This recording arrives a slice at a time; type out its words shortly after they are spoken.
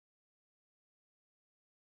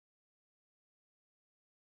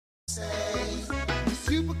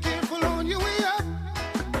Super careful on your way up.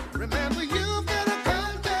 Remember, you've got to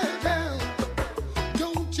calm down.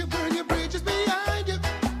 Don't you burn your bridges behind you.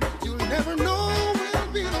 You'll never know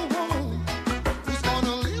who'll be the one who's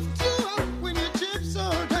gonna lift you up when your chips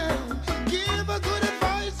are down. Give a good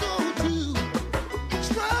advice or two.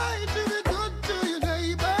 Try to be good to your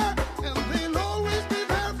neighbor, and they'll always be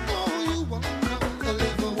there for you.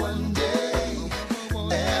 Live one day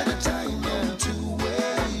at a time, no two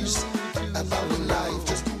ways. About life,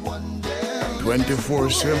 just one day.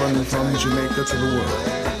 24/7 from Jamaica to the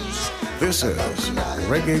world. This is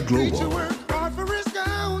Reggae Global. Worked hard for his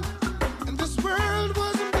gown, and this world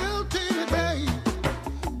wasn't built in a day.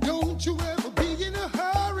 Don't you ever be in a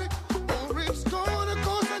hurry, or it's gonna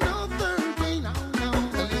cost another day. Now,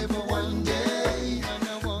 live one day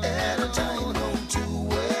at a time, no two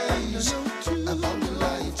ways. About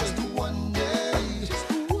life, just one day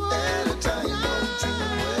at a time, no two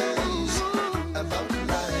ways. About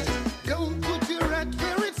life, don't put your rat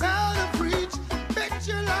where it's out of reach. Bet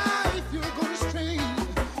your life you're gonna strain.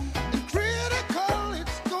 And critical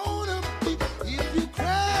it's gonna be if you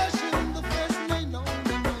crash in the first lane. No,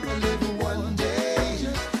 live one day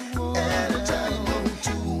at a time, no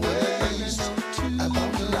two ways.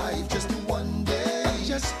 About life, just one day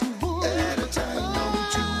at a time, no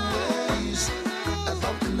two ways.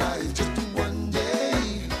 About life, just one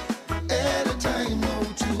day at a time, no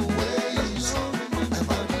two ways.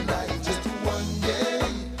 About life, just one day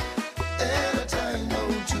at a time, no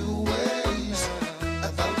two ways.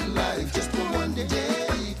 About life, just one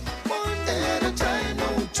day at a time, no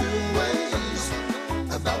two ways.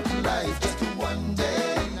 About life, just one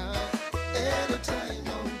day at a time,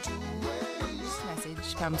 no two ways. This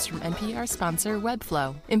message comes from NPR sponsor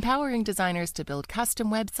Webflow, empowering designers to build custom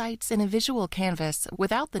websites in a visual canvas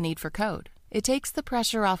without the need for code. It takes the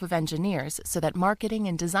pressure off of engineers so that marketing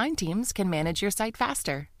and design teams can manage your site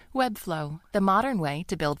faster. Webflow, the modern way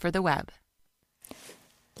to build for the web.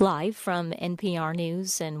 Live from NPR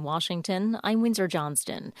News in Washington, I'm Windsor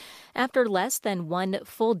Johnston. After less than one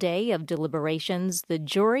full day of deliberations, the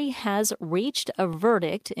jury has reached a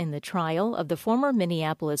verdict in the trial of the former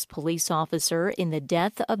Minneapolis police officer in the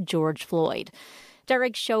death of George Floyd.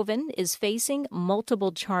 Derek Chauvin is facing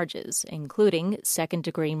multiple charges, including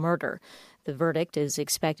second-degree murder. The verdict is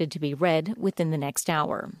expected to be read within the next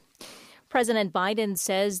hour. President Biden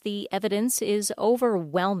says the evidence is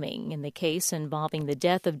overwhelming in the case involving the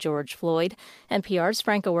death of George Floyd. NPR's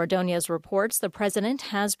Franco Ordonez reports the president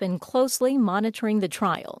has been closely monitoring the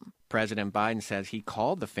trial. President Biden says he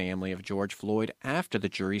called the family of George Floyd after the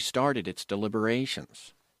jury started its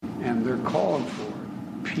deliberations. And they're calling for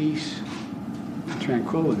peace and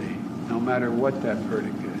tranquility, no matter what that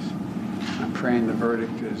verdict is. I'm praying the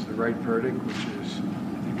verdict is the right verdict, which is,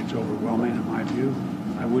 I think it's overwhelming in my view.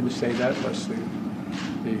 I wouldn't say that unless the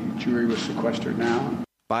jury was sequestered now.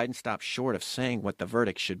 Biden stopped short of saying what the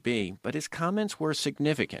verdict should be, but his comments were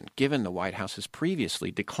significant given the White House has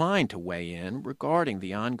previously declined to weigh in regarding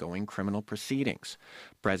the ongoing criminal proceedings.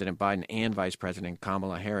 President Biden and Vice President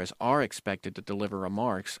Kamala Harris are expected to deliver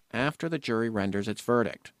remarks after the jury renders its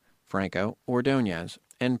verdict. Franco Ordonez,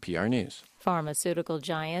 NPR News. Pharmaceutical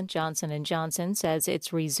giant Johnson & Johnson says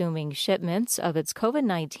it's resuming shipments of its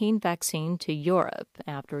COVID-19 vaccine to Europe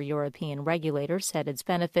after European regulators said its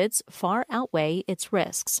benefits far outweigh its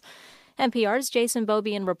risks. NPR's Jason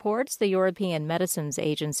Beaubien reports the European Medicines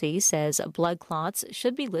Agency says blood clots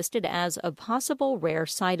should be listed as a possible rare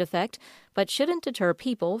side effect, but shouldn't deter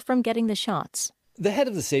people from getting the shots. The head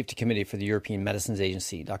of the Safety Committee for the European Medicines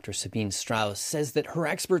Agency, Dr. Sabine Strauss, says that her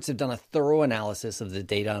experts have done a thorough analysis of the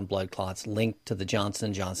data on blood clots linked to the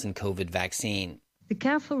Johnson & Johnson COVID vaccine. The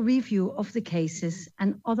careful review of the cases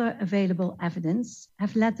and other available evidence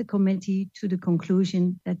have led the committee to the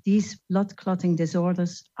conclusion that these blood clotting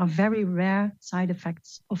disorders are very rare side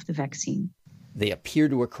effects of the vaccine. They appear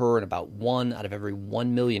to occur in about 1 out of every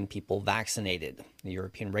 1 million people vaccinated. The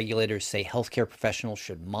European regulators say healthcare professionals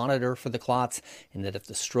should monitor for the clots and that if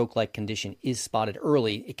the stroke-like condition is spotted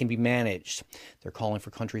early, it can be managed. They're calling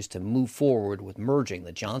for countries to move forward with merging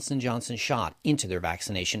the Johnson & Johnson shot into their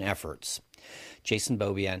vaccination efforts. Jason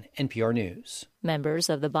Beaubien, NPR News. Members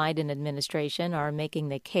of the Biden administration are making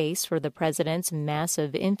the case for the president's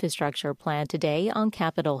massive infrastructure plan today on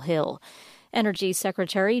Capitol Hill. Energy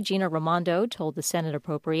Secretary Gina Raimondo told the Senate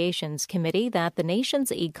Appropriations Committee that the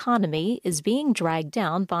nation's economy is being dragged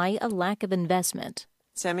down by a lack of investment.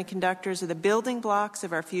 Semiconductors are the building blocks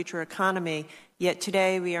of our future economy, yet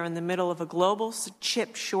today we are in the middle of a global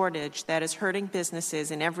chip shortage that is hurting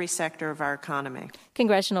businesses in every sector of our economy.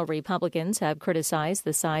 Congressional Republicans have criticized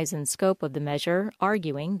the size and scope of the measure,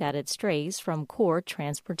 arguing that it strays from core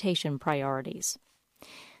transportation priorities.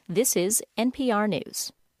 This is NPR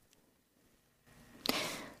News.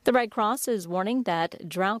 The Red Cross is warning that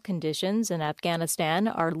drought conditions in Afghanistan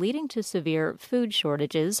are leading to severe food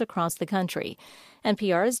shortages across the country.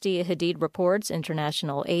 NPR's Dia Hadid reports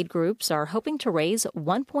international aid groups are hoping to raise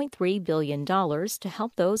 $1.3 billion to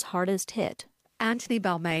help those hardest hit. Anthony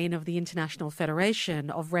Balmain of the International Federation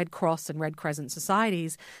of Red Cross and Red Crescent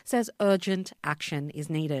Societies says urgent action is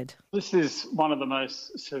needed. This is one of the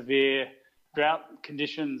most severe drought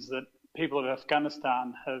conditions that people of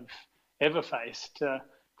Afghanistan have ever faced.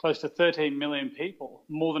 Close to 13 million people,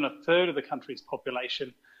 more than a third of the country's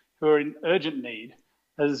population, who are in urgent need,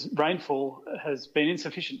 as rainfall has been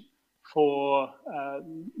insufficient for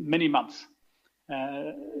many months,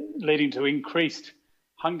 leading to increased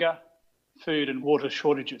hunger, food and water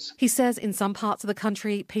shortages. He says in some parts of the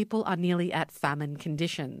country, people are nearly at famine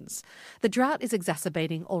conditions. The drought is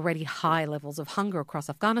exacerbating already high levels of hunger across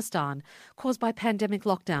Afghanistan, caused by pandemic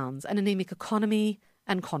lockdowns, an anemic economy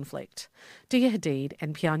and conflict. Dia Hadid,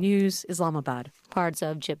 NPR News, Islamabad. Parts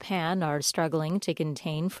of Japan are struggling to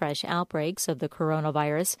contain fresh outbreaks of the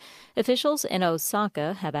coronavirus. Officials in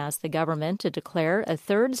Osaka have asked the government to declare a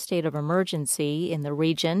third state of emergency in the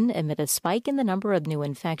region amid a spike in the number of new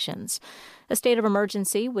infections. A state of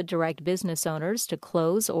emergency would direct business owners to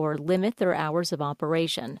close or limit their hours of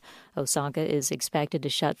operation. Osaka is expected to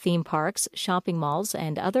shut theme parks, shopping malls,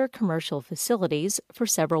 and other commercial facilities for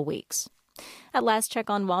several weeks. At last check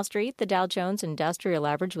on Wall Street, the Dow Jones Industrial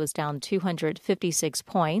Average was down 256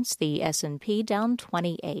 points, the S&P down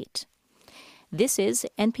 28. This is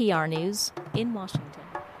NPR News in Washington.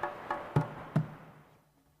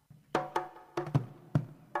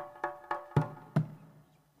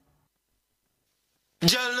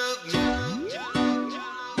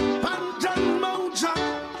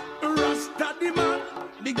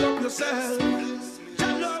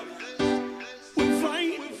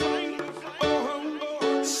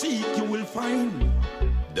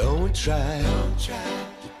 Don't try to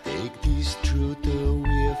take this truth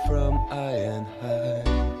away from I and I.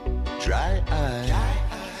 Dry eye,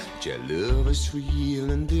 your love is real,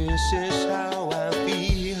 and this is how I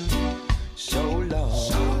feel. So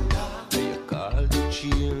long, you call the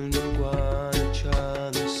children, one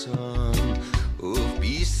child, the son of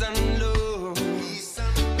peace and love,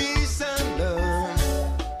 peace and love.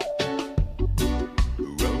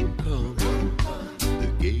 Run, come, the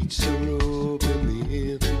gates are open.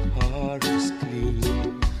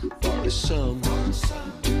 Some will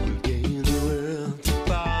gain the world,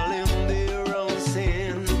 fall in their own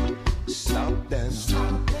sin. Stop them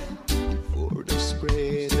for the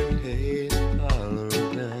spread of hate all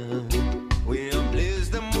around. We'll bless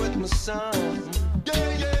them with my song.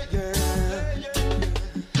 Yeah, yeah, yeah.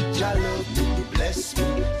 Jah love me, bless me,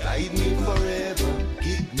 guide me forever,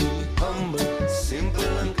 keep me humble,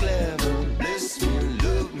 simple and clever. Bless me,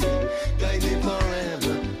 love me, guide me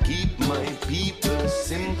forever, keep my people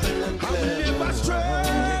simple. I will never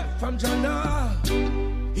stray from Jannah.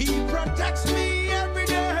 He protects me every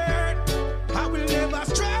day. I will never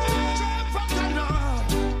stray from Jannah.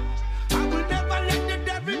 I will never let the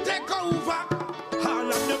devil take over. All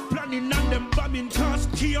of them planning and them bombing cause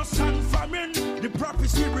chaos and famine. The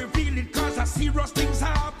prophecy revealed it cause a serious things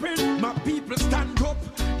happen. My people stand up.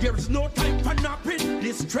 There is no time for napping.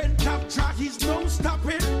 The strength of Jah is no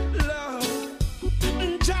stopping. Love,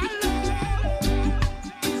 Jannah.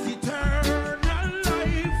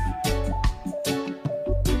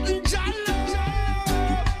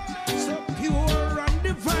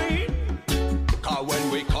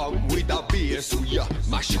 We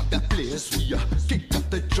mash up the place, we kick up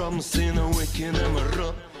the drums in a wicked and a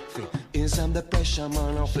rough. Is of the pressure,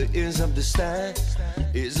 man, off it is of the stand.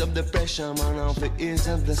 Is of the pressure, man, off it is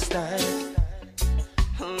of the stand.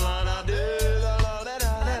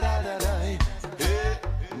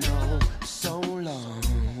 No, so long.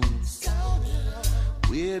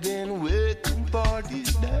 We've been waiting for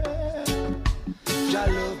this day. Jah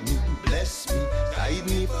love me, bless me, guide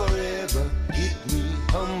me forever, keep me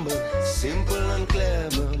humble, simple and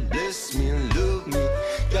clever. Bless me and love me,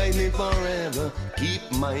 guide me forever, keep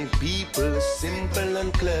my people simple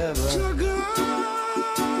and clever.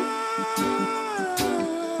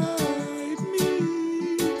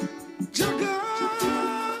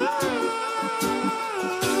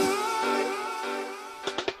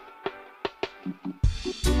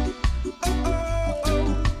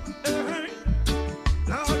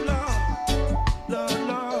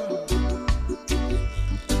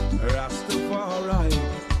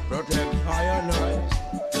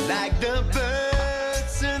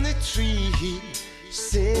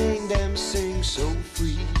 living so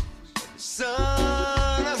free.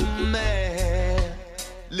 Son of man,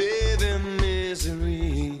 live in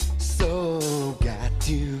misery. So got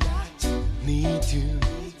to, need to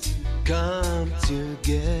come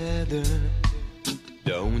together.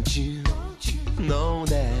 Don't you know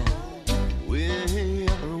that we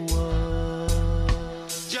are one?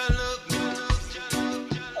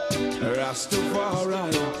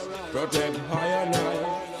 Rastafari, protect higher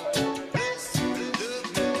night.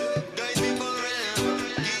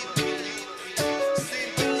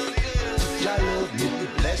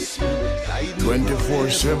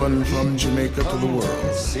 24/7 from Jamaica to the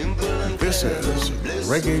world. This is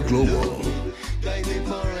Reggae Global.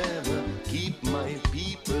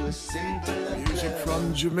 Music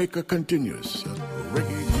from Jamaica continues.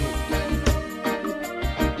 Reggae Global.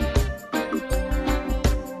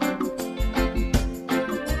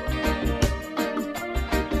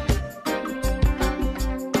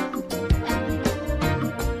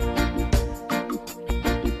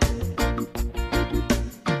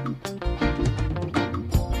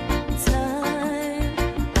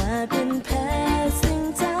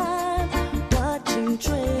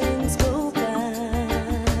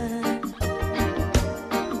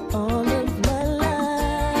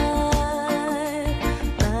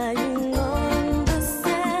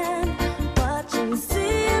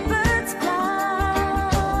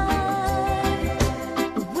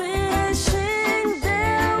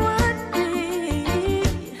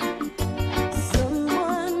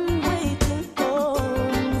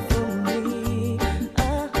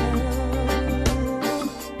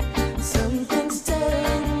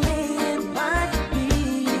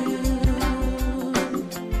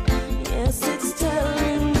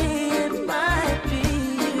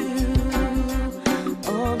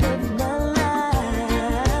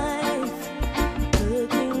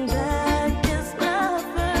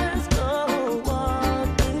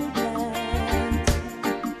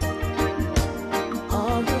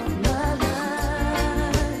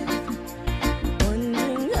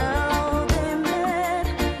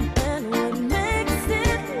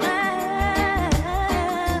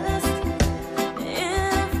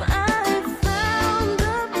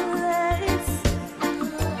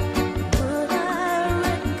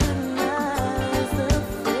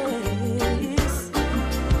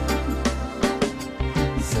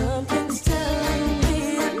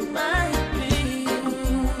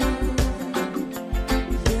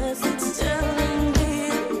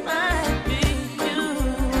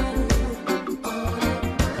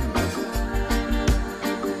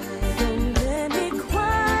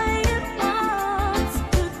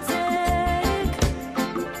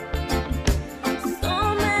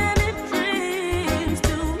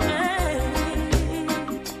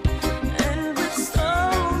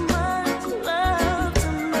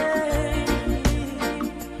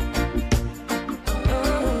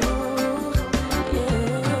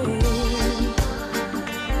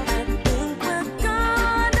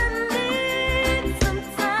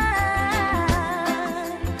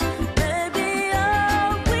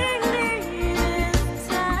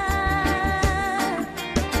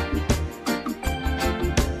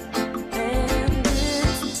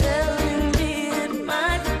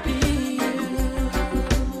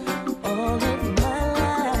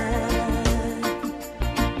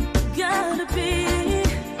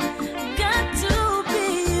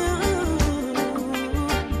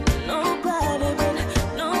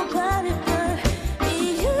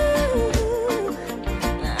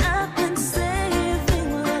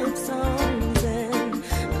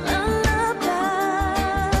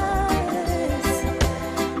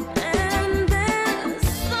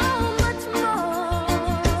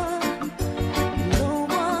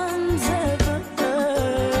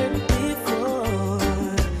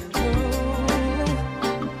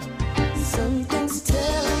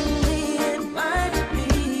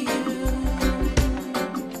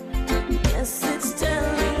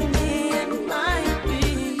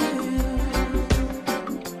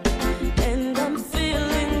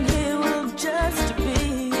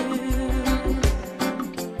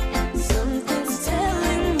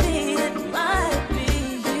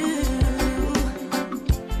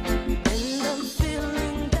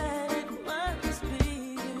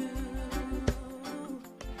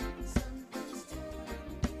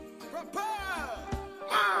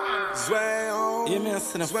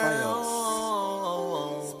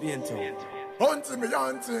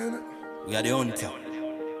 Hunting. We are the hunter.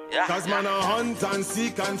 Cause man a hunt and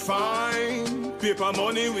seek and find. Paper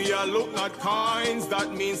money we are look not coins.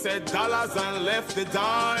 That means said dollars and left the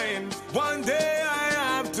dime. One day I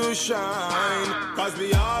have have to shine. Cause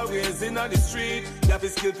we always in the street. You have a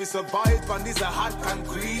skill to survive, and this a hot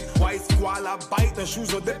concrete. White squall bite the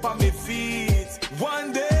shoes of the on my feet.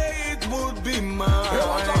 One day it would be mine.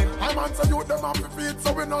 I'm answer you them on my feet,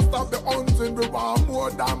 so we not stop the hunting. We want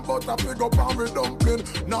more than butter, pig up and we dumpling.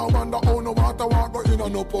 Now wonder how no water walk go in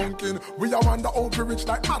and no pumpkin. We are wonder how we rich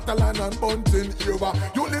like Catalan and Bunting.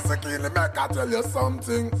 You listen keenly, make I tell you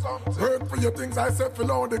something. Work for your things, I say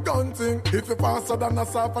fill out the gun thing. If you faster than a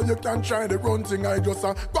surfer, you can try the run thing. I just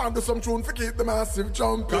go and do some tune to keep the massive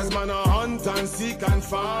jumping. Cause man a hunt and seek and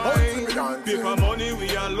find. Paper money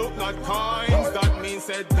we are look not coins. That means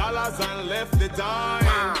said dollars and left the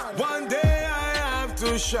dime. One day I have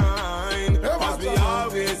to shine. Cause we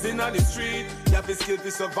always in the street. You have a skill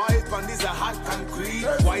to survive, and this a hot concrete.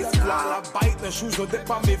 White squall bite the shoes of the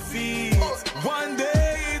on my feet. One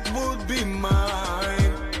day it would be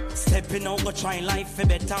mine. Stepping out, go try life, for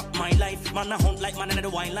better my life. Man, I hunt like man in the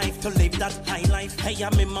wildlife to live that high life. Hey,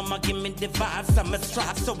 I'm me mama, give me the vibes, I'm a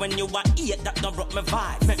strap. So when you are eat, that don't rock my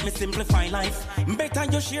vibes. Make me simplify life. Better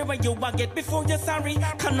you share where you are get before you're sorry.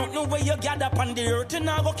 Cannot know where you gather up on the earth and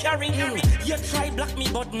I go carry. You try block me,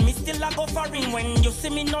 but me still I go foreign. When you see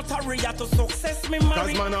me not hurry to success, me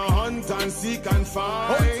marry. Cause man, I hunt and seek and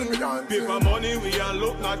find. Paper money, we are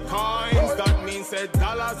look not coins. That means said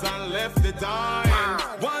dollars and left the dime.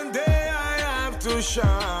 One day I have to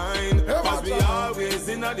shine. Cause we always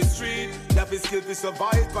in the street. You have a skill to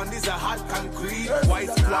survive, and this a hot concrete. White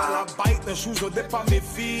squall bite the shoes of the on my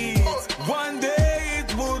feet. One day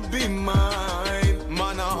it would be mine.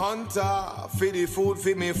 Man a hunter, feed the food,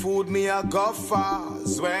 feed me food, me a go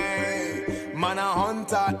fast way. Man a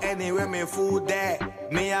hunter, anywhere me food there,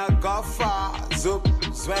 me a go fast.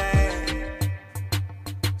 Zup, sway.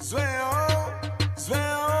 Sway oh, sway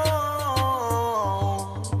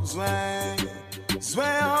oh, sway.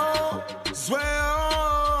 Sway oh, sway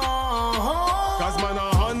oh. Cause man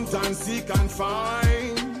a hunt and seek and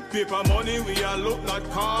find. Paper money we a look not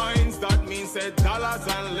coins. That means said dollars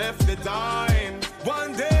and left the dime.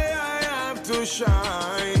 One day I have to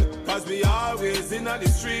shine. Cause we always in the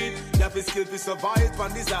street. You have a skill to survive,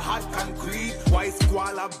 and this a hot concrete. White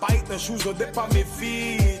squall bite the shoes of the on my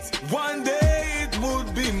feet. One day it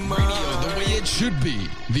would be mine. Radio the way it should be.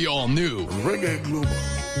 The all new Reggae Global.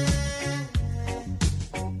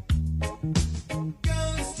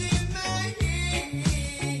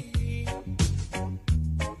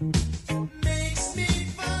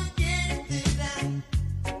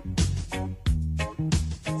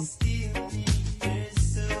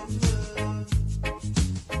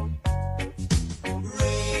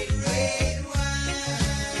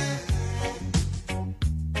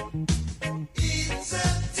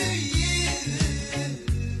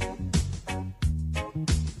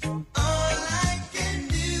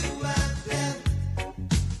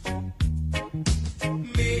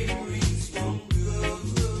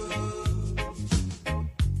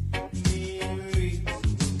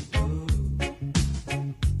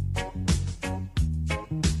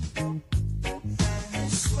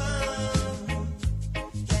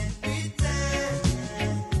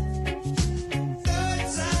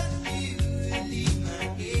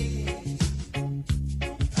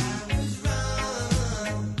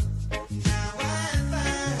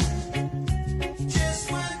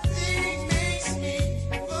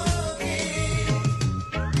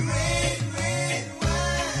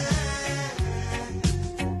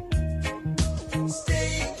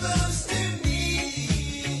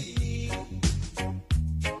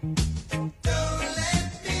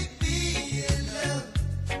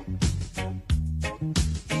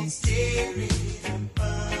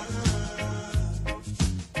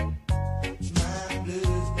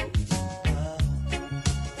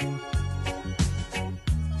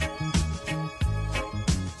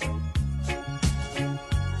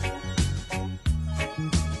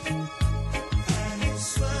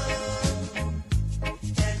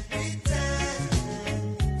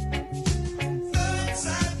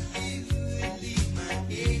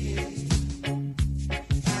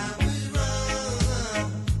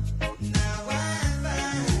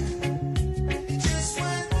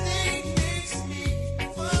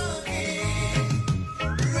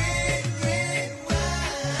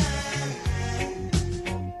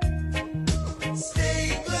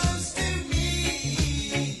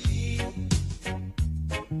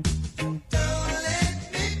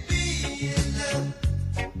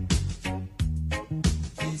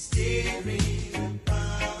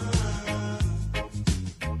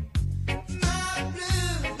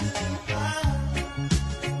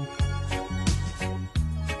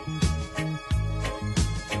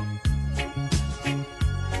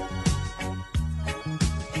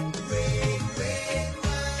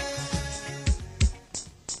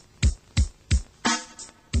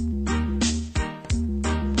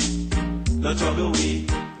 no trouble we.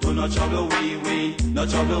 Do no trouble we, no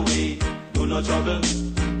trouble we. Do no trouble,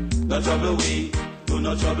 no trouble we. Do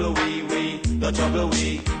no trouble we, no trouble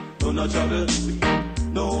we. Do no trouble.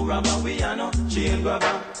 No robber we are no chain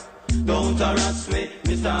grabber. Don't harass we,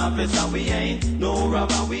 Mr. Officer, we ain't no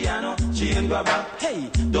robber, we are no chain grabber. Hey,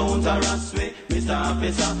 don't harass we, Mr.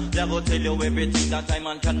 Officer. They go tell you everything that I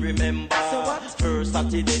man can remember. So what? First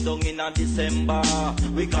Saturday down in a December,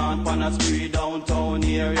 we gone on a spree downtown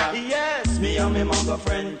area. Yes, me and me manga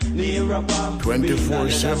friend near a bar.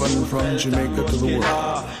 24/7 from Jamaica to the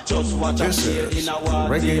world. Just watch This is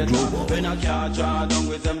Reggae Global. When I can't draw down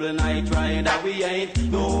with them the night rider, we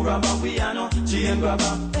ain't no robber, we are no chain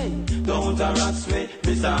grabber. Hey, don't harass me,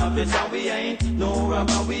 Mr. Officer, we ain't no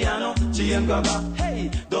robber, we are no chain grabber. Hey,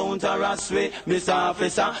 don't harass me, Mr.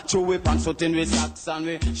 Officer. True we pants out in we socks and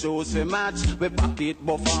we shoes we match. We pocket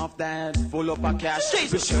buff off that, full up of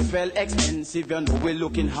cash. We shirt well expensive, you know we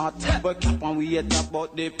looking hot. But cap and we hit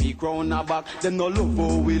about the peak round our back. Them no love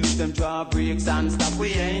for we lose them draw breaks and stuff.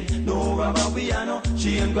 We ain't no robber, we are no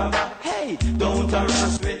chain grabber. Hey, don't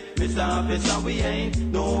harass me, Mr. Officer, we ain't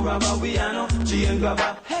no robber, we are no chain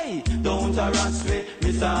grabber. Hey, don't harass me,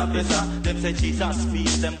 Mr. Officer. Them say Jesus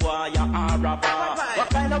feeds them boy you are robber. What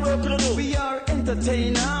kind of work you do? We are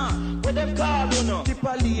entertainer. What them call you know?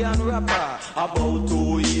 Tipali and rapper. About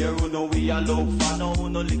 2 years, you know we are low for. No, who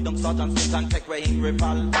no lick them Sergeant Smith and take away him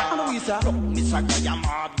revolver. No, we sir. Mr. Graham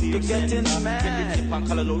hard we getting a man. When the tip and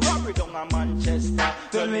call a low robbery down a Manchester.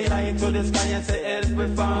 Turn me eye to the sky and say help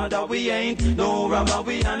me father. We ain't no robber,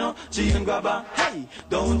 we are no chain grabber. Hey,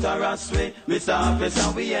 don't harass me, Mr.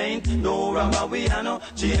 Officer, we ain't no robber, we are no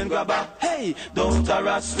chain grabber. Hey, don't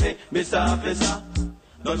harass me, Mr. Officer.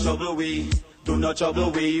 No trouble we, do no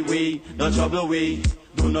trouble we, no trouble we,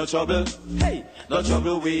 do no trouble. Hey, no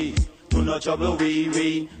trouble we, do no trouble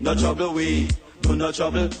we, no trouble we. Do no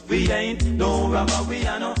trouble, we ain't no robber, we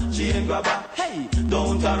are no chain grabber. Hey,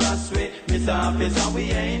 don't harass me, Mr. Officer,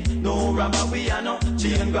 we ain't no robber, we are no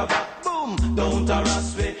chain grabber. Boom, don't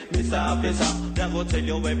harass me, Mr. Officer. They go tell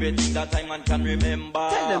you everything that I man can remember.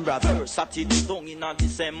 Tell them, brother. First Saturday down in a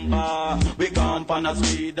December, we gone on a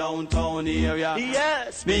street downtown area.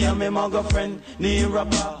 Yes, me and me manga friend near a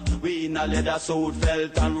bar. We in a leather suit,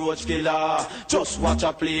 felt and roach killer. Just watch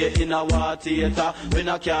a play in a war theater. When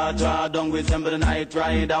a car draw down with them the night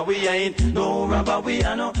rider. We ain't no robber, we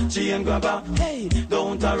are no chain grabber. Hey,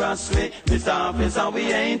 don't harass me, Mr. Officer,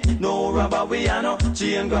 we ain't no robber, we are no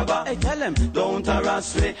chain grabber. Hey, tell them, don't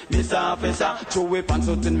harass me, Mr. Officer. Throw we pants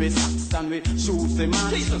out in we socks and we shoes we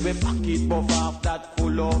match. We pocket buff off that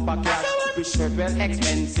full up a cash. We shirt well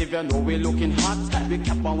expensive, you know we looking hot. We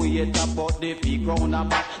cap and we hit about the peak round our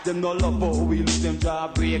back. Them no love for we lose them jaw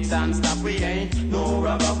breaks and stuff. We ain't no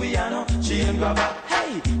robber, we are no chain grabber.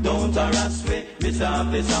 Hey, don't harass me, Mr.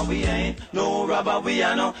 Officer, we ain't no robber, we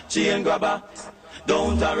are no chain grabber.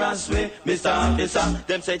 Don't harass me, Mr. Officer.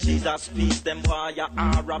 Them say Jesus feeds them boy you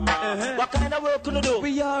are robber. What kind of work you do?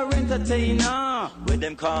 We are entertainer. Where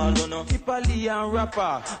them call you know? Tipali and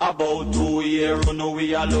rapper. About 2 years, you know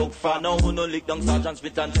we a look for. Now who no lick down Sergeant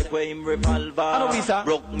Smith and take away him revolver. I know we sir.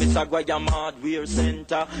 Broke Mr. Graham hardware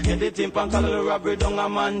center. Get the timp and call the robbery down a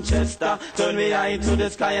Manchester. Turn me eye to the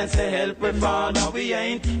sky and say help me father. We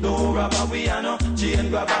ain't no robber, we are no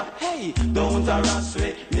chain grabber. Hey, don't harass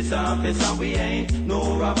me, Mr. Officer, we ain't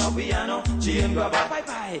no robber, we are no chain grabber. Bye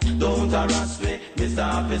bye. Don't harass me, Mr.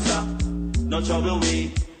 Officer. No trouble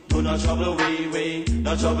we, do no trouble we,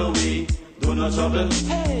 no trouble we, do no trouble.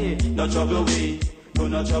 Hey, no trouble we, do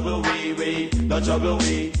no trouble we, no trouble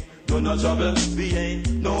we. Do no trouble, we ain't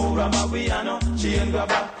no robber, we are no chain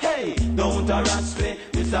grabber. Hey, don't harass me,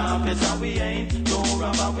 Mr. Officer, we ain't no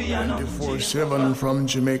robber, we are no 24/7 from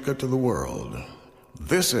Jamaica to the world.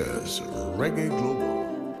 This is Reggae Global.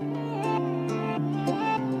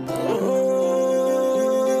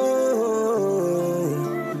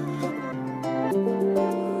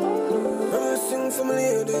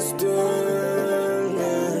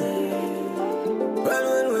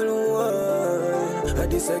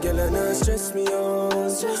 This a girl and I stress me out.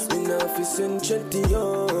 Me now fi send chatty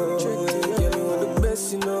out. Girl you are the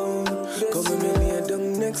best you know. Come and me lay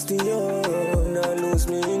down next to you. Now lose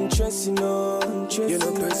me interest you know. You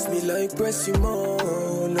know press me like press you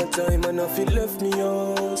more. No time and I feel left me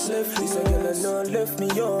out. This a girl and I left me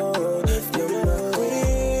out. You're my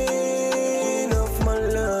queen of my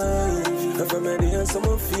life. If I'm ready and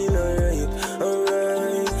someone feel alright,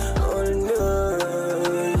 alright, all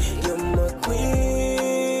night. You're my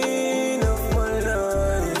queen of my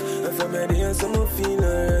life. If I'm ready and someone feel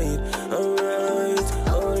alright, alright,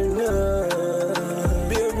 all night.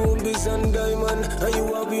 Bare rubies and diamond, and you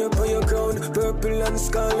are wear for your crown. purple and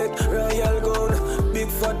scarlet, royal gown. Big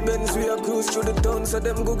fat Benz, we a cruise through the town, so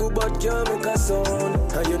them go but can't make a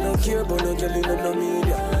sound. And you don't care about no girl in no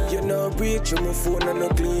media. You know breach your phone and no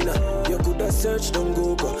cleaner. You coulda searched on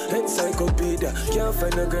Google, encyclopedia. Can't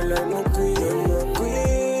find a girl like my queen. I'm my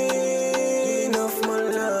queen of my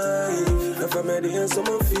life. If I'm ready and so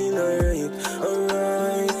I feel alright,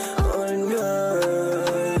 alright, all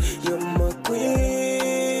night. You're my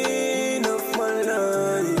queen of my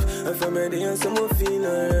life. If I'm ready and so I feel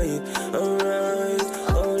alright,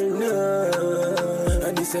 all night.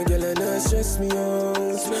 And this a girl and I stress me out.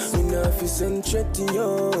 Me not fi send threat to you.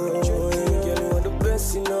 Girl, you are the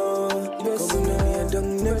best, you know. Come here,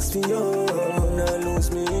 down next to you. Now lose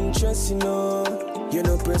me interest, you know. You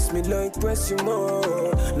know press me like press you more.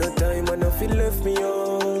 No time and I feel left me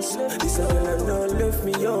out. This a girl and not left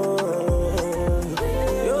me out.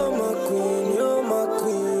 You're my queen, you're my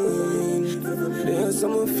queen. There's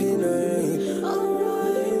some feel like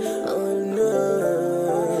all night.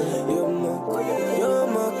 You're my queen, you're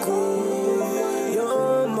my queen,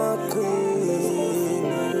 you're my queen.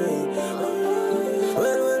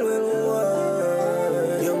 Well,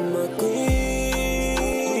 you're my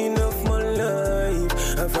queen of my life.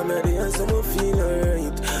 And from ready and some feel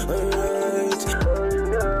alright, alright.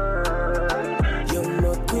 You're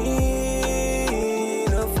my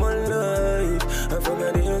queen of my life. And from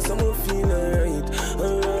ready and some feel alright,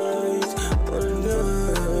 alright, alright.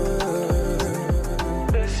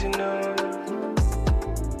 Best you know,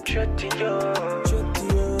 chatty yo,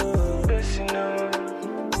 best you know,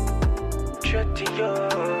 chatty yo,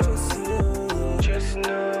 just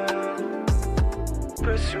know,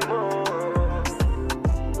 press you more.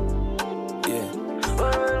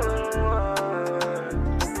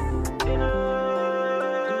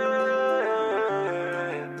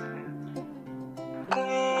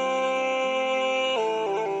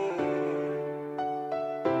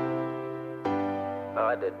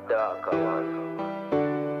 The darker one.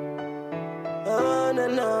 On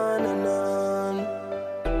and on and on.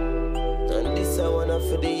 And this I wanna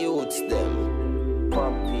for the youths them.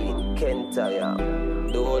 Poppy, Kentaya,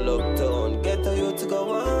 the whole uptown. Get a youth to go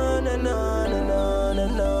on and on and on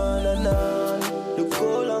and on and on. Look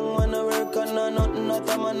how long man I work on and nothing not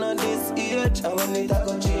a man at this age. I want it to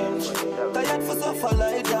go change. Tired for suffer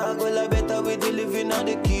like dog. Well I better we the living on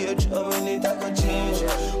the cage. I want it to go change.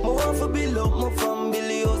 More want to build up my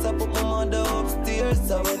family house. I put my mother upstairs.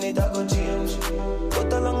 So when it a go change.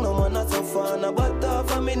 But along no man not so far. Now but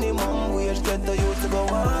off a minimum wage. Get the youth to go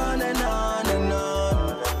on and on and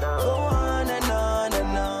on. Go on and on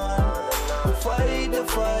and on. We fight the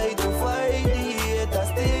fight, we fight the hate. I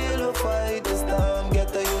still fight the storm. Get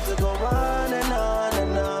the youth to go on and on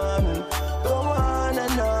and on. Go on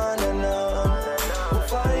and on and on. We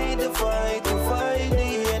fight the fight, we fight the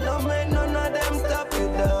hate. No make none of them stop you,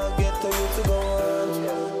 dog. Get the youth to go on.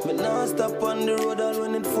 Me nah stop on the road all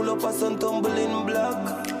when it full up of some tumbling block.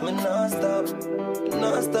 Me nah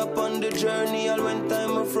stop on the journey all when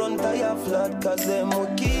time in front tire flat. Cause them will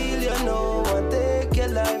kill you know and take your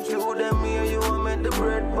life. Through them here you will make the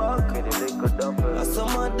bread back. And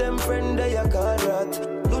some of them friend they a call rat.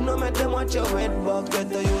 Do not make them watch your head back. Get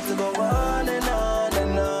the youth to go on and on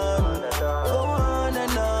and on. Go on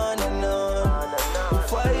and on and on.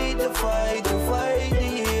 Fight the fight, to fight the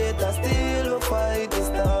hate. I still fight the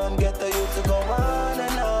storm. Get the youth to go on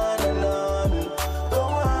and on and on. Go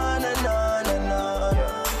on and on and on.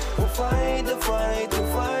 Fight the fight, to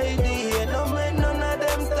fight the hate. No make none of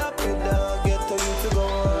them stop you, dog. Get the youth to go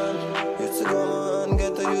on. Youth to go on,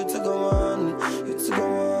 get the youth to go on. Youth to go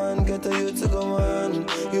on, get the youth to go on.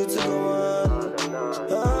 Youth to go on.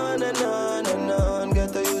 On and on and on, get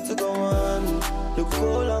the youth to go on. Look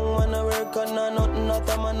how long man I work on and nothing not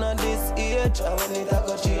a man at this age. I want it to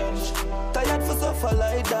go change. Tired for suffer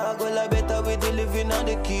like dog. Well I better we the living on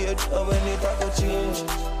the cage. I want it to go change.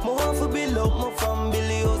 More want to build up my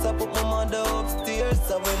family house. I put my mother upstairs.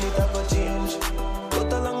 I want it to go change.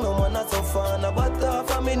 But along no man not so far. Now but off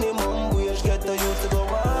a minimum wage. Get the youth to go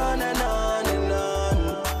on and on and on.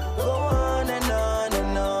 Go on and on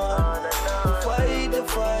and on. Fight the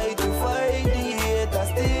fight, to fight the hate. I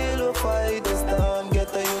still fight the storm. Get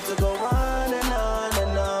the youth to go on and on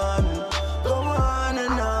and on. Go on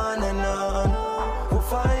and on and on. We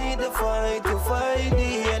fight the fight, to fight the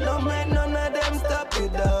hate. No make none of them stop you,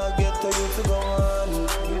 dog. Get the youth to go on.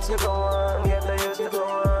 Youth to go on, get the youth to go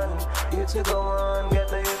on. Youth to go on, get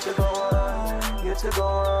the youth to go on. Youth to go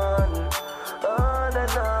on. On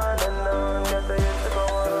and on and on. Get the youth to go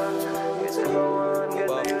on. Youth to go on, get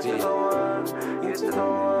the youth to go on. Youth to go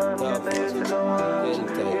on, get the youth to go on.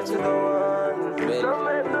 Youth to go on. Don't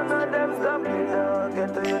make none of them stop me now. Get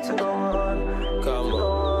the youth to go on.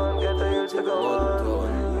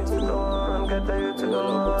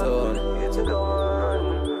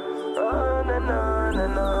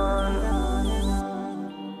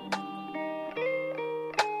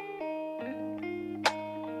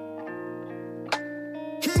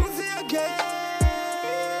 again.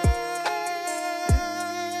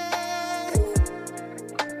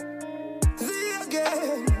 See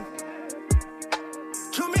again.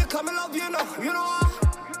 Jamaica, me love you know. You know what?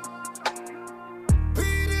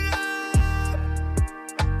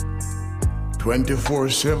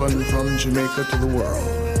 24/7 from Jamaica to the world.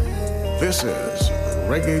 This is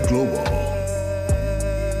Reggae Global.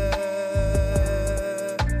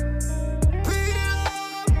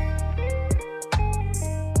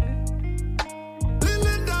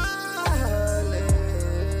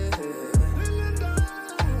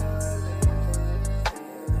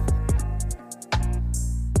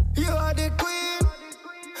 You are the queen,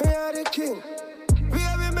 we are the king.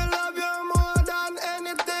 Baby, me love you more than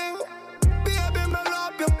anything. Baby, me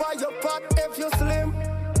love you for your fat if you slim.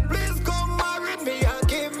 Please come marry me and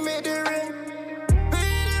give me the ring.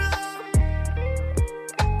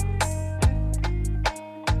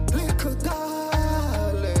 Little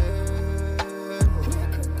darling,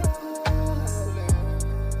 little darling.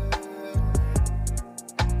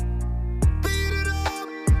 Beat it up.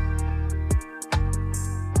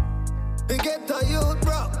 We get the youth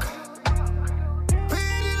rock.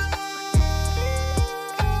 Beat it up.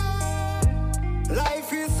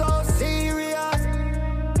 Life is so serious.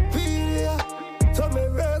 Beat it up. So me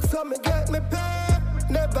work, so me get me pay.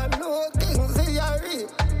 Never know things they are real.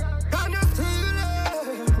 Can you feel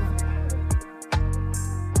it?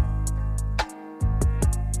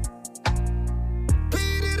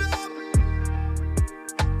 Beat it up.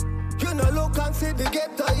 You know look and see the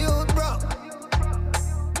get the youth rock.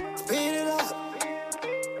 Speed it up.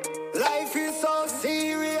 Life is so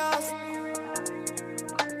serious.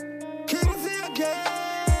 Kingsley again.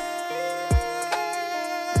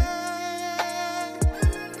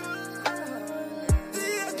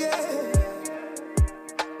 See again.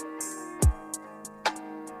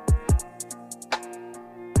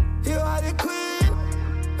 You are the queen,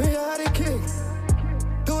 we are the king.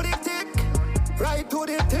 Do the tick, right to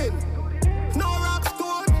the tin. No rock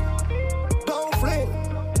stone, don't fling.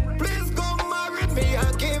 Please come marry me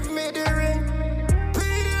and give me the ring.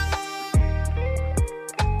 Beat it up.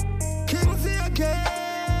 Kingsley again.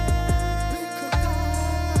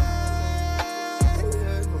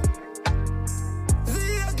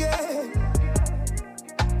 See again.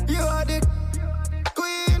 You are the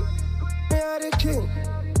queen, we are the king.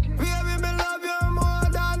 Baby, me love you more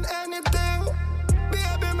than anything.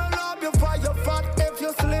 Baby, me love you for your fat if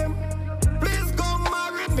you slim. Please come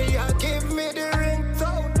marry me and give me the ring. So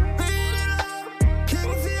beat it up,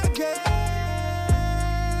 Kingsley again.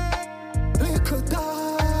 Little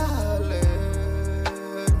darling,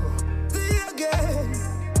 see again.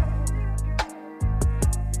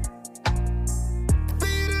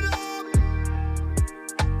 Beat it up.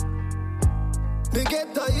 They get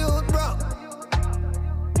the youth rock.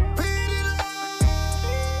 Beat it up.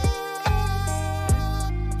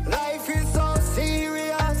 Life is so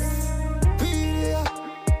serious. Beat it up.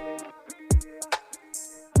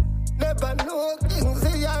 Never know things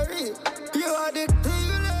they are real. You are the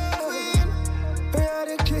queen, we are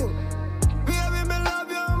the king. Baby, me love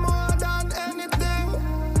you more than anything.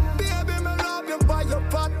 Baby, me love you for your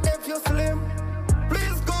fat if you slim.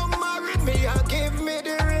 Please come marry me and give me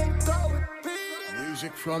the ring. So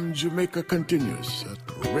Music from Jamaica continues at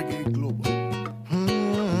Reggae Global.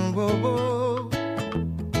 Whoa, whoa.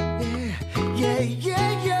 Yeah, yeah,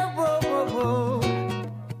 yeah, whoa, whoa, whoa.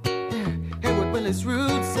 Hey, what will his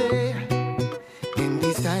roots say? In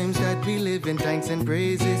these times that we live in, thanks and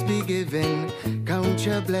praises be given. Count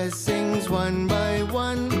your blessings one by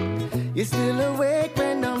one. You're still awake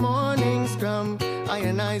when the mornings come. I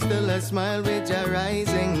and I still a smile with your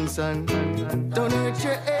rising sun. Don't hurt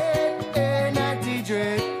your head, not the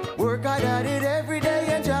dread. Work hard at it every day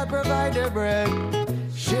and Jah provide the bread.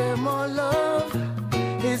 Share more love,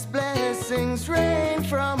 His blessings rain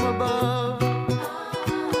from above.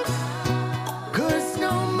 'Cause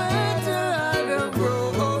no matter how the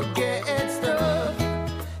road gets tough,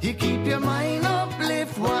 you keep your mind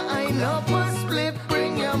uplift, wind up a split,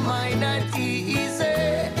 bring your mind at ease.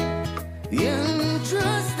 In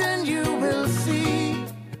trust and you will see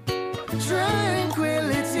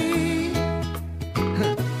tranquility.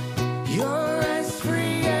 You're as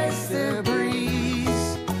free as the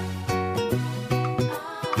breeze.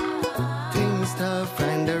 Things tough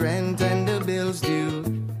and the rent and the bills due.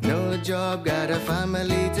 No job, got a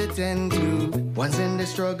family to tend to. Once in the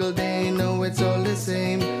struggle, they know it's all the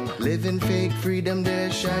same. Living fake freedom, their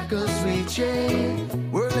shackles we chain.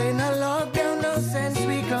 We're in a lockdown, no sense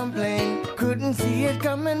we complain. Couldn't see it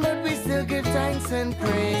coming, but we still give thanks and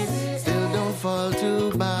praise. Still don't fall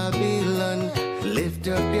to Babylon. Lift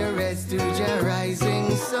up your heads to your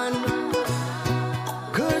rising sun.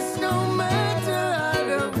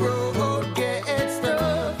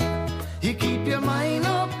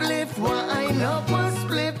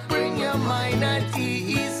 mind not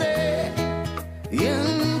easy. In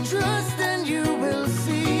trust and you will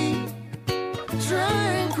see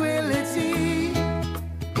tranquility.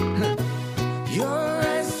 You're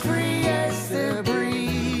as free as the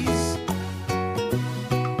breeze.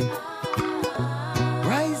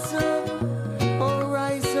 Rise up, oh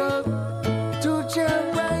rise up to your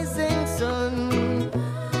rising sun.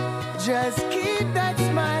 Just keep that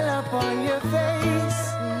smile upon your face.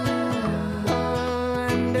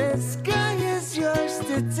 And the sky is yours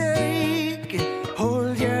to take.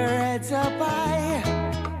 Hold your heads up high.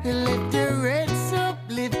 Lift your heads up,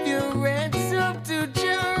 lift your heads up to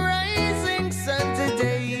your rising sun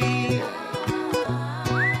today.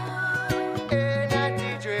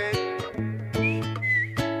 Energy drink.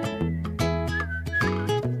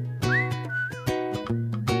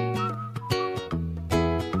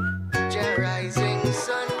 Your rising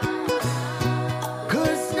sun.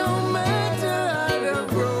 'Cause no matter how the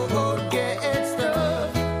road gets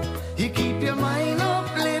tough, you keep your mind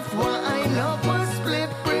uplift, wind up a split,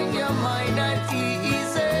 bring your mind at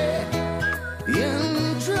easy. In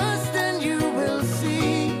trust and you will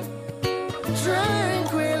see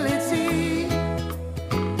tranquility.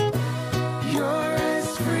 You're as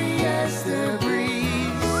free as the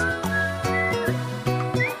breeze.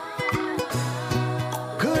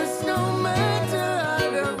 'Cause no matter how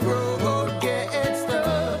the road gets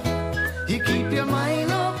tough, you keep your mind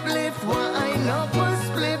uplift, wind up a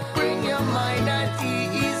split, bring your mind at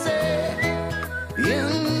easy. In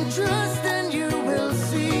trust and you will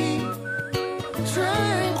see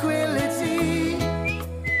tranquility.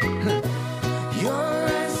 You're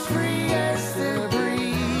as free as the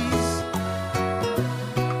breeze.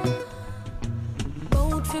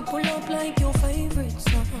 Boat fi pull up like your favorite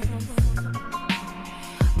song.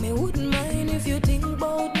 Me wouldn't mind if you think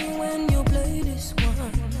about me when you play this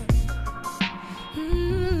one.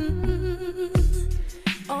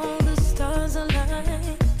 All the stars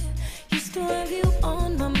align. Used to have you on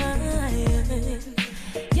my mind.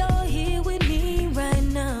 You're here with me right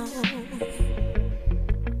now.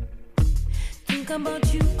 Think about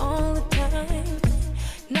you all the time.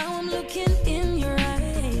 Now I'm looking in your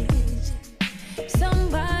eyes.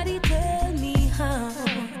 Somebody tell me how.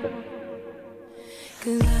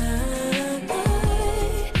 'Cause I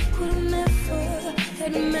would never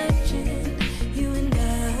had imagined you and I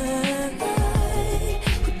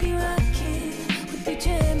would be rocking, would be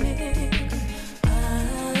jamming. I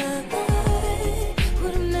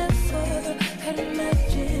would have never had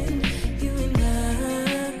imagined you and I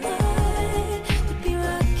would be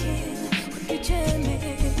rocking, would be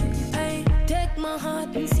jamming. I take my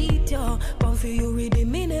heart and see ya. But for you reading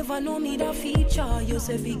me, never know me the feature. You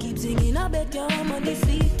say we keep singing, I bet your money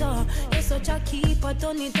sweeter. You're such a keeper,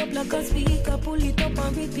 turn it up like a speaker, pull it up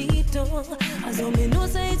and repeat. As long me know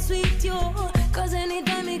say it's sweet, yo. 'Cause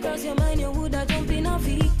anytime it cross your mind, you woulda jump in a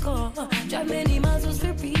vehicle. Drive many miles just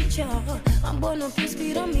for preacher. I'm born up your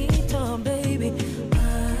speedometer, baby.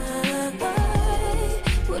 I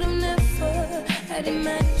would have never had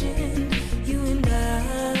imagined you and I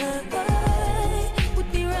would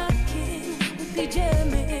be rocking, would be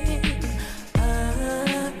jamming. I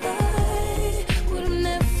would have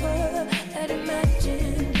never had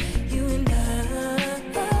imagined you and I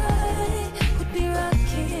would be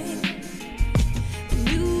rocking.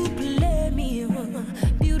 You play me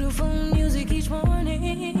beautiful music each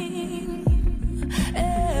morning.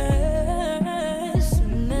 As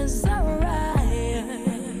soon as I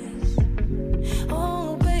rise,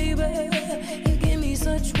 oh baby, you give me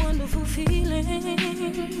such wonderful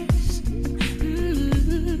feelings.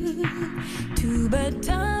 Too bad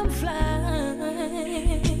time flies.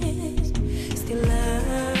 Still I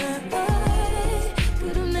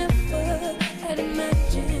would have never had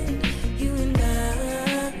imagined you and I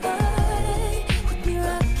would be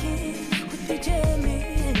rocking, would be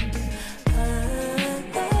jamming. I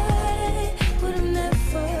would have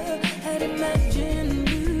never had imagined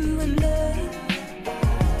you and I,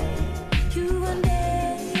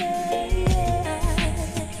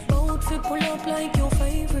 Both fi pull up like your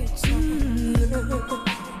favorite song.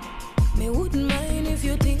 Me wouldn't mind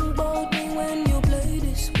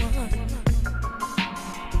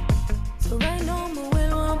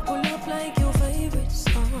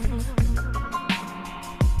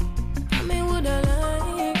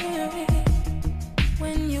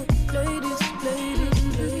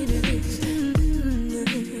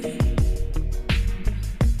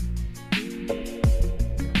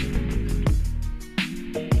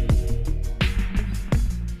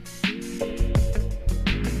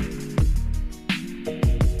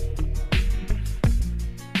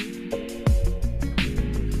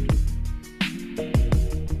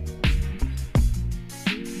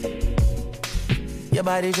Your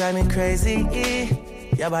body drive me crazy.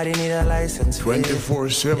 Your body need a license.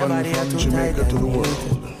 24/7 from Jamaica to the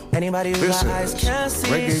world. Anybody who got eyes can't see.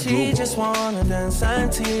 Reggae She Global. just wanna dance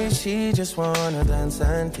and tease. She just wanna dance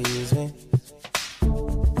and tease me.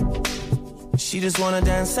 She just wanna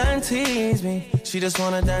dance and tease me. She just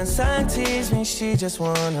wanna dance and tease me. She just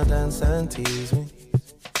wanna dance and tease me.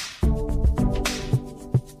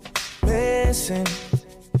 Missing,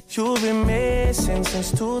 you've been missing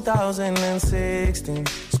since 2016.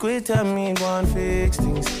 Squid tell me go and fix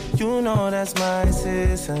things. You know that's my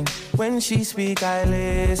assistant. When she speak, I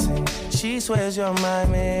listen. She swears you're my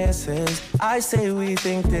missus. I say we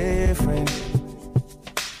think different.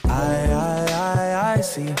 I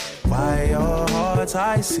see why your heart's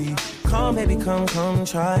icy. Come, baby, come,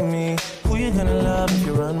 try me. Who you gonna love if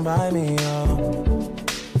you run by me, oh?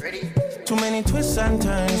 Ready? Too many twists and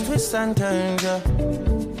turns, yeah.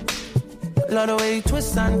 Love the way you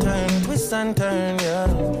twist and turn, yeah.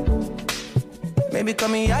 Maybe call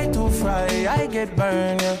me I too fry, I get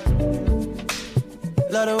burned, yeah.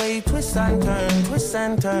 Love the way you twist and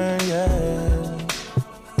turn, yeah.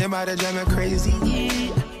 Your body drive me crazy.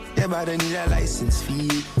 Your body need a license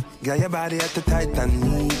fee. Got your body at the tight and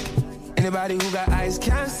neat. Anybody who got eyes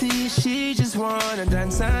can't see. She just wanna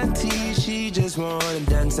dance and tease. She just wanna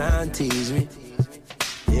dance and tease me.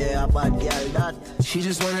 Yeah, bad girl that. She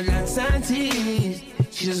just wanna dance and tease.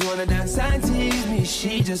 She just wanna dance and tease me.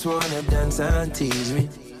 She just wanna dance and tease me.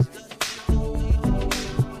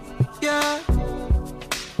 Yeah,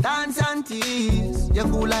 dance and tease. You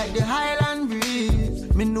cool like the Highland breeze.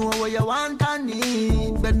 Me know what you want and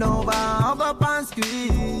need. Bend over, hug up and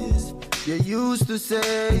squeeze. You used to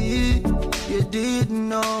say you didn't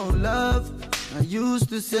know love. I used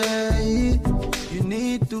to say you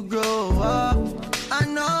need to grow up. I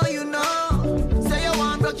know you know. Say you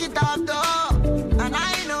want broke it off though. And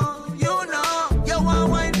I know, you know. You want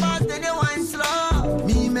wine fast and you wine slow.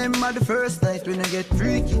 Me remember the first night when I get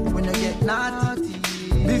freaky, when I get naughty.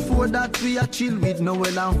 Before that we a chill with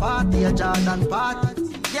Noel and party, a Jordan party.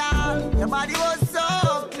 Yeah, your body was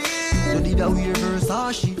so clean. You did a weird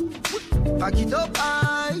Versace. Pack it up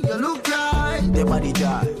high, you look right. Your body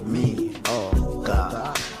drive me, oh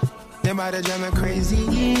God. Your body drive me crazy.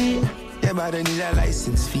 Your body need a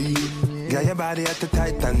license fee. Got your body at the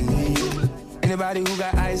tight and neat. Anybody who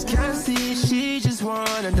got eyes can't see. She just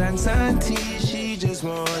wanna dance and tease. She just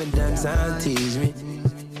wanna dance and tease me.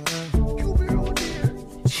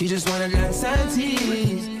 She just wanna dance and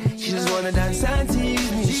tease. She just wanna dance and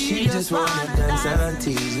tease me. She just wanna dance and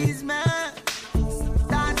tease me.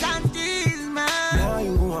 Dance and tease me. Now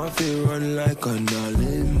you want to run like an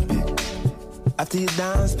Olympic. After you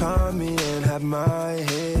dance for me and have my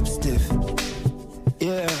hips stiff.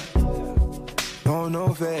 Yeah.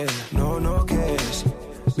 No fair, no cash.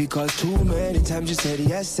 Because too many times you said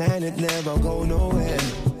yes and it never go nowhere.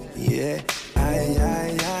 Yeah,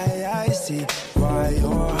 I see why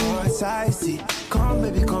your heart's icy. Come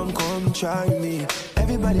baby, come try me.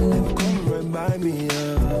 Everybody let me come run by me,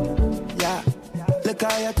 yeah. Look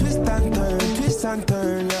how you twist and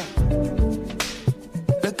turn, yeah.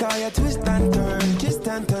 Look how you twist and turn,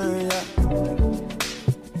 yeah.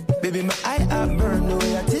 Baby, my eye up burn the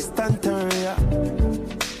way you twist and turn, yeah.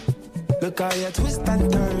 Look how you twist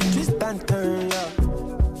and turn, yeah.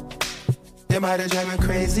 Your body drive me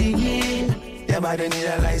crazy, yeah. Your body need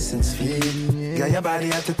a license fee. Got your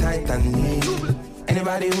body at the tight and neat.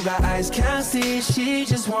 Anybody who got eyes can't see. She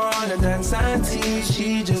just wanna dance and tease.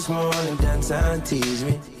 She just wanna dance and tease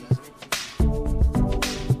me.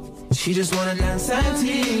 She just wanna dance and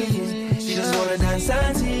tease. She just wanna dance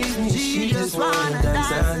and tease me. She just wanna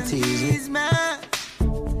dance and tease me.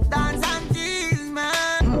 Dance and tease me.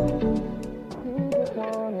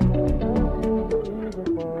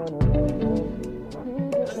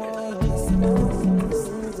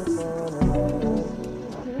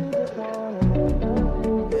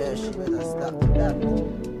 Yeah, she better stop that.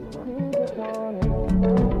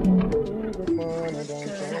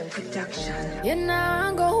 You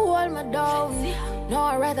not go hold me down. No,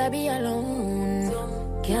 I'd rather be alone.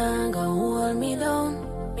 Can't go hold me down.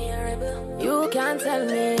 You can't tell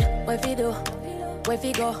me what fi do, where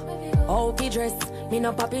fi go, how fi dress. Me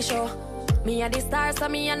no papi show. Me a the star, so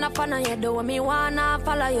me a no fan of you. Do me wanna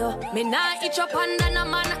follow you. Me nah itch up under no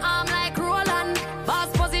man arm like Roland. Boss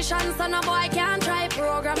position, so no boy can't try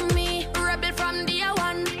program me. Rebel from day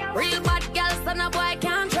one. Real bad girl, so no boy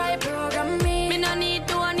can't try program me. Me no need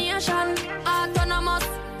donation. Autonomous,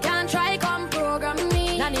 can't try come program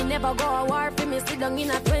me. Nanny never go a war for me. Sit down in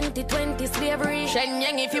a 2020 slavery.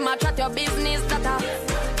 Shenyang if you match at your business,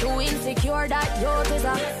 that too insecure that you is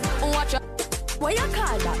a. Watch your, what you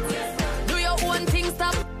call that? Do your own thing,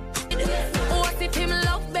 stop. What if him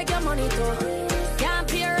love, beg your money too? Can't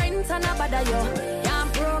pay rent and a bother you.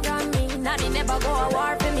 Can't program me, nanny never go a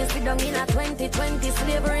war for me. Sit down in a 2020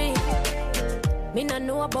 slavery. Me no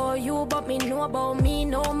know about you, but me know about me.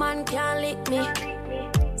 No man can lick me.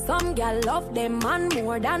 Some gal love them man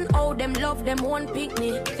more than how them love them one pick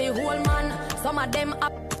me. The whole man, some of them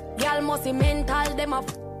up. Gal must be mental, them a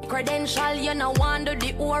credential. You no want do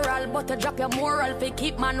the oral, but to drop your moral. Fi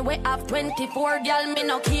keep man we have 24. Gal me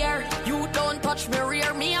no care. You don't touch me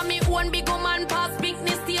rear. Me and me one big woman pass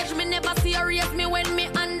business stage. Me never serious me when me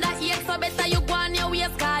under here. So better you go on your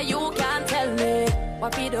ways, cause you can't tell me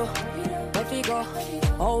what we do. We go,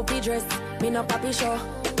 how we dress, me no papi show.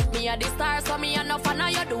 Me a the star, so me a no fan of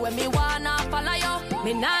you. Do when me wanna follow you.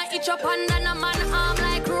 Me nah itch up under a man arm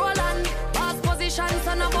like Roland. Boss position,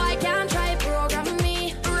 so no boy can't try program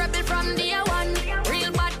me. Rebel from day one.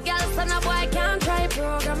 Real bad girl, so no boy can't try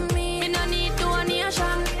program me. Me no need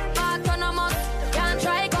donation. Autonomous, can't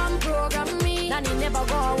try come program me. Nanny never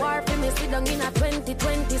go a war for me. Sit down in a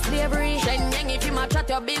 2020 slavery. Shenyang if you match at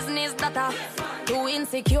your business data. Too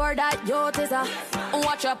insecure that youth is a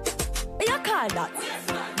watch up. You call that?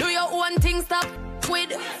 Do your own thing, stop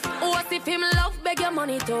with. What if him love, beg your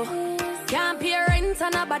money too? Can't pay rent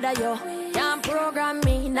and a bother you. Can't program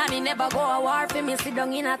me, nanny never go a war for me. Sit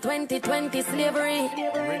down in a 2020 slavery.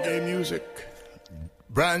 Reggae music.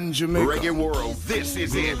 Brand Jamaica. Reggae World, this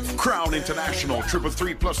is it. Crown International,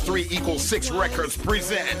 3+3=6 Records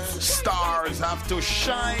presents Stars Have to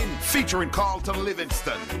Shine, featuring Carlton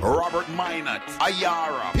Livingston, Robert Minot,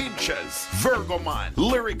 Ayara, Pinches, Virgoman,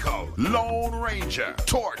 Lyrical, Lone Ranger,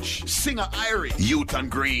 Torch, Singer Irie, Youth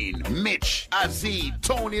and Green, Mitch, Azid,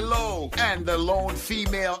 Tony Lowe, and the lone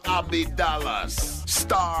female Abby Dallas.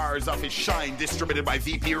 Stars of His Shine, distributed by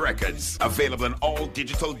VP Records. Available on all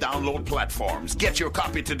digital download platforms. Get your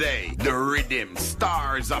copy today. The Rhythm,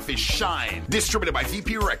 Stars of His Shine, distributed by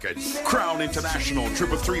VP Records. Crown International,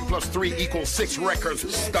 3+3=6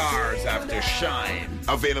 Records. Stars Have to Shine.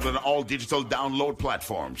 Available on all digital download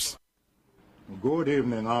platforms. Good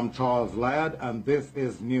evening, I'm Charles Ladd, and this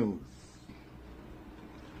is news.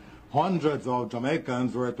 Hundreds of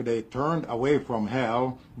Jamaicans were today turned away from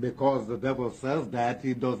hell because the devil says that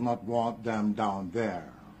he does not want them down there,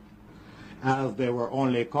 as they were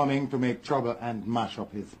only coming to make trouble and mash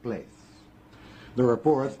up his place. The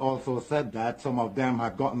reports also said that some of them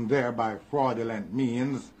had gotten there by fraudulent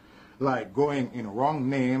means, like going in wrong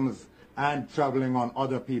names and traveling on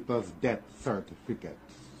other people's death certificates.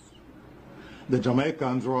 The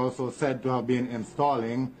Jamaicans were also said to have been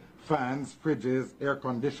installing fans, fridges, air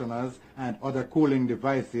conditioners, and other cooling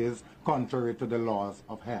devices contrary to the laws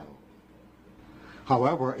of hell.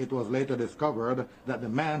 However, it was later discovered that the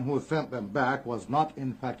man who sent them back was not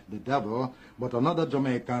in fact the devil, but another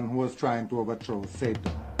Jamaican who was trying to overthrow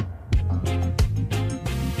Satan.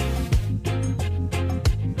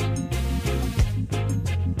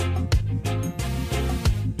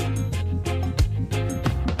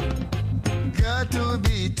 Got to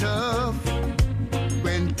be tough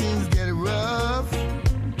when things get rough.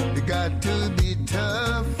 You got to be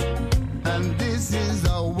tough, and this is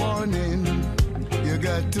a warning. You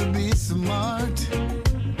got to be smart.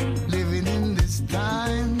 Living in this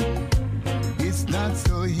time, it's not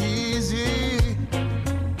so easy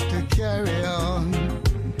to carry on.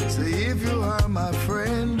 So if you are my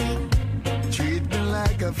friend, treat me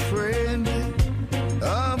like a friend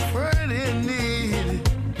in need,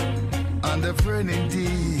 and a friend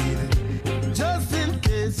indeed. Just in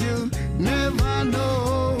case you never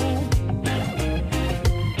know,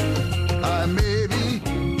 or maybe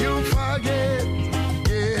you forget.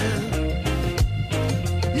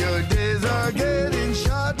 Your days are getting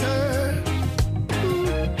shorter.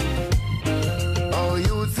 Oh,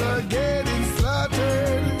 youths are getting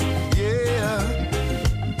slaughtered. Yeah,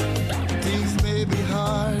 things may be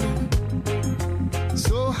hard,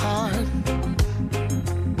 so hard,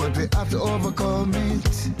 but we have to overcome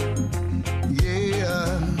it.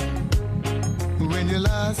 Yeah, when you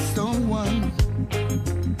lost someone,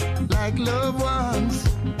 like loved ones,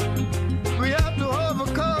 we have to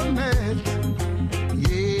overcome it.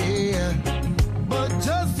 Yeah, but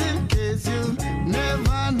just in case you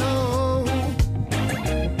never know,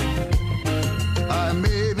 or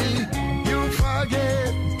maybe you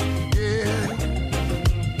forget. Yeah,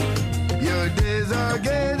 your days are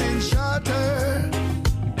getting shorter.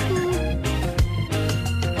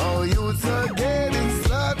 Oh, youths are getting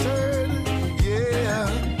slaughtered. Yeah.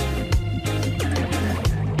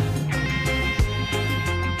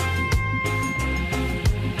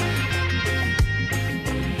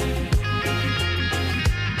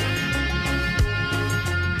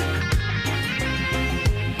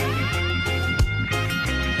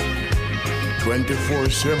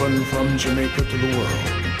 24/7 from Jamaica to the world.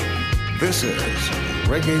 This is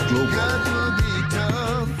Reggae Global. Got to be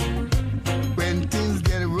tough when things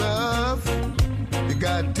get rough. You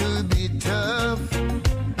got to be tough,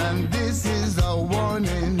 and this is a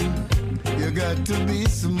warning. You got to be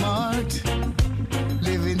smart.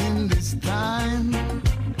 Living in this time,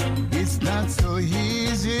 it's not so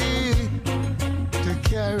easy to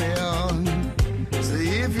carry on. So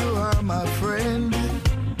if you are my friend,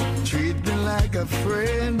 treat me like a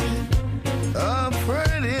friend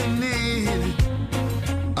in need,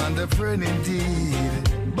 and a friend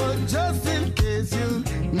indeed. But just in case you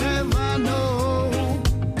never know,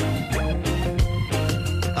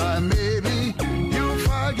 maybe you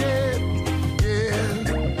forget, yeah.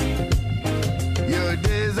 Your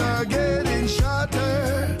days are getting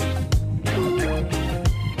shorter.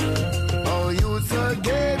 Oh, youths are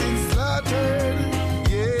getting slaughtered,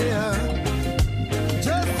 yeah.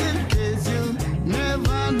 Just in case you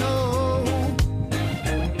never know,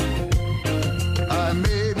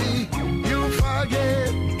 maybe you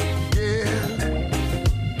forget, yeah.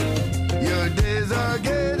 Your days are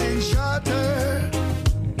getting shorter.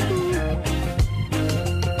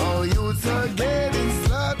 Oh, youths are getting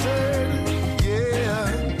slaughtered, yeah.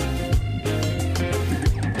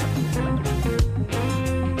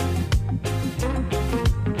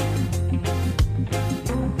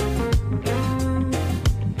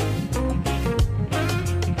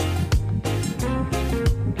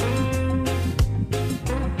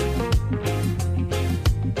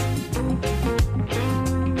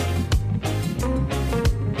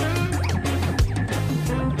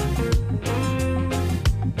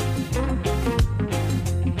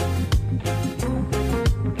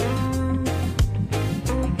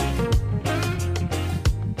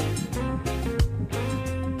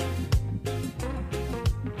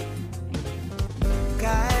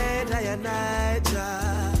 Guide I and I,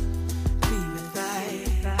 Jah, be with thy.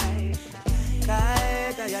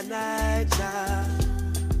 Guide I and I, Jah,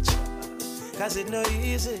 'cause it no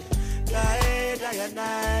easy. Guide I and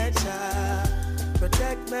I, Jah,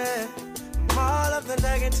 protect me from all of the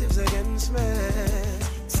negatives against me.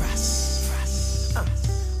 Frost.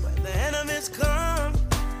 When the enemies come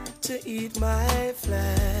to eat my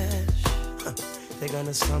flesh, they're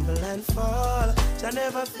gonna stumble and fall. I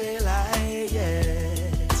never feel like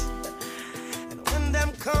yet. And when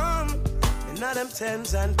them come, and not them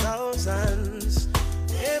tens and thousands,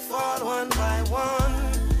 they fall one by one,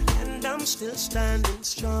 and I'm still standing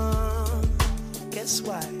strong. Guess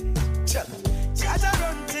why? Jaja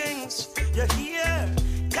run things, you hear?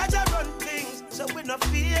 Jaja run things, so we no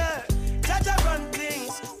fear. Jaja run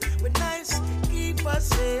things, we nice, keep us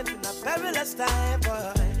safe in a perilous time,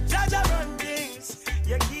 boy. Jaja run things,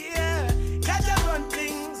 you hear? Jaja run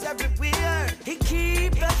things everywhere. He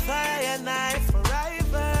keep the fire night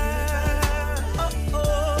forever.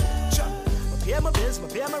 I pay my bills, I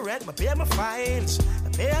pay my rent, I pay my fines. I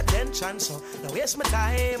pay attention, so don't waste my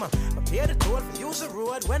time. I pay the toll for use the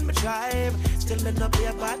road when I drive. Still me no pay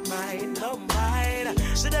a bad mind, no mind.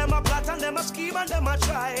 See them a plot and them a scheme and them a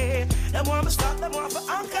try. Them want me stop, them want for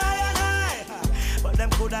anchor I and I. But them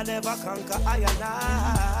coulda never conquer I and I.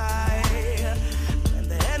 When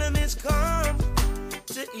the enemies come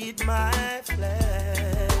to eat my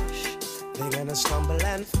flesh, they're gonna stumble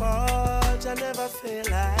and fall. I never feel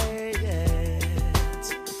like it.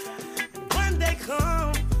 And when they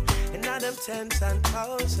come, and not them tens and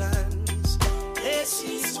thousands, they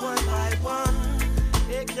seize one by one.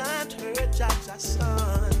 They can't hurt Jaja's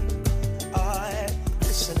son.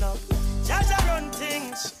 Listen up. Jaja run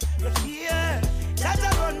things, you hear?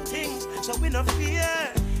 Jaja run things, so we no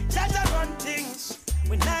fear. Jaja run things,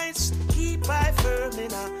 we nice, keep I firm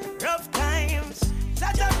in a rough times.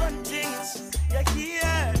 Jaja run things, you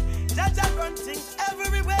hear? Jaja run things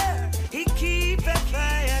everywhere. He keep a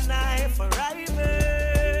fire night forever.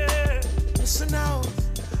 Listen now,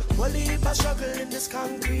 well, if I struggle in this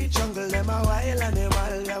concrete jungle, them a while and them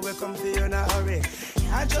all that will come for you in a hurry.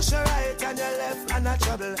 I just your right and your left and a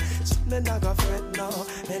trouble. So me not go fret no,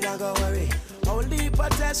 me not go worry. Only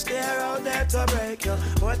protest they're out there to break you.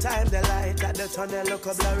 More time the light at the tunnel look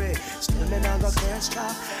a blurry. Still me not go curse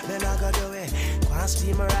trap, me not go do it. Can't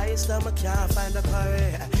steam my rice, though me can't find the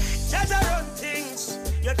curry. Jaja run things,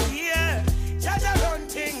 you hear? Jaja run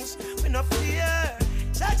things, we no fear.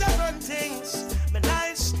 Jaja run things, me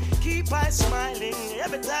nice, keep I smiling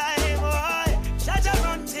every time, boy. Jaja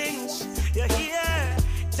run things, you hear?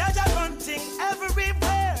 Jaja run things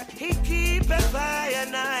everywhere. He keep a fire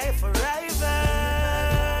night forever.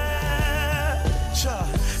 Sure,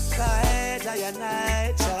 guide I and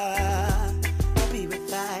I, be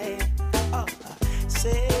with I.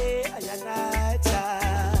 Say I and I.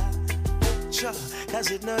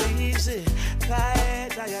 cause it no easy.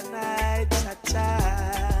 Quiet day and night,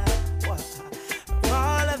 cha-cha.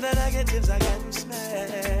 All of the negatives I can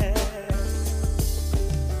smell.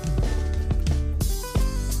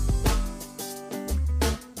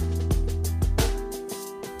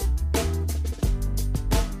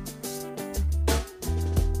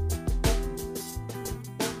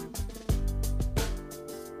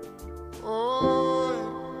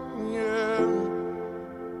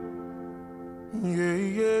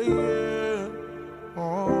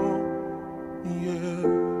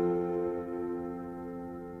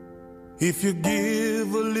 If you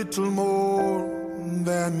give a little more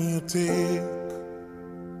than you take,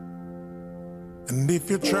 and if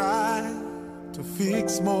you try to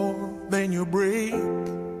fix more than you break,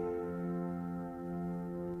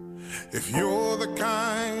 if you're the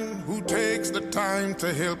kind who takes the time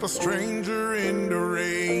to help a stranger in the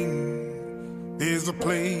rain, there's a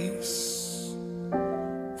place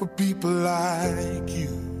for people like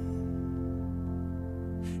you.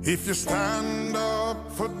 If you stand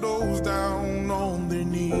up for those down on their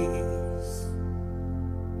knees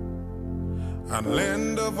and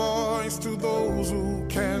lend a voice to those who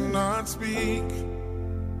cannot speak,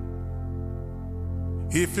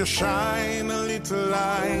 if you shine a little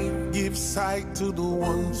light, give sight to the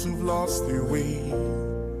ones who've lost their way,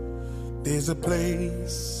 there's a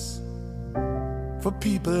place for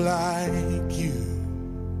people like you.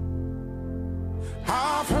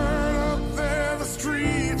 I've heard up there the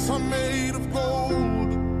streets are made of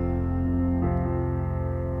gold,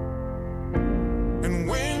 and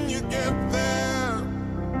when you get there,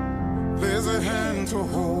 there's a hand to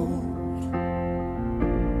hold.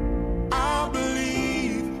 I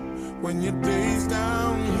believe when your days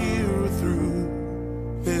down here are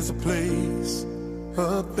through, there's a place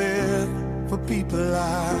up there for people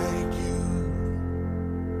like you.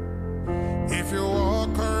 If you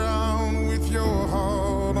walk around with your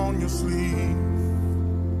heart on your sleeve,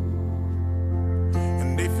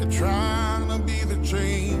 and if you're trying to be the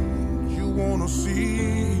change you want to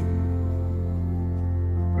see,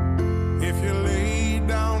 if you lay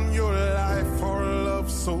down your life for love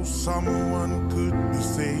so someone could be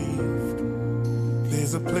saved,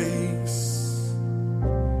 there's a place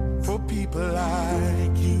for people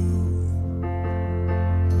like you.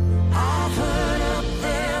 I've heard up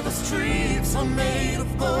there the streets are made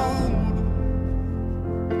of gold,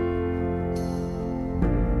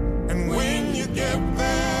 and when you get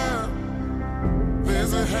there,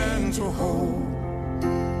 there's a hand to hold.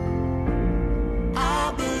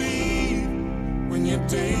 I believe when your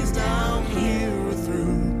days down here are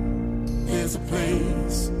through, there's a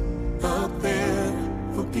place up there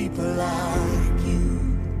for people like you.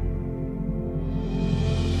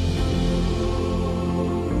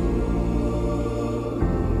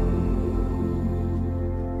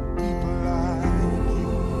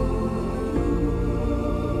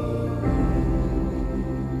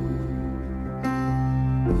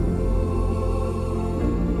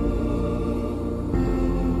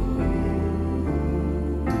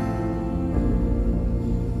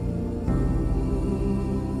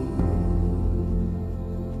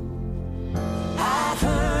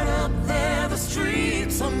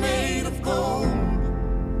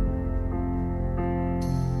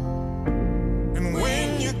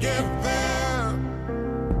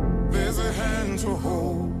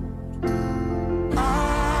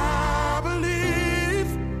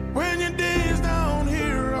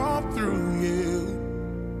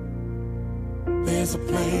 There's a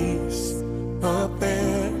place up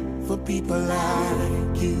there for people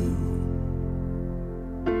like you.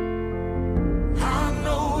 I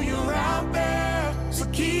know you're out there, so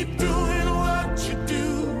keep doing what you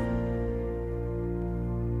do.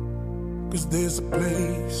 'Cause there's a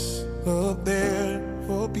place up there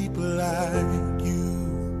for people like you.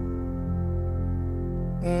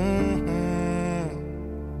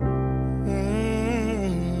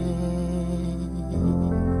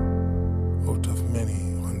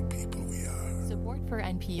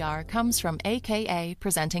 NPR comes from AKA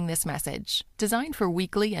presenting this message. Designed for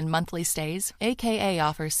weekly and monthly stays, AKA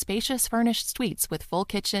offers spacious furnished suites with full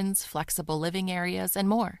kitchens, flexible living areas, and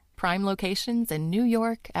more. Prime locations in New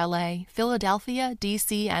York, LA, Philadelphia,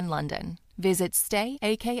 DC, and London. Visit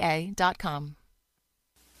stayaka.com.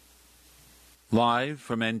 Live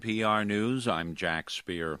from NPR News, I'm Jack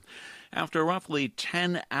Speer. After roughly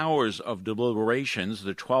 10 hours of deliberations,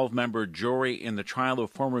 the 12-member jury in the trial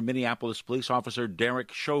of former Minneapolis police officer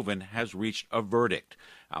Derek Chauvin has reached a verdict.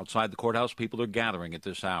 Outside the courthouse, people are gathering at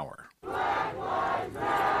this hour. Black Lives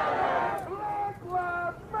Matter! Black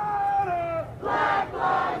Lives Matter! Black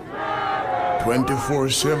Lives Matter!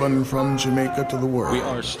 24/7 from Jamaica to the world. We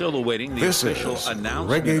are still awaiting the This official is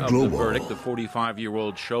announcement Reggae of Global. the verdict. The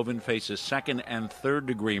 45-year-old Chauvin faces second and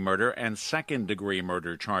third-degree murder and second-degree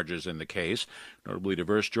murder charges in the case. Notably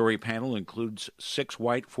diverse jury panel includes 6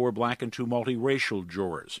 white, 4 black, and 2 multiracial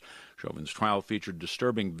jurors. Chauvin's trial featured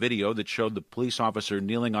disturbing video that showed the police officer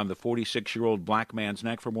kneeling on the 46-year-old black man's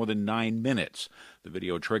neck for more than 9 minutes. The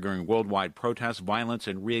video triggering worldwide protests, violence,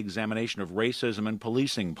 and re-examination of racism and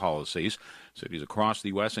policing policies. Cities across the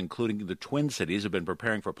U.S., including the Twin Cities, have been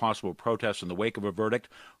preparing for possible protests in the wake of a verdict.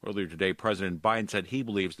 Earlier today, President Biden said he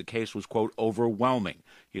believes the case was, quote, overwhelming.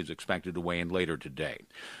 He is expected to weigh in later today.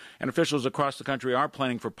 And officials across the country are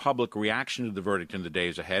planning for public reaction to the verdict in the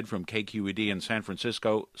days ahead. From KQED in San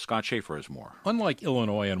Francisco, Scott Schaefer has more. Unlike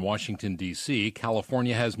Illinois and Washington, D.C.,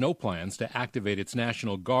 California has no plans to activate its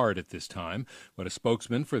National Guard at this time, but a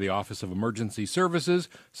spokesman for the Office of Emergency Services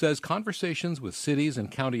says conversations with cities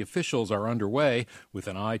and county officials are underway with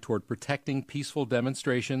an eye toward protecting peaceful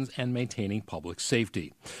demonstrations and maintaining public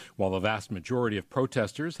safety. While the vast majority of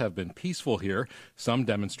protesters have been peaceful here, some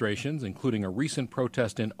demonstrations, including a recent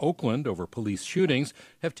protest in Oakland over police shootings,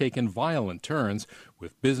 have taken violent turns,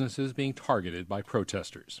 with businesses being targeted by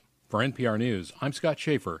protesters. For NPR News, I'm Scott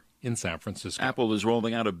Schaefer in San Francisco. Apple is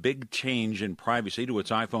rolling out a big change in privacy to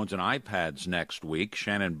its iPhones and iPads next week.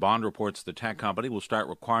 Shannon Bond reports the tech company will start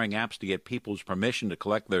requiring apps to get people's permission to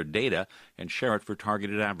collect their data and share it for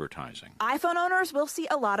targeted advertising. iPhone owners will see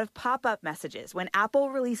a lot of pop-up messages when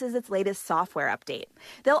Apple releases its latest software update.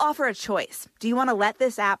 They'll offer a choice. Do you want to let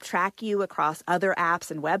this app track you across other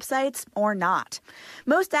apps and websites or not?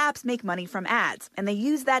 Most apps make money from ads, and they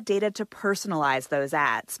use that data to personalize those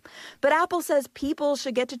ads. But Apple says people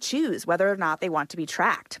should get to choose whether or not they want to be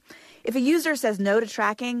tracked. If a user says no to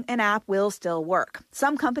tracking, an app will still work.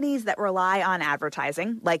 Some companies that rely on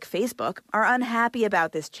advertising, like Facebook, are unhappy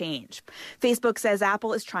about this change. Facebook says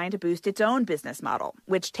Apple is trying to boost its own business model,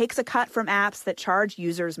 which takes a cut from apps that charge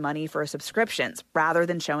users money for subscriptions rather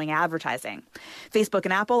than showing advertising. Facebook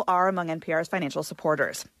and Apple are among NPR's financial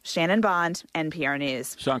supporters. Shannon Bond, NPR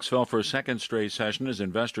News. Stocks fell for a second straight session as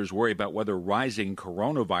investors worry about whether rising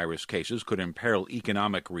coronavirus cases could imperil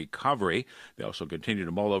economic recovery. They also continue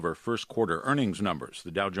to mull over first quarter earnings numbers. The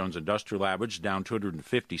Dow Jones Industrial Average down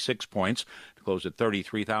 256 points to close at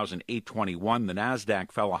 33,821. The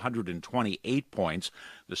Nasdaq fell 128 points.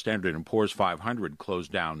 The Standard & Poor's 500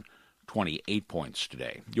 closed down 28 points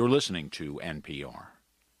today. You're listening to NPR.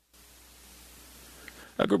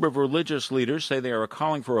 A group of religious leaders say they are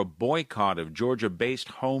calling for a boycott of Georgia-based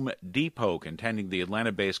Home Depot, contending the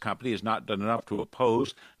Atlanta-based company has not done enough to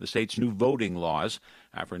oppose the state's new voting laws.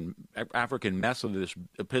 African Methodist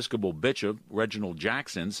Episcopal Bishop Reginald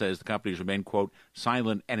Jackson says the companies remain, quote,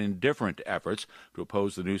 silent and indifferent efforts to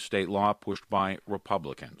oppose the new state law pushed by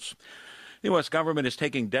Republicans. The U.S. government is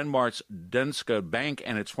taking Denmark's Danske Bank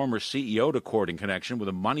and its former CEO to court in connection with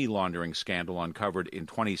a money laundering scandal uncovered in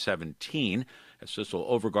 2017. As Sissel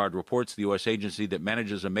Overgaard reports, the U.S. agency that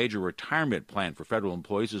manages a major retirement plan for federal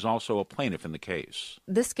employees is also a plaintiff in the case.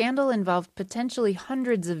 The scandal involved potentially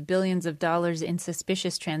hundreds of billions of dollars in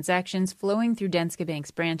suspicious transactions flowing through Danske Bank's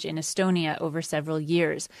branch in Estonia over several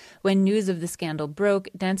years. When news of the scandal broke,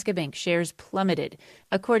 Danske Bank shares plummeted.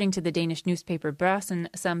 According to the Danish newspaper Børsen,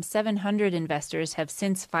 some 700 investors have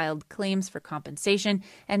since filed claims for compensation,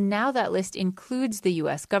 and now that list includes the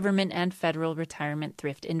U.S. government and Federal Retirement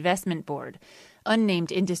Thrift Investment Board.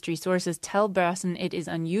 Unnamed industry sources tell Børsen it is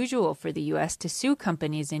unusual for the U.S. to sue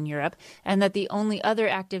companies in Europe and that the only other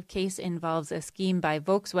active case involves a scheme by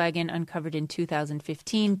Volkswagen uncovered in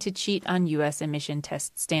 2015 to cheat on U.S. emission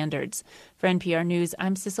test standards. For NPR News,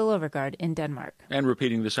 I'm Sissel Overgaard in Denmark. And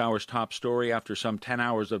repeating this hour's top story, after some 10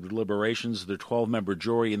 hours of deliberations, the 12-member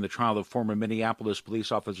jury in the trial of former Minneapolis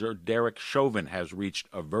police officer Derek Chauvin has reached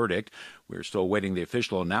a verdict. We're still awaiting the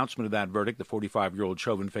official announcement of that verdict. The 45-year-old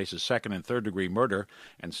Chauvin faces second and third-degree murder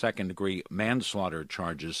and second-degree manslaughter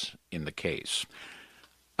charges in the case.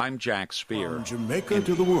 I'm Jack Spear. From Jamaica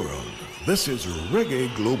to the world, this is Reggae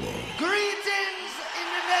Global. Greetings in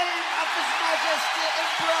the name of His Majesty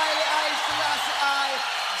Emperor I Selassie I,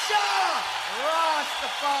 Jah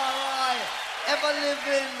Rastafari, ever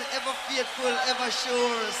living, ever faithful, ever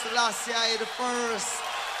sure, Selassie I the first.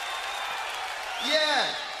 Yeah.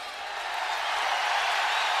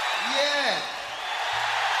 Yeah.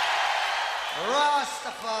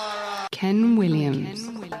 Rastafari. Ken Williams.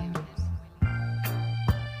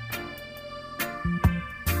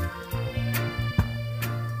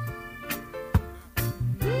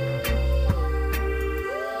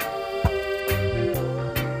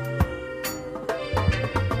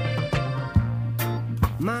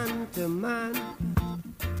 Man to man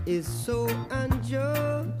is so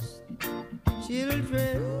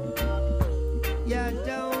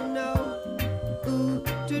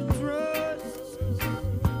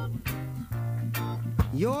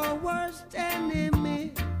Your worst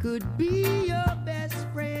enemy could be your best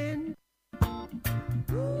friend.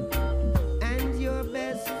 And your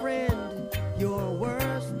best friend, your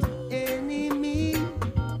worst enemy.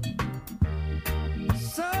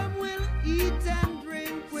 Some will eat and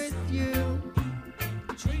drink with you.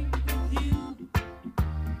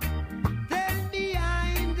 Then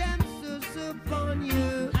behind them sus upon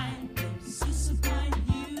you.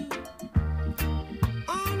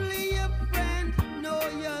 Only your friend know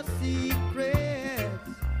your secrets.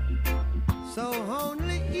 So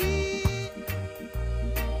only he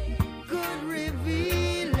could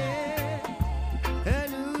reveal it.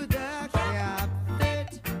 And who the cap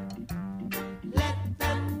fit, let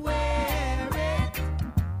them wear it.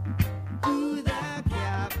 Who the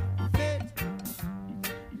cap fit,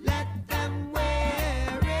 let them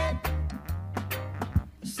wear it.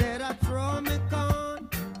 Said I throw me con,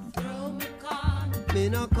 me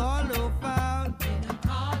no call no foul.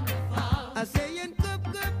 I say in cup,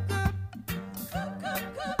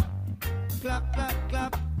 clap, clap,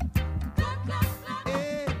 clap.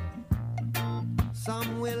 Eh.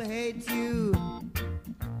 Some will hate you,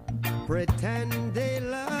 pretend they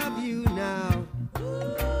love you now.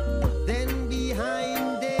 Then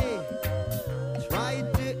behind they try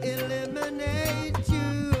to eliminate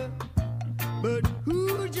you. But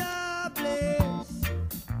who jobless?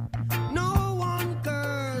 No one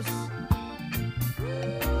curse.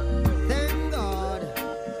 Thank God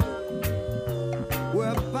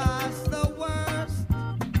we're past the worst.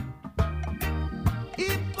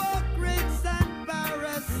 Hypocrites and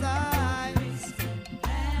parasites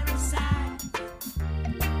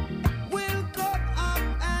will come up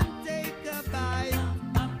and take a bite.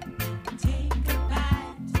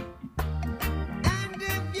 And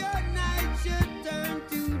if your night should turn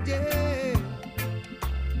to day,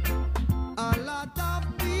 a lot of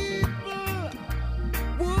people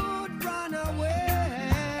would run away.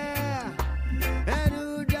 And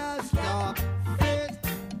who just stop it?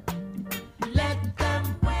 Let them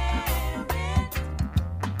wear it.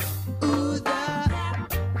 Who the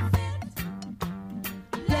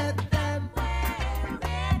let them wear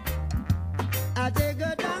it. I take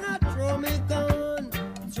a down, I throw me gun.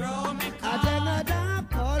 I take a down, I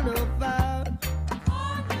call no foul.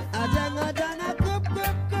 I take a down, I cup.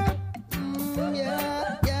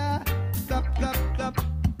 Yeah, yeah. Clap, clap, clap.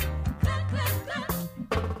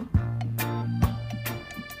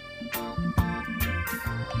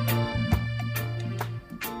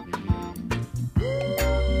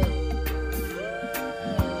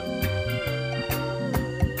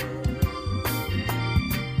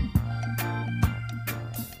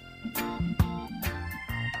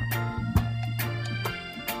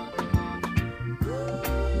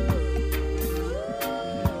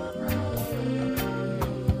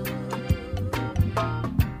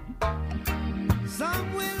 Some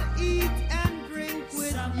will eat and drink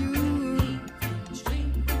with you.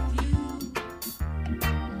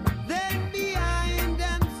 Then behind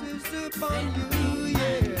them sus upon you,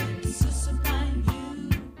 yeah.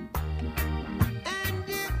 And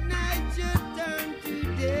if night should turn to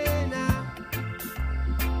day now,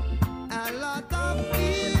 a lot of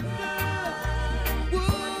people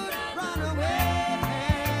would run away.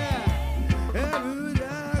 And who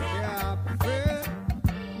the cap fit,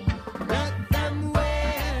 let them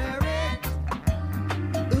wear it.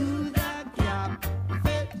 Who the cap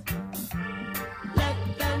fit, let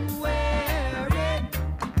them wear it.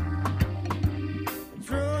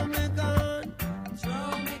 Throw me gun,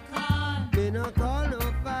 me no call no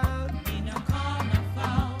foul.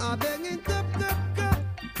 I beg in cup.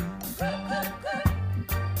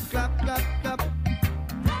 Clap, clap, clap.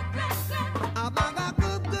 I beg a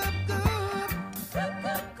cup.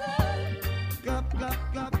 Clap, clap,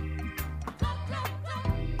 clap.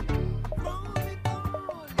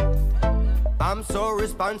 I'm so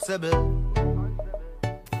responsible.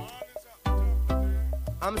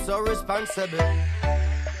 I'm so responsible.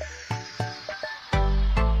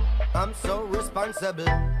 I'm so responsible.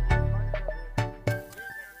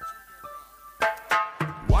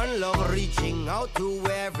 One love reaching out to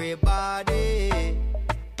everybody,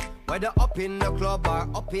 whether up in the club or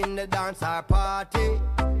up in the dance or party.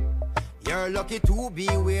 You're lucky to be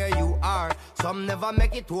where you are. Some never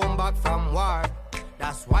make it home back from war.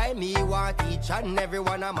 That's why me want each and every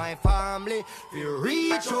one of my family to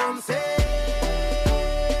reach home safe.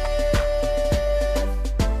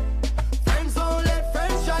 Friends don't let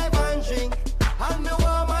friends drive and drink, and me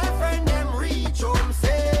want my friend them reach home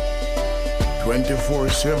safe.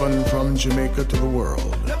 24/7 from Jamaica to the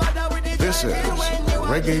world. This is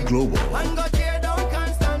Reggae Global.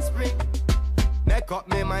 make up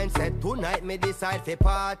my mindset. Tonight me decide for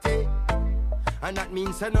party. And that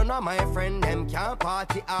means that none of my friend them can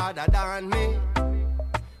party harder than me.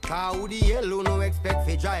 Cause who the hell who no expect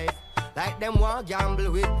fi drive? Like them want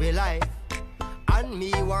gamble with me life. And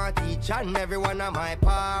me want each and every one of my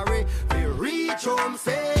party fi reach home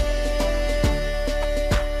safe.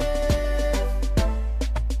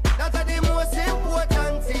 That's the most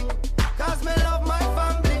important thing. Cause me love my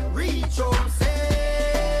family, reach home safe.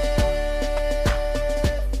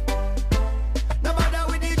 No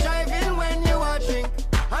matter with the driving when you are drink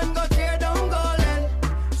and go tear down Golden.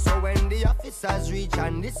 So when the officers reach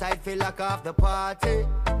and decide fi lock off the party,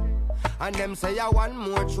 and them say I want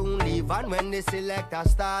more tune leave, and when the selector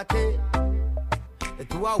started, the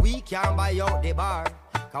two of we can't buy out the bar.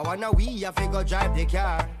 Cause one of we have to go drive the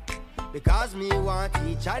car. Because me want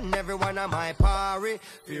each and every one of my party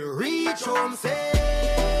to reach home safe.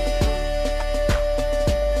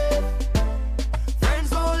 Friends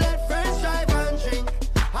don't let friends drive and drink,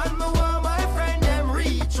 and me want my friend them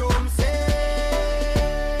reach home safe.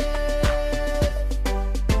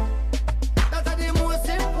 That's the most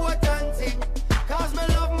important thing. Cause me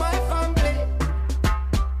love my family.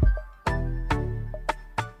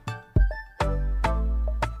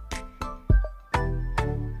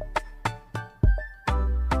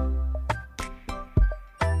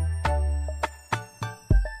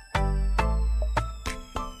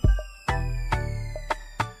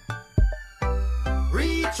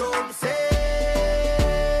 Reach home safe.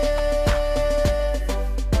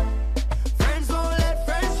 Friends don't let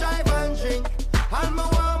friends drive and drink, and me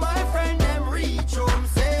want my friend them reach home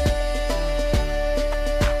safe.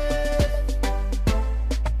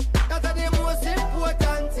 That's the most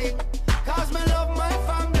important thing. Cause me love my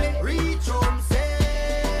family. Reach home safe.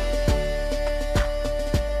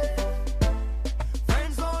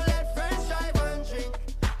 Friends don't let friends drive and drink,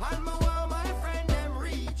 and me want my friend them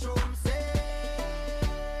reach home safe.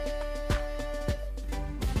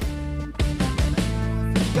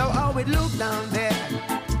 Yo, how it look down there?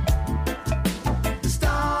 The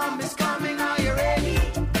storm is coming, are you ready?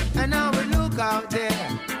 And how it look out there?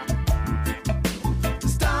 The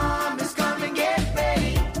storm is coming, get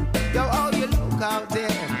ready. Yo, how you look out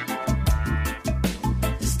there?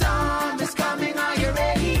 The storm is coming, are you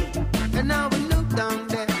ready? And how it look down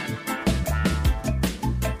there?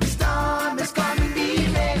 The storm is coming, be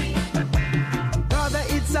ready. Brother,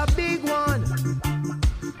 it's a big one.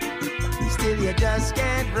 Still you just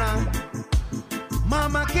can't run.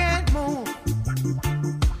 Mama can't move,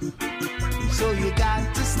 so you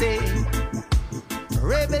got to stay.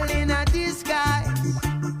 Rebel in a disguise,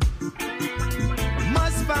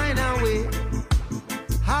 must find a way.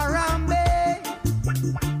 Harambe,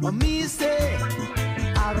 or me say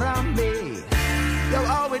Harambe. Yo,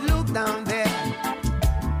 how it look down there?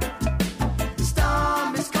 The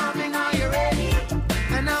storm is coming, are you ready?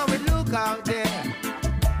 And how it look out there?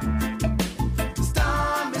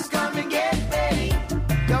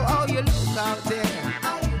 Out there,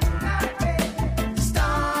 the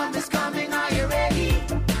storm is coming, are you ready?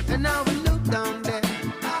 And now we look down there.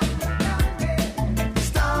 The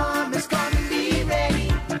storm is coming, be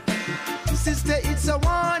ready. Sister, it's a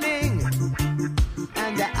warning,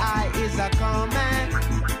 and the eye is a command.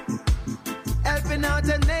 Helping out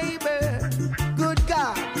a neighbor, good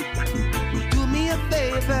God, do me a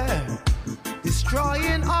favor.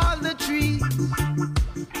 Destroying all the trees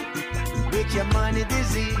with your money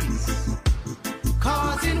disease,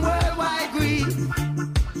 causing worldwide grief.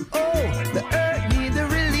 Oh, the earth needs a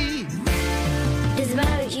relief. Doesn't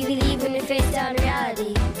matter what you believe when you're faced on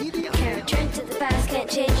reality. Can't return to the past, can't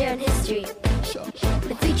change your own history.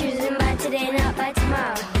 The future is in by today, not by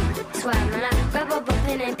tomorrow. That's why I'm gonna grab up a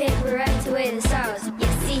pen and paper, write away the sorrows.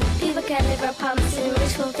 Yes, see, people can't live our promise in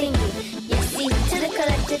wishful thinking. Yes, see, to the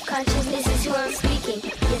collective conscious, this is who I'm speaking.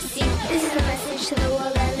 Yes, see, this is a message to the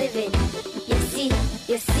world I live in. Yes, see,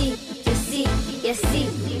 yes, see, yes, see, yes, see.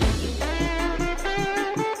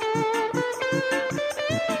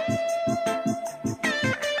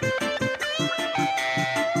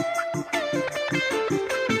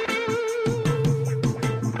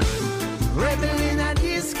 Rebel in a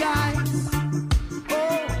disguise,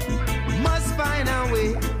 oh, must find a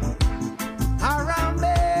way.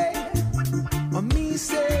 Harambe, or me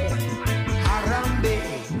say Harambe.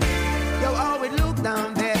 Yo, how it look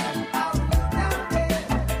down there?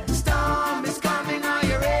 The storm is coming, are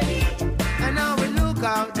you ready?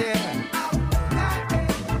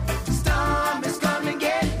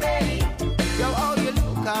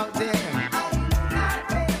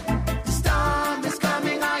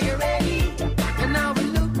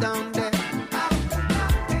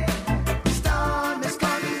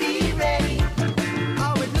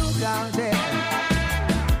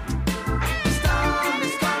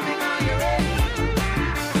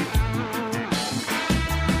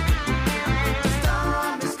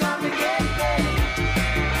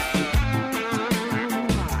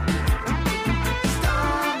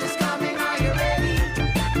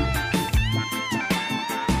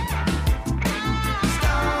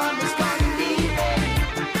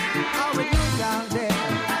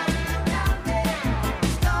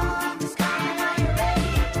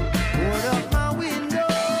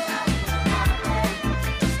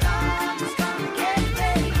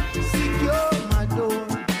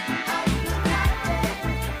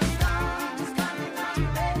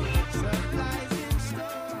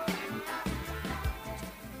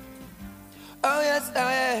 Rasta,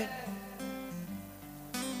 eh.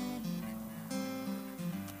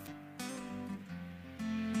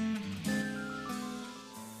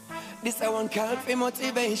 This I want call for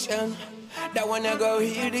motivation. That one I go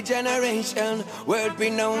hear the generation. World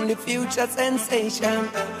renowned, the future sensation.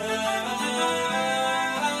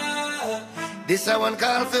 This I want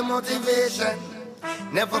call for motivation.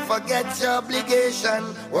 Never forget your obligation.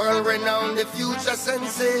 World renowned, the future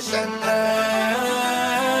sensation.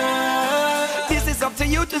 This is up to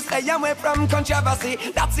you to stay away from controversy.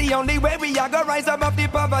 That's the only way we are gonna rise above the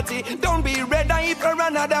poverty. Don't be ready for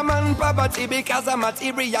another man poverty. Because a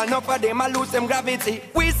material, enough for them, I lose them gravity.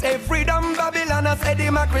 We say freedom, Babylon, I say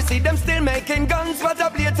democracy. Them still making guns, what a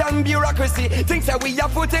blatant bureaucracy. Things that we are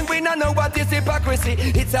putting, we don't know what is hypocrisy.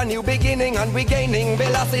 It's a new beginning and we gaining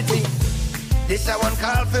velocity. This I want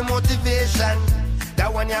call for motivation.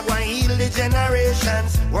 That one you're going to heal the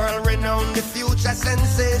generations. World renowned, the future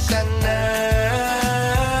sensation.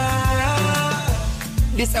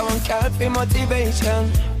 This I want call for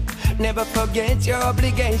motivation. Never forget your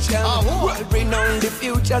obligation. World renowned, the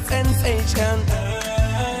future sensation.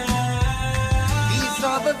 These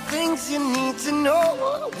are the things you need to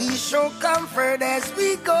know. We show comfort as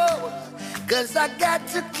we go. Cause I got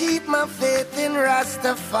to keep my faith in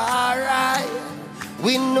Rastafari.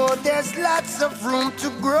 We know there's lots of room to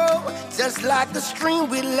grow. Just like the stream,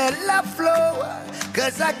 we let love flow.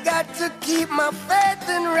 Cause I got to keep my faith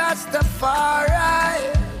in Rastafari.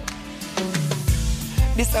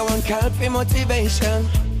 This I want call for motivation.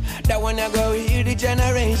 That one I go hear the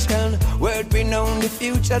generation. World renowned, the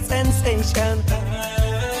future sensation.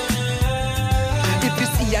 If you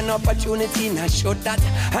see an opportunity, now show that.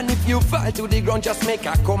 And if you fall to the ground, just make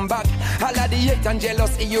a comeback. All of the hate and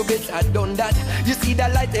jealousy, you better done that. You see the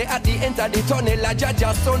light there at the end of the tunnel, I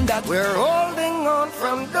just done that. We're holding on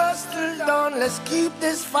from dusk till dawn. Let's keep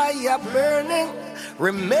this fire burning,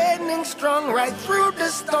 remaining strong right through the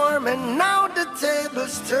storm. And now the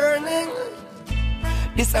table's turning.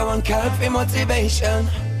 This I want call for motivation.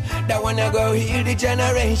 That one I go hear the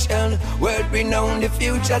generation. World renowned, the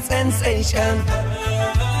future sensation.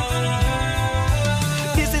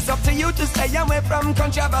 This is up to you to stay away from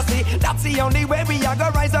controversy. That's the only way we are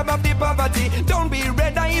gonna rise above the poverty. Don't be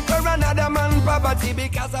ready for another man poverty.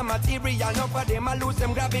 Because a material, enough for them, I lose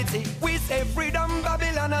them gravity. We say freedom,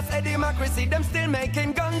 Babylon, I say democracy. Them still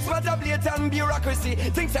making guns, what a blatant bureaucracy.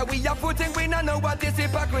 Things that we are putting, we don't know what is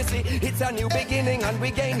hypocrisy. It's a new beginning and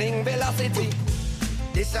we gaining velocity.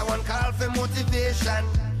 This I want call for motivation.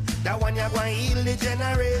 That one you're going to heal the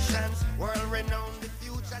generations. World renowned, the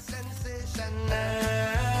future sensation.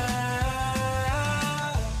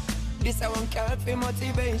 This I want call for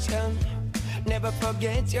motivation. Never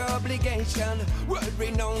forget your obligation. World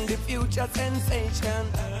renowned, the future sensation.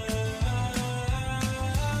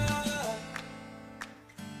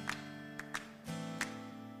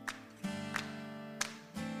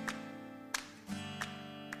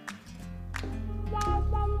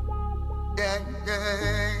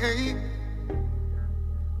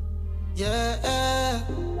 Yeah,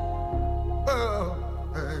 oh,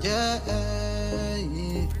 yeah,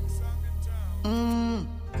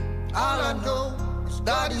 all I know is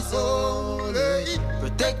God is holy.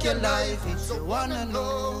 Protect your life, it's the one and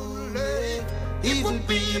only. Evil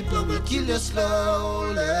people will kill you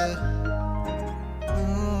slowly.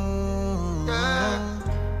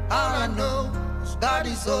 All I know is God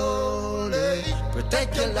is holy.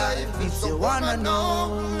 Protect your life, it's the one and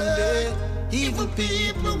only. Evil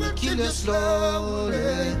people will kill you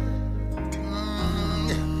slowly.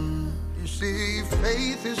 You see,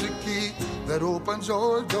 faith is a key that opens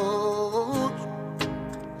all doors.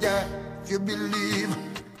 Yeah, if you believe.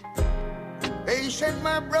 Patient,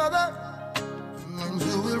 my brother, and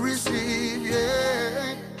you will receive,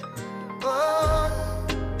 yeah. Oh,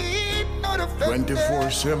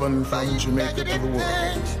 24/7 from Jamaica to the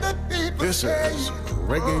world. This is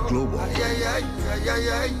Reggae Global.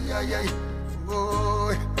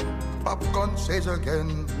 Oh, Popcorn says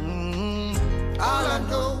again. All I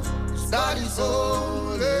know is God is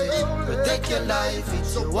holy. Protect your life,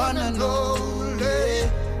 it's the one and only.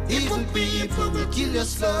 Evil people will kill you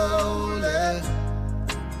slowly.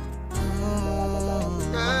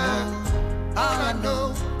 All I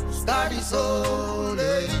know is God is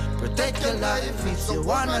holy. Protect your life, it's the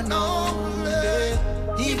one and only.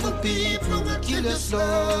 Evil people will kill you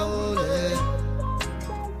slowly.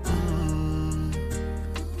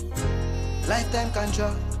 Lifetime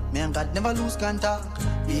contract, me and God never lose contact.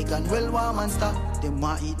 Vegan, well warm and stock. Them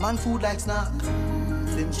want eat man food like snack.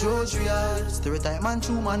 Them judge real, stereotype man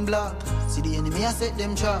true man black. See the enemy I set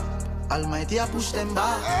them trap. Almighty I push them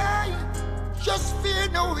back. Just fear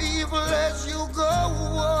no evil as you go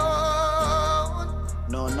on.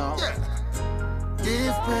 No. Yeah.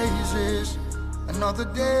 Give praises, another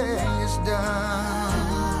day is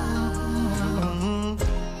done.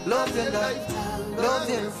 Love your life, love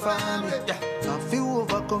your family. Now if you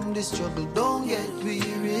overcome the struggle, don't get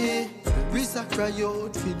weary. Breeze a cry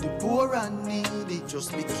out for the poor and needy.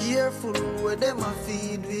 Just be careful where them a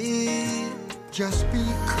feed we. Just be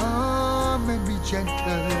calm and be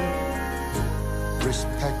gentle.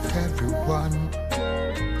 Respect everyone.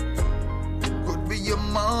 Could be your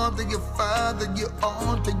mother, your father, your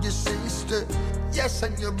aunt and your sister. Yes,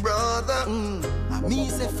 and your brother. And me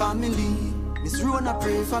say family. Miss Rona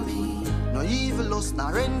pray for me. No evil lust,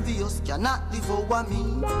 nor envious cannot devour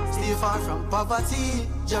me. Stay far from poverty,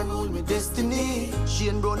 Jah rule me destiny.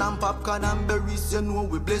 Shane Brown and popcorn and berries, you know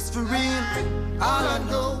we blessed for real. All I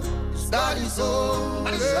know is that is all.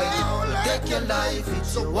 Take your life,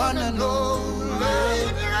 it's your one and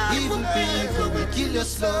only. Evil people will kill you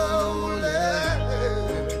slowly.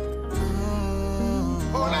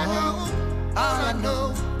 All I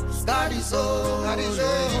know. That is all.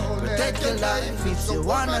 Protect your life, it's your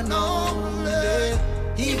one and only.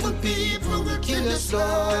 Evil people will kill you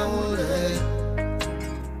slowly.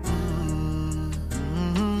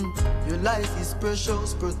 Your life is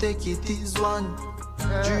precious, protect it is one.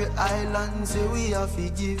 Dre Island say we have to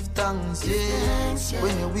give thanks, yeah.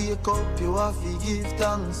 When you wake up, you have to give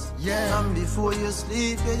thanks, yeah. And before you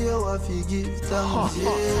sleep, you have to give thanks,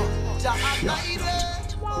 yeah.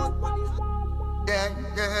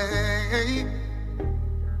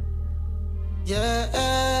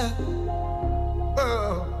 Yeah.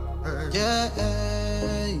 Oh. Yeah.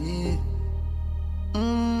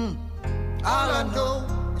 All I know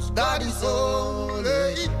is that is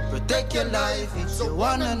only. Protect your life, it's your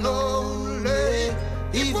one and only.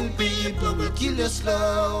 Evil people will kill you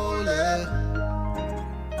slowly.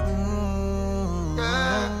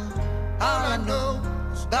 All I know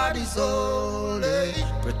is that is only.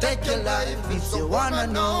 Protect your life, it's your one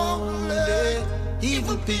and only.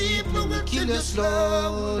 Evil people will kill you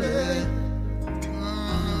slowly.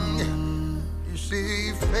 You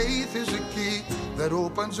see, faith is a key that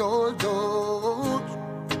opens all doors.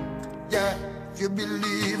 Yeah, if you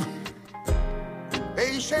believe.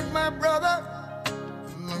 Patient, my brother,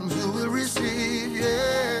 you will receive,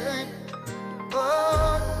 yeah.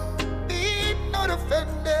 Oh, be not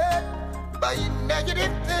offended by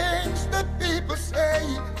negative things that people say.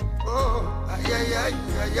 Oh, ay.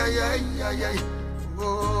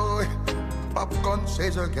 Oh, popcorn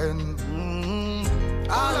says again.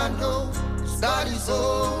 All I know is that is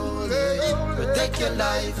only. Protect your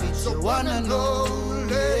life, it's your one and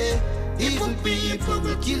only. Evil people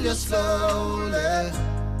will kill you slowly.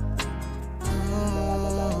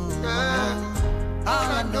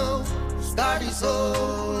 All I know is that is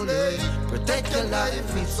only. Protect your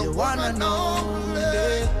life, it's your one and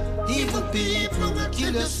only. Evil people will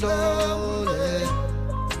kill you slowly.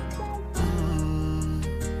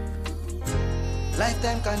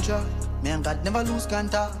 Lifetime contract, me and God never lose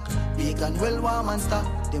contact. Bacon well warm and stock.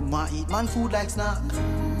 Them want eat man food like snack.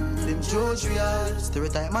 Them judge real,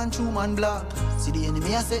 stereotype man true man black. See the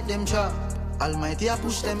enemy I set them trap. Almighty I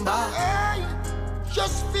push them back. Hey,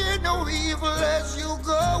 just fear no evil as you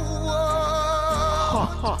go on.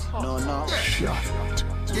 No. Shut.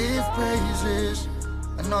 Give praises,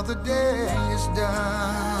 another day is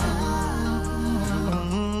done.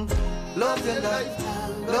 Love your life,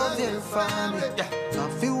 love your family. Now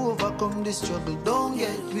if you overcome the struggle, don't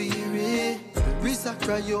get weary. Breeze a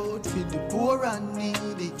cry out for the poor and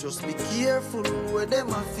needy. Just be careful where them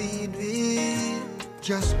a feed we.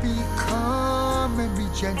 Just be calm and be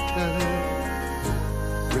gentle.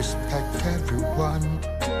 Respect everyone.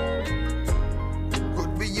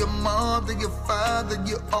 Could be your mother, your father,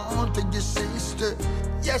 your aunt and your sister.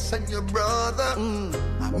 Yes, and your brother. And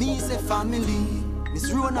me say family. Miss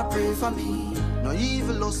Rona pray for me. No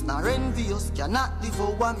evil lust, nor envious cannot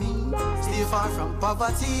devour me. Stay far from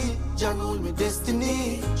poverty, Jah rule me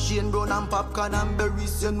destiny. Shane Brown and popcorn and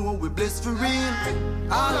berries, you know we blessed for real.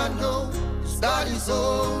 All I know is that is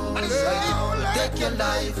only. Take your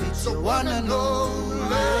life, it's your one and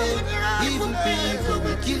only. Evil people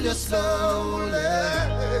will kill you slowly.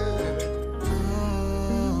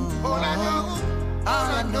 All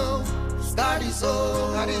I know. That is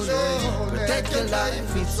all. Protect your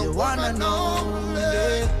life, it's your one and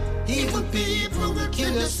only. Evil people will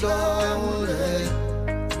kill you slowly.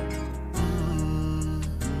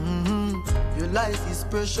 Your life is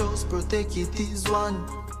precious, protect it is one.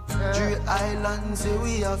 Three islands say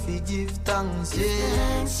we have to give thanks,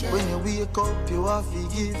 yeah. When you wake up, you have to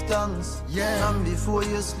give thanks, yeah. And before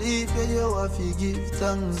you sleep, you have to give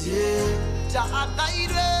thanks, yeah. Jah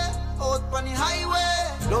guide way out on the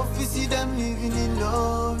highway. Love to see them living in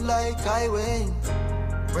love like highway.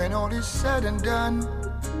 When all is said and done,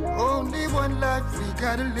 only one life we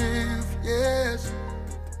gotta live, yes.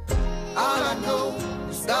 All I know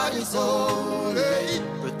is God is holy.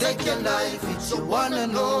 Protect your life, it's your one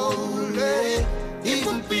and only.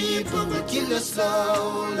 Evil people will kill you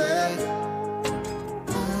slowly.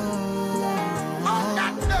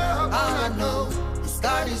 All I know is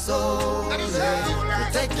God is holy.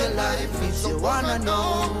 Protect your life, it's your one and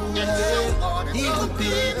only. Evil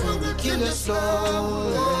people will kill you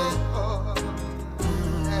slowly.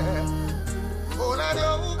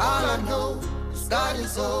 All I know is God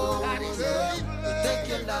is holy. Protect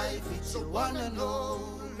your life, it's your one and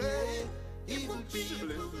only. Evil people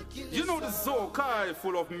will kill you. You know the Zokai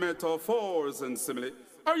full of metaphors and simile.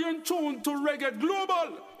 Are you in tune to Reggae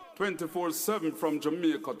Global? 24/7 from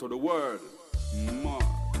Jamaica to the world. Man.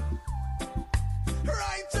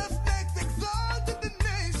 Righteousness exalted the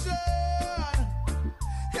nation,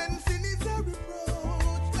 and sin is a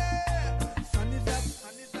reproach. Sun is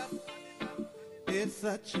up. It's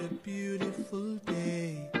such a beautiful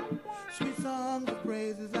day. Sweet songs of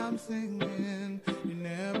praises I'm singing. You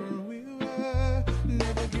never will,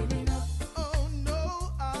 never giving up. Oh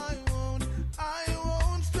no, I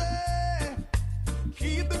won't stray.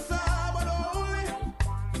 Keep the Sabbath holy,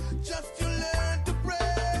 just to learn to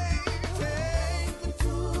pray. Take me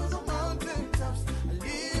to the mountaintops, I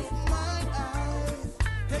lift my eyes.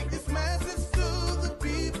 Take this message to the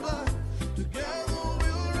people, together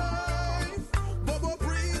we'll rise. Bobo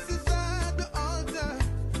praises at the altar,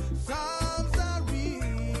 psalms I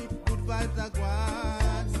read, good vibes are gone.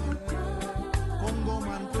 Congo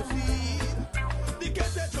man proceed, the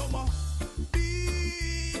kete drummer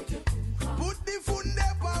beat, put the fun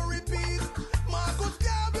up and repeat. Marcus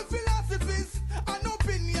Garvey philosophies and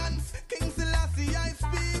opinions, King Selassie I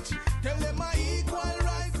speech. Tell them I equal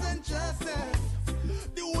rights and justice.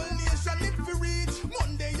 The whole nation if we reach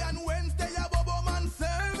Monday and Wednesday a Bobo man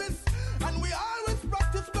service, and we always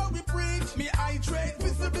practice what we preach. Me I trade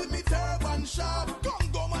visible, me turban sharp.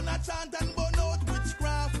 Congo man a chant and burn out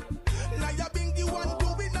witchcraft. Now bingy one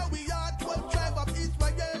doing now we are 12 tribe of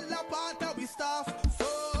Israel apart of we staff. So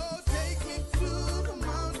take me to the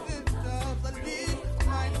mountain tops, I lift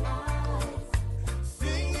my eyes,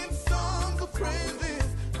 singing songs of praises.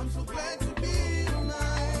 I'm so glad to be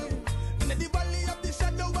alive. In the valley of the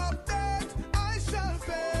shadow of death, I shall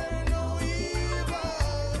fear no evil.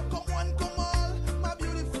 Come on, come all, my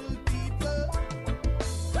beautiful people.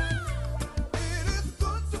 It is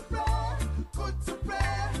good to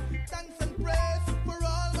pray, thanks and praise for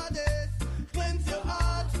all my days. Cleanse your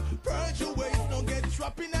heart, purge your ways, don't get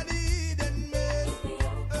trapped in the Eden maze.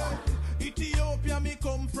 Ethiopia me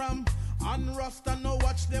come from, and Rasta no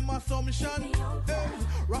watch them assumption.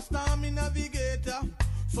 Rasta me navigator,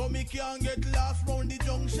 so me can't get lost round the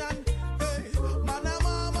junction. Man and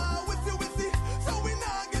mama with you, so we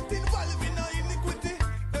not get involved in no iniquity.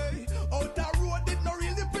 Out the road it not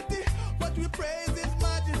really pretty, but we praise His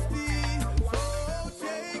Majesty. So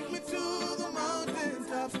take me to the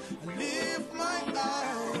mountaintops and lift my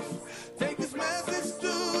eyes. Take this message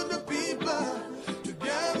to the people,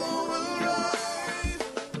 together we'll rise.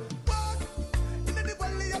 Walk in the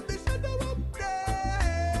valley of the shadow of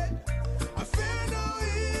death, I fear no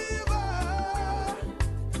evil.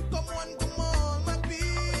 Come on, my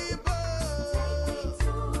people.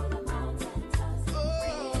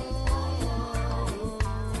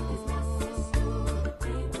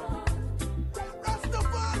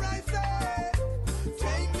 Rastafari say,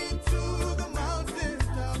 take me to the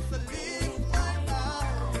mountaintops, I lift my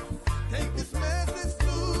eyes. Take this message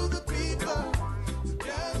to the people,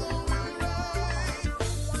 together we'll rise.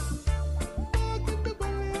 Walk in the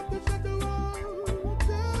valley of the shadow of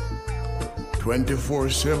death.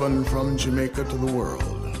 24/7 from Jamaica to the world.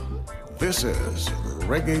 This is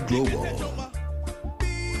Reggae Global.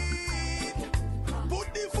 Put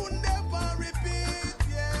the fun up and repeat,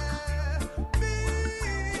 yeah.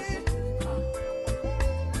 Beat.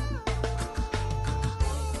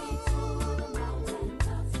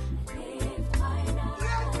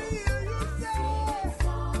 Let me hear you say,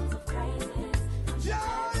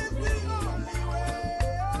 Jah is the only way.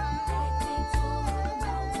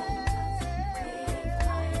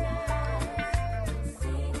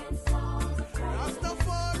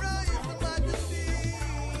 Rastafari is the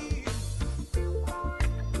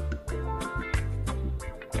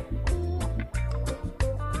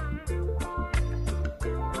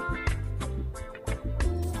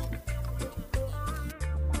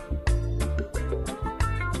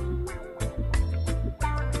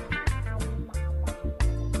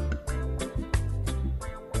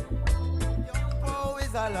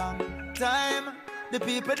a long time. The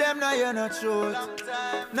people them not hear no truth.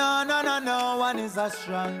 No one is a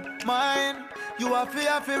strong mind. You are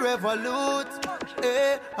fear for revolute.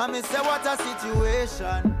 Hey, I me say what a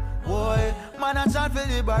situation. Boy, man a chant for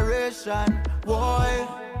liberation. Boy,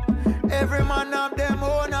 every man of them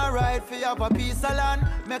own a right for have a piece of land.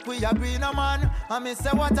 Make we agree no man. I me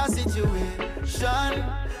say what a situation.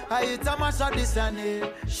 I hit a mash of this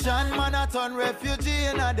nation. Man a turn refugee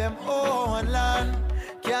in a them own land.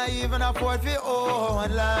 Can't even afford for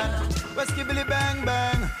own land. But skibbly bang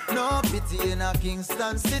bang. No pity in a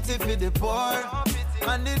Kingston city for the poor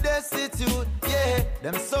and the destitute. Yeah,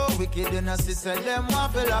 them so wicked in a system. Them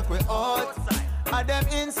want to lock we out. And them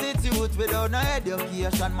institute without no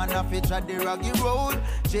education. Man a fit tread the rocky road.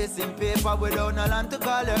 Chasing paper without no land to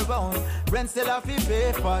call around. Rent still have to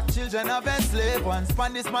pay for. Children have enslaved ones.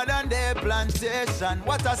 Span this modern day plantation.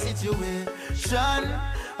 What a situation.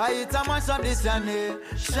 I hit a mash of this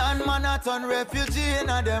nation. Man a turn refugee in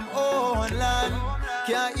a them own land.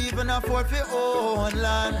 Can't even afford for own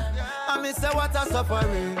land. I me say what a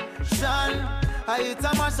separation. I hit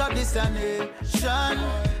a mash of this nation.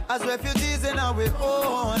 As refugees in our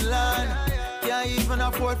own land. Can't even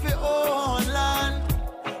afford for own land.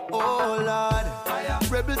 Oh Lord,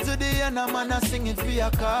 rebel to the end, a man a singing for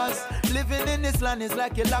your cause. Living in this land is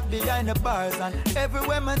like a lock behind the bars. And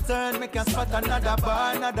everywhere man turn, me can spot another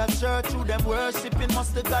bar, another church. Who them worshiping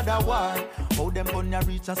must the God of war. How them gonna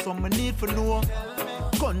reach us, some need for know.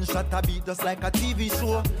 Gunshot a beat just like a TV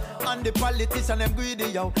show. And the politician them greedy,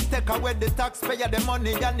 yo. Take away the taxpayer, the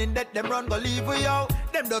money, and in debt them run go leave we, yo.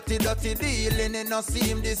 Them dirty dealing, it no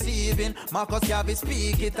seem deceiving. Marcus Garvey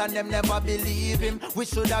speak it and them never believe him. We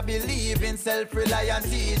should have believed in self-reliant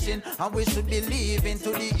teaching. And we should be leaving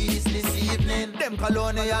to the east this evening. Them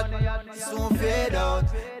colonial soon fade out.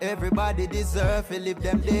 Everybody deserve to live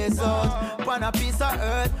them days out. On a piece of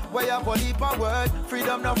earth where you have a leap of word.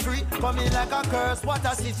 Freedom not free, coming like a curse. What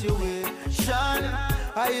a situation.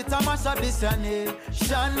 I hit a mash of this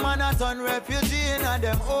nation. Man a turn refugee in a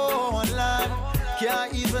them own land.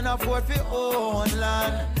 Can't even afford for own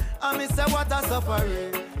land. I me say what a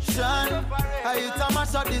separation. I hit a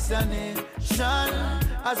mash of this nation.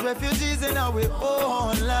 As refugees in our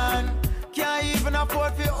own land. Can't even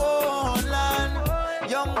afford for own land.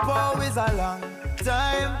 Young Paul is a long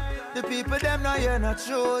time. The people them not hear no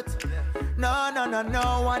truth. No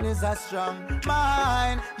one is a strong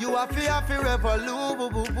mind. You are fear for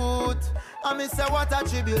revolute. I me say what a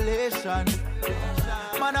tribulation.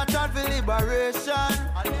 Man a try for liberation.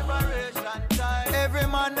 Every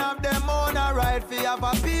man of them own a right for have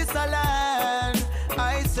a piece of land.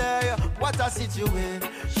 I say what a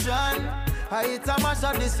situation. I hit a mash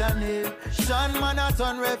of this nation. Man a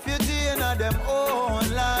turn refugee in a them own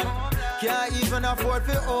land. Can't even afford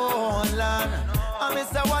for own land. I me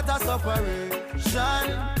say what a separation.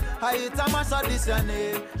 I hit a mash of this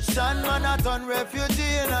nation. Man a turn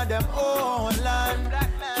refugee in a them own land.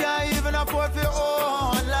 Can't even afford for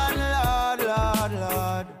own land.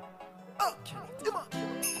 Lord. Okay, come on.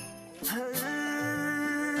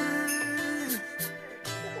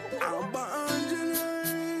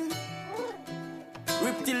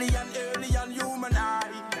 Reptilian, alien, human eye.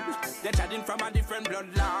 They're chatting from a different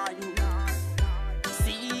bloodline.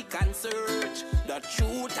 Seek and search the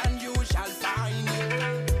truth and you shall find.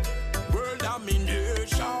 World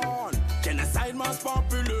domination, genocide mass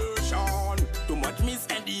population. Too much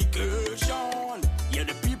miseducation. Yeah,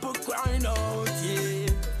 the people crying out, yeah.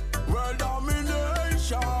 World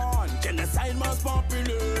domination, genocide mass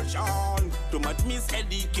population. Too much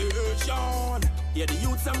miseducation. Yeah, the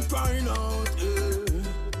youths I'm crying out, yeah.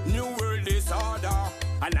 New world disorder,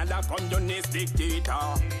 another communist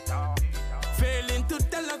dictator. Failing to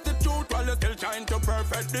tell us the truth while you're still trying to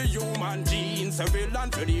perfect the human gene.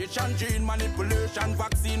 Surveillance, radiation, gene manipulation,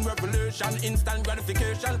 vaccine revolution, instant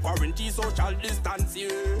gratification, quarantine, social distance, yeah.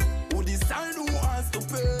 Who decide who has to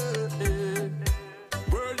pay?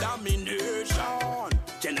 World domination,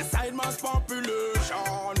 genocide mass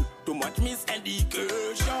population, too much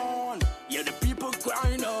miseducation. Yeah, the people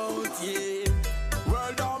crying out, yeah.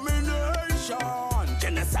 World domination,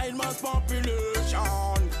 genocide mass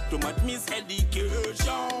population, too much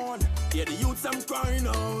miseducation. Yeah, the youths I'm crying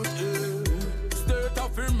out, yeah. State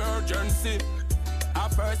of emergency, a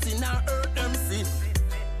first in our earth them see.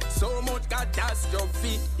 So much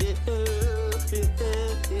catastrophe,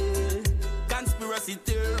 conspiracy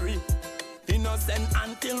theory, innocent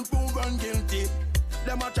until proven guilty.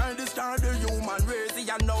 Them a try to destroy the human race,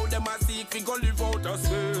 and now them a seek to go live out of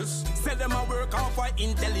space. Say them a work out for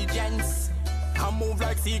intelligence, and move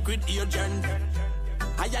like secret agent.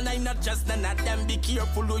 I and I not just none of them. Be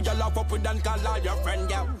careful who you love up with and call all your friend,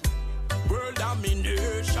 yeah. World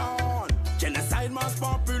domination, genocide mass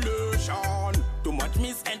population, too much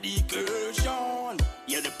miseducation.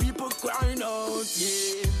 Yeah, the people crying out,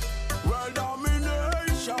 yeah. World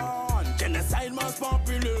domination, genocide mass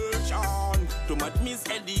population, too much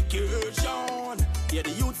miseducation. Yeah,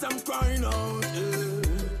 the youths I'm crying out,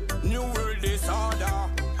 yeah. New world disorder,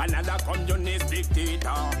 another communist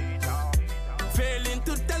dictator. Failing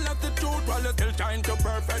to tell us the truth while you're still trying to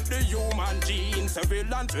perfect the human gene.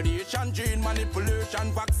 Surveillance, radiation, gene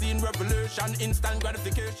manipulation, vaccine revolution, instant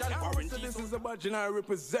gratification. This is Imaginary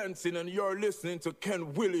representing, and you're listening to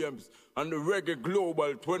Ken Williams on the Reggae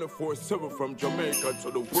Global 24/7 from Jamaica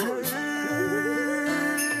to the world.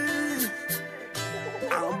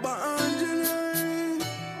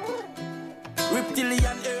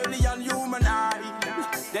 Reptilian, alien, human eye.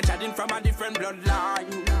 They're chatting from a different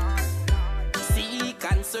bloodline. Seek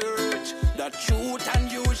and search the truth and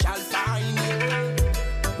you shall find it.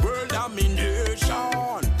 World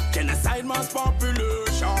domination, genocide mass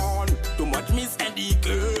population, too much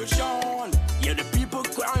miseducation. Yeah, the people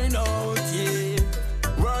crying out, yeah.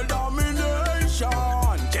 World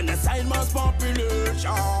domination, genocide mass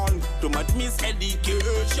population, too much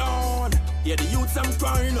miseducation. Yeah, the youths I'm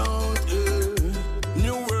crying out, yeah.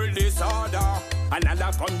 New world disorder,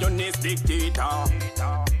 another communist dictator.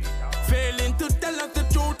 Failing to tell us the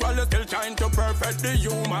truth while you're still trying to perfect the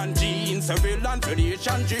human gene. Surveillance,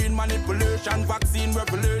 radiation, gene manipulation, vaccine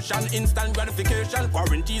revolution, instant gratification,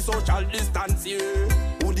 quarantine, social distance, yeah.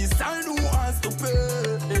 Who decide who has to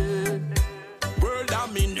pay? World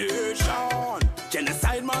domination,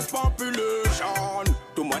 genocide mass population,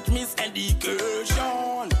 too much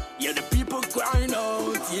miseducation. Yeah, the people crying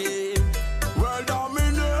out, yeah. World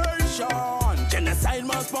domination, genocide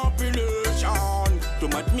mass population, too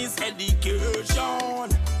much miseducation.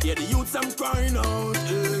 Yeah, the youths I'm crying out,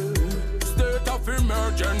 yeah. State of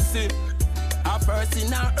emergency, a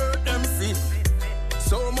person on earth them see.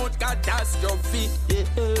 So much catastrophe,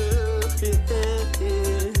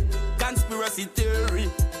 conspiracy theory,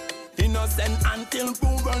 innocent until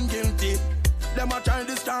proven guilty. Them a try to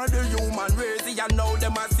destroy the human race, and now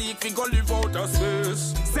them a seek to go live out of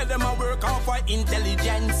space. Say them a work off for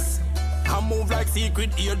intelligence, and move like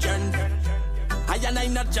secret agent. I and I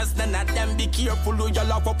not just none of them. Be careful who you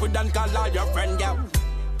love up with and call all your friend, yeah.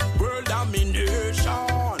 World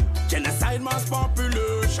domination, genocide mass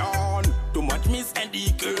population, too much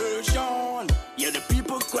miseducation. Yeah, the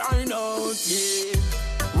people crying out, yeah.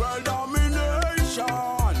 World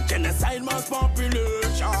domination, genocide mass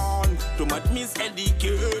population, too much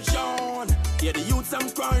miseducation. Yeah, the youths I'm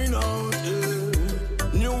crying out, yeah.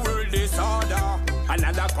 New world disorder,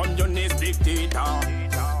 another communist dictator.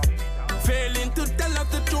 Failing to tell us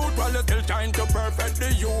the truth while you're still trying to perfect the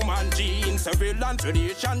human gene. Surveillance,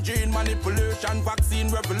 radiation, gene manipulation,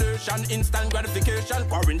 vaccine revolution, instant gratification,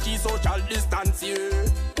 quarantine, social distance, yeah.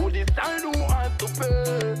 Who decide who has to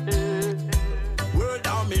pay? World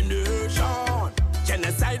domination,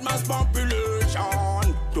 genocide mass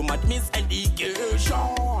population, too much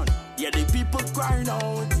miseducation. Yeah, the people crying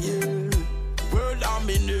out, yeah. World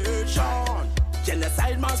domination,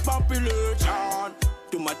 genocide mass population,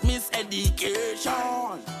 too much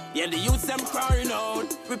miseducation. Yeah, the youths them crying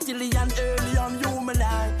out. Reptilian, alien, human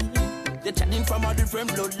life. They're chatting from a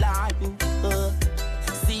different bloodline.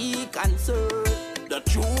 Seek and search the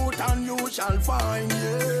truth and you shall find,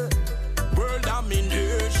 yeah. World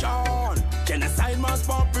domination, genocide mass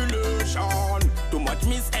population, too much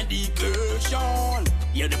miseducation.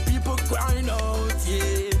 Yeah, the people crying out,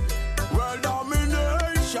 yeah. World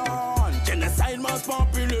domination, genocide mass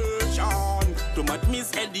population, too much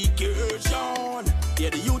miseducation. Yeah,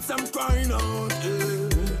 the youths I'm crying out, yeah.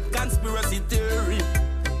 Conspiracy theory,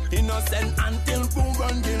 innocent until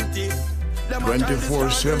proven guilty.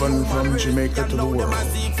 24/7 from Jamaica to the world.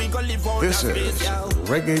 This is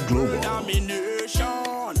Reggae Global.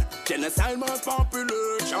 Domination, genocide mass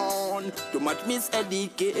population, too much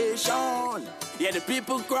miseducation. Yeah, the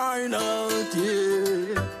people crying out,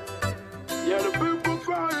 yeah. Yeah, the people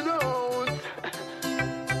crying out.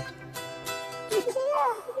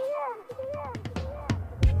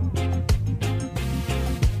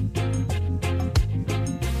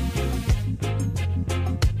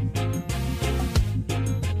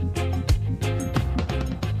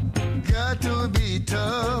 Got to be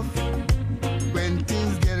tough when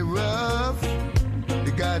things get rough.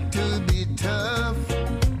 You got to be tough,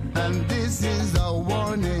 and this is a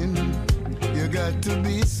warning. You got to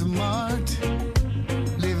be smart.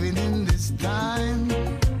 Living in this time,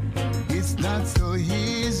 it's not so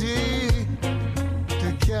easy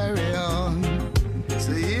to carry on.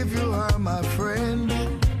 So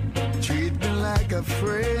a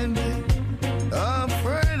friend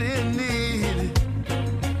in need,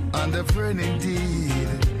 and a friend indeed.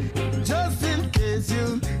 Just in case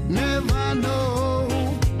you never know,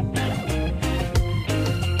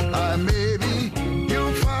 maybe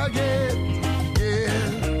you forget, yeah.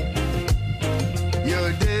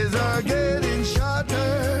 Your days are getting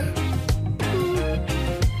shorter.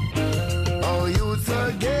 Oh, youths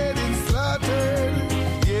are getting slaughtered,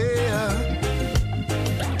 yeah.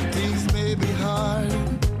 Things may be hard,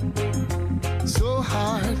 so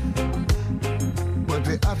hard, but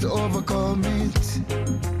we have to overcome it,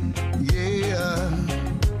 yeah.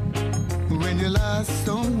 When you lost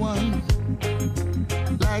someone,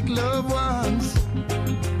 like loved ones,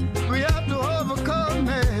 we have to overcome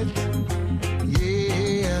it,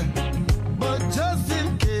 yeah. But just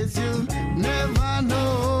in case you never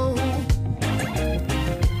know,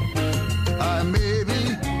 maybe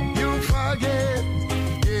you forget,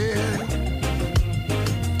 yeah.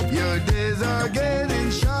 Your days are getting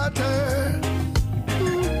shorter.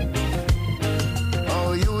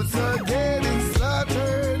 Oh, youths are getting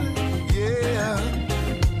slaughtered, yeah.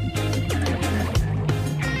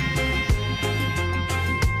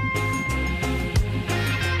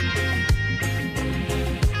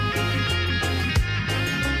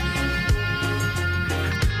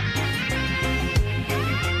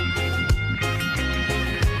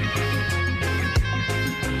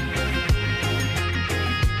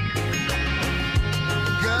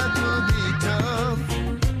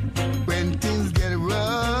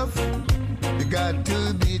 Got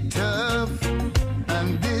to be tough,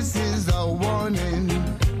 and this is a warning.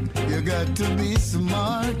 You got to be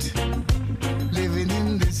smart. Living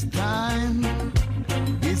in this time,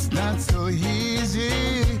 it's not so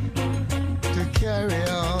easy to carry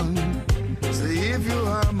on. So if you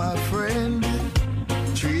are my friend,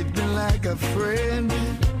 treat me like a friend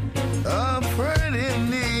in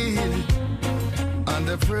need, and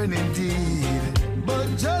a friend indeed. But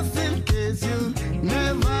just in case you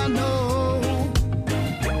never know,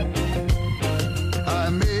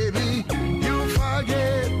 maybe you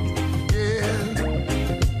forget, yeah.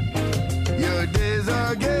 Your days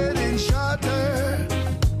are getting shorter.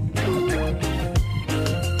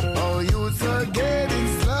 Oh, youths are getting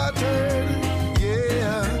slaughtered,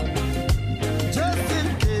 yeah. Just in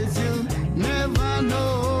case you never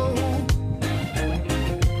know,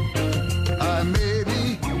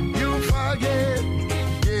 maybe you forget,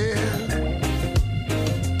 yeah.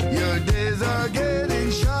 Your days are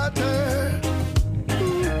getting shorter.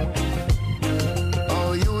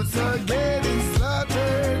 Are getting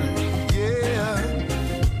slaughtered, yeah.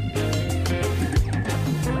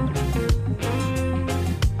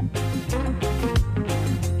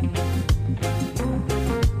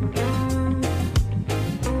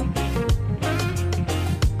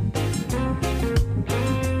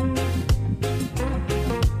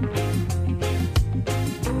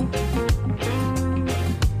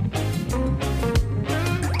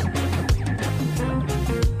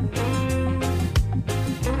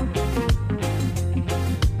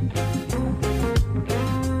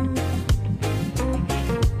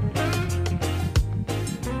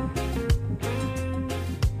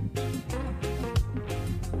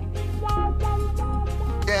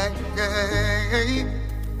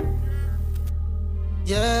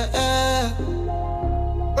 Yeah,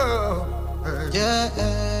 oh, yeah,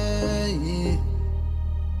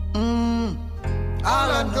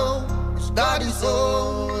 all I know is God is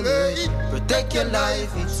holy. Protect your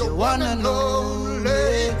life, it's your one and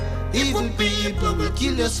only. Evil people will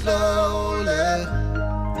kill you slowly.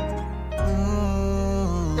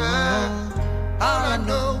 All I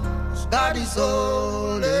know is God is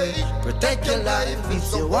holy. Protect your life,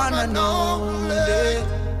 it's your one and only.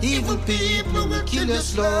 Evil people will kill you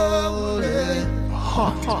slowly.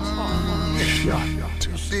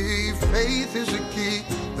 See, faith is a key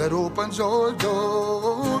that opens all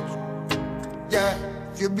doors. Yeah,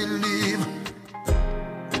 if you believe.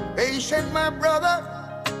 Patient, my brother,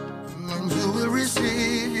 you will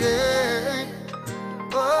receive, yeah.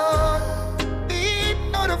 Oh, be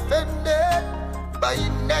not offended by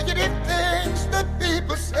negative things that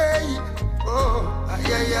people say. Oh, ay,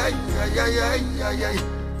 ay, ay, ay.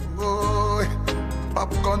 Oh,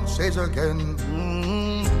 Popcorn says again,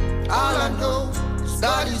 all I know is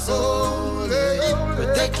God is holy.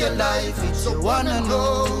 Protect your life, it's your one and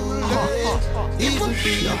only. Evil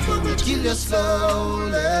people will kill you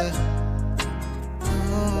slowly.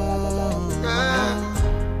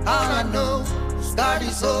 All I know is God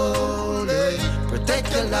is holy.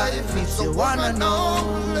 Protect your life, it's your one and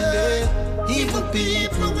only. Evil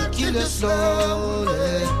people will kill you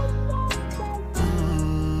slowly.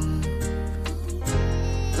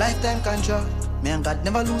 lifetime contract. Me and God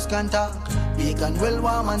never lose contact. Bacon well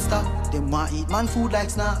warm and stock. Them want eat man food like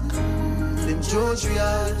snack. Them judge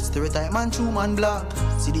real, stereotype man true man black.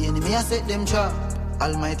 See the enemy I set them trap.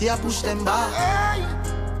 Almighty I push them back. Hey,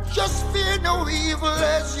 just fear no evil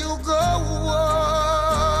as you go on.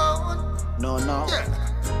 No. Yeah.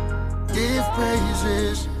 Give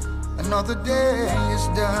praises, another day is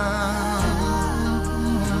done.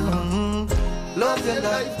 Love your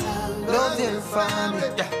life, love your family.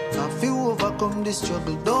 Now if you overcome the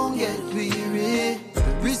struggle, don't get weary.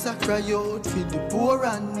 Risa cry out for the poor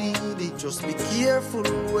and needy. Just be careful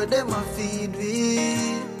where them a feed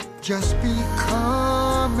with. Just be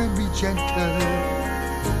calm and be gentle.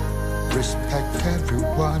 Respect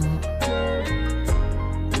everyone.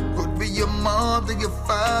 Could be your mother, your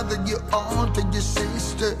father, your aunt and your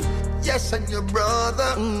sister. Yes, and your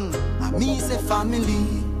brother. And me say family.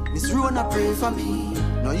 Miss Rona pray for me.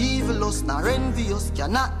 No evil us, nor envious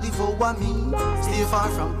cannot devour me. Stay far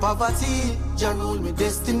from poverty, Jah rule me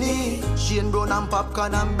destiny. Shane Brown and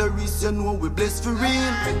popcorn and berries, you know we blessed for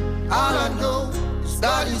real. All I know is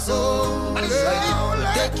that is all.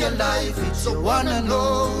 Take your life, it's a one and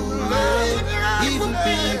only. Evil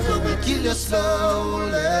people will kill you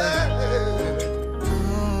slowly.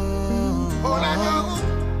 All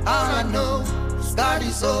I know. That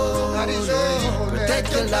is all.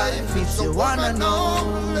 Protect your life if you wanna know.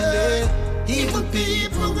 Evil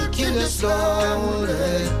people will kill you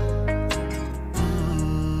slowly.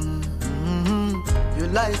 Your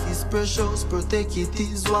life is precious, protect it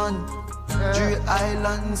is one. Dre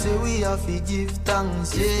Island say we have to give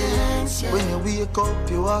thanks, yeah. When you wake up,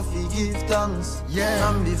 you have to give thanks, yeah.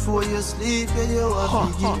 And before you sleep, you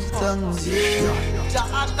have to give thanks, yeah.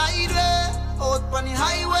 Jah guide way out on the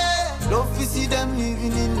highway. Love to see them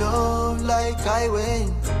living in love like highway.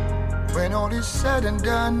 When all is said and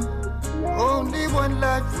done, only one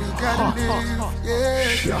life we gotta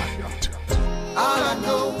live, yeah. All I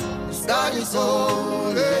know is that is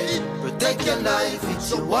only. Protect your life, it's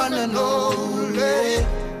your one and only.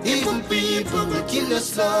 Evil people will kill you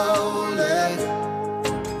slowly.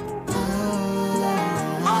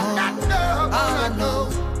 All I know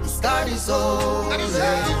is that is only.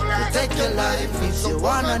 Protect your life, it's your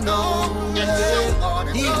one and only.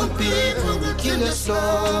 Evil people will kill you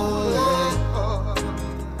slowly.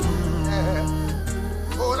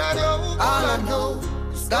 All I know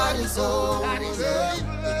is that is all.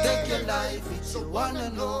 Protect your life, it's your one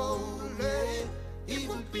and only.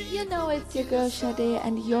 You know it's your girl Sade,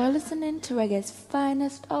 and you're listening to Reggae's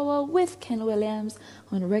finest hour with Ken Williams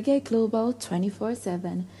on Reggae Global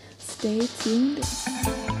 24/7. Stay tuned.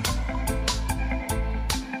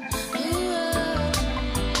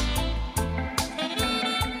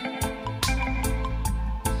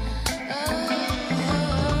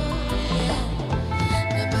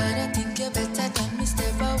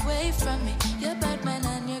 From me, you're bad man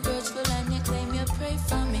and your girls full and you claim you pray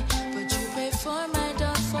for me, but you pray for my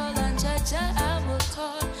downfall and judge I will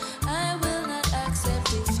call. I will not accept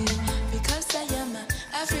defeat because I am an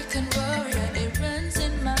African warrior. It runs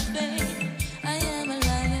in my vein. I am a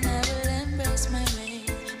lion. I will embrace my reign.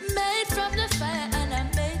 Made from the fire and I'm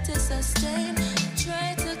made to sustain.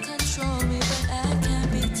 Try to control me, but I can't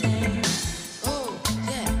be tamed. Oh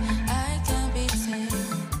yeah, I can't be tamed.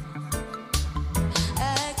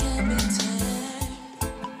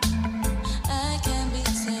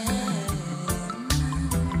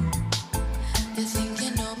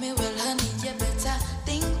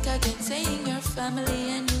 Saying you're family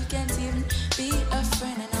and you can't even be a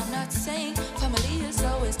friend. And I'm not saying family is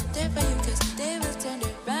always there for you, cause they will turn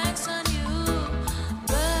their backs on you.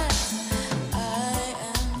 But I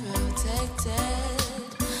am protected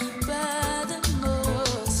by the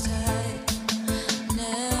Most High.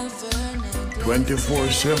 Never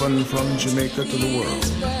 24/7 from Jamaica to the world.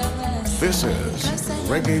 This is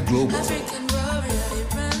Reggae Global. African warrior, it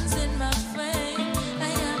runs in my vein.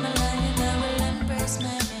 I am a lion, I will embrace my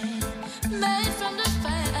made from the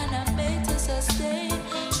fire and I'm made to sustain.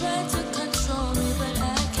 Try to control me, but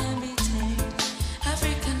I can't be tamed.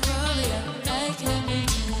 African warrior, I can't be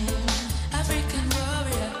tamed. African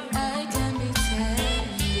warrior, I can't be tamed.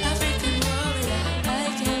 African warrior, I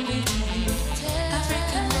can't be tamed.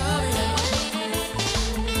 African warrior,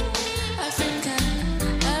 African,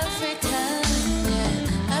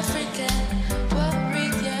 yeah, African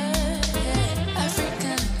warrior, yeah,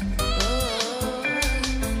 African.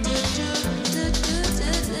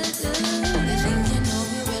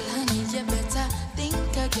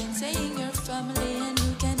 Saying you're family and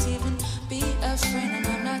you can't even be a friend. And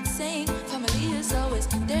I'm not saying family is always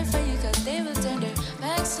there for you, cause they will turn their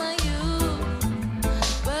backs on you.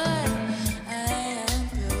 But I am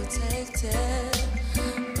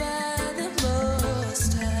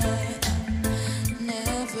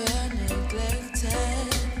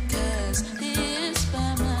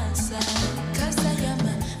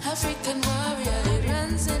African warrior, it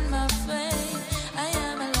runs in my veins. I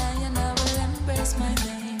am a lion, I will embrace my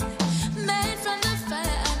mane. Made from the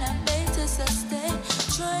fire and I'm made to sustain.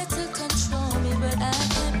 Try to control me, but I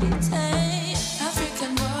can't be tamed.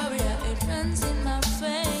 African warrior, it runs in my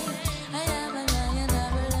veins. I am a lion, I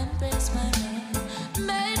will embrace my mane.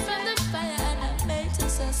 Made from the fire and I'm made to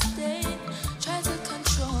sustain. Try to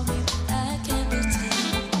control me, but I can't be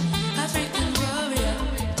tamed. African warrior,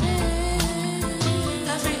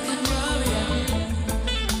 African warrior,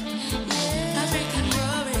 African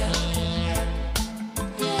warrior,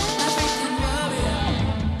 African warrior.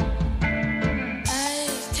 I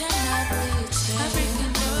cannot be tamed.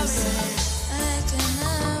 African warrior, I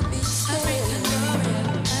cannot be tamed. African warrior,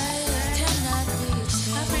 I cannot be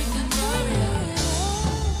tamed. African warrior.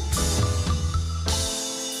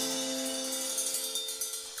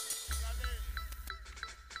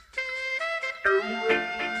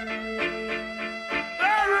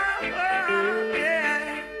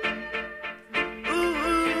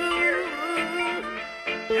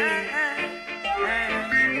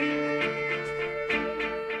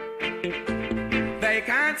 They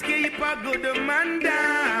can't keep a good man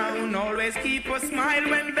down. Always keep a smile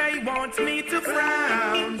when they want me to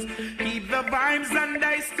frown. Keep the vibes and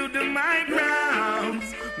I stood my ground.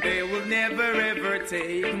 They will never ever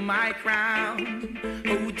take my crown.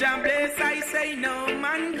 Who jam bless, I say no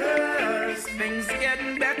man curse. Things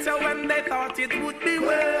getting better when they thought it would be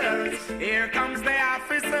worse. Here comes the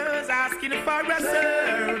officers asking for a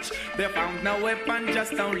search. They found no weapon,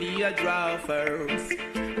 just only a draw first.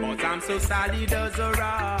 But I'm so solid as a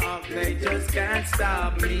rock, they just can't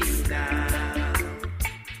stop me now.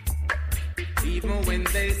 Even when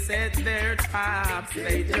they set their traps,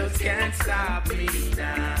 they just can't stop me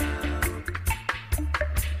now.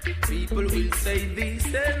 People will say this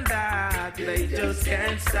and that, they just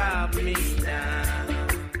can't stop me now.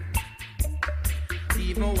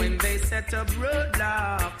 Even when they set up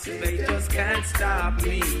roadblocks, they just can't stop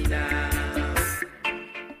me now.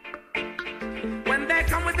 When they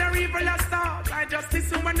come with their evil thoughts, I just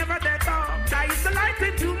listen whenever they talk. I used to light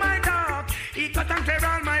into my dark. He cut and clear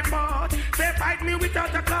all my path. They fight me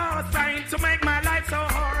without a cause, trying to make my life so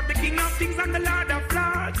hard. The king of kings and the lord of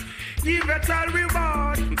lords, give it all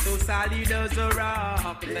reward. I'm so solid as a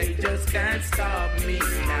rock, they just can't stop me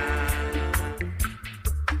now.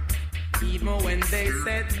 Even when they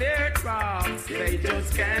set their traps, they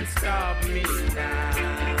just can't stop me now.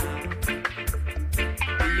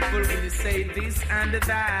 People will say this and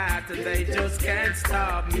that, they just can't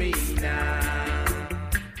stop me now.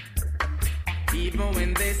 Even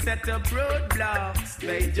when they set up roadblocks,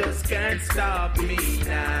 they just can't stop me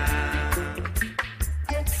now.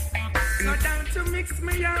 So down to mix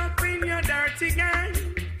me up in your dirty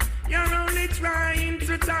game. You're only trying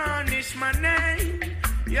to tarnish my name.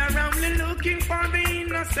 You're only looking for the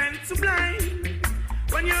innocent to blame.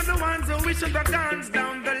 When you're the ones who wish the guns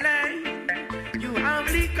down the lane. You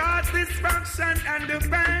only cause destruction and the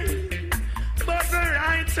pain, but the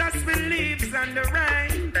righteous believes in the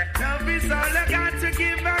rain. Love is all I got to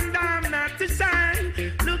give and I'm not to shine.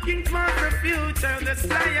 Looking for the future, the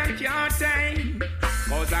sky I can't tame.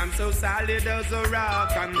 Cause I'm so solid as a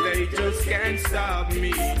rock and they just can't stop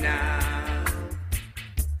me now.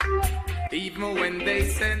 Even when they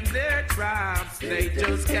send their traps, they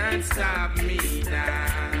just can't stop me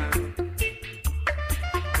now.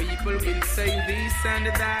 People will say this and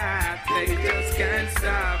that, they just can't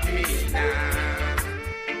stop me now.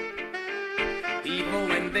 Even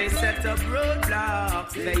when they set up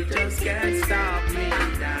roadblocks, they just can't stop me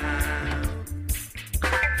now.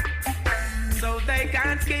 So they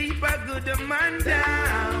can't keep a good man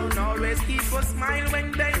down. Always keep a smile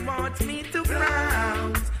when they want me to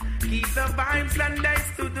frown. Keep the vibes and I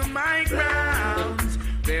stood my ground.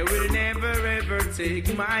 They will never ever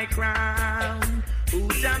take my crown.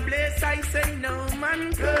 Who's a bless, I say no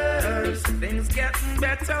man curse. Things getting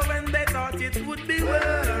better when they thought it would be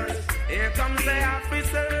worse. Here comes the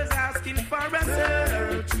officers asking for a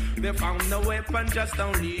search. They found no weapon, just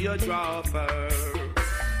only a draw first.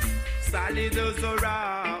 Solid as a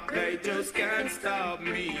rock, they just can't stop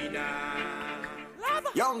me now.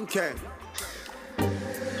 Young Ken,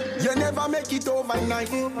 you never make it overnight.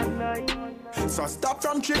 So stop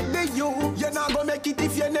from trick the youth. You're not gonna make it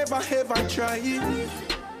if you never ever try.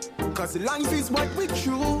 Cause life is what we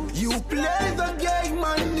choose. You play the game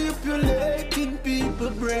manipulating people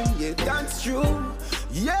brain. Yeah, that's true.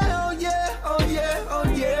 Yeah, oh yeah, oh yeah, oh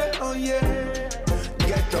yeah, oh yeah.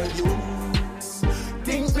 Get on you.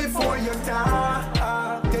 Think before you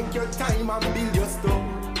talk. Take your time and build your stuff.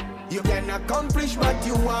 You can accomplish what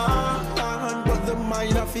you want, but the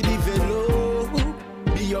mind of it develop.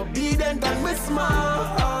 Be obedient obedient and me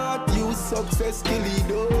smart. You success kill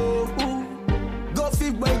it oh. Go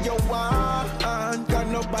fit where you want.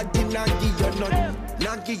 Can nobody not give you none.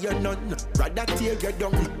 Not give you none. Rather tear you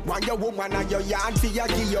down. Want your woman and your yard for you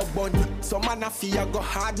give your bun. Some man a fear go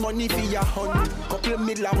hard money for your hunt. Couple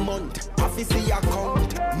mil a month. Office for your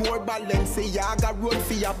account. More balance say you got road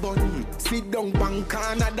for your bun. Sit down bank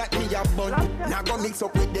corner that me a bun. Now go mix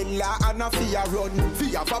up with the law and a for your run. For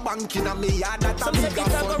your for bank in a me yard that a bigger fun.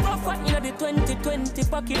 Some say it go rough in the 2020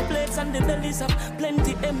 pocket plates and the bellies of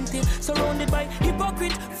plenty empty. Surrounded by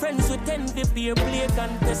hypocrite friends with envy, peer play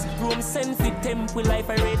contest, room send for temple life.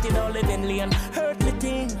 I rated all heavenly and earthly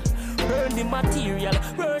thing. Burn the material,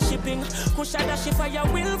 worshipping. Kushada she fire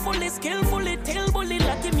willfully, skillfully, till bully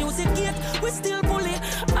like the music gate. We still bully.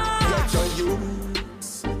 Get your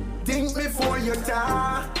use. Think before you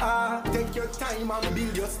talk. Take your time and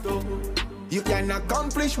build your stuff. You can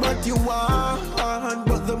accomplish what you want,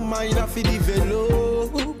 but the mind of it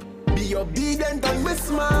develop. Be obedient and be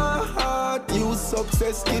smart. You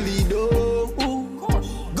success kill it oh.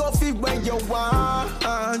 Go fit where you want.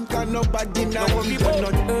 Can nobody not give you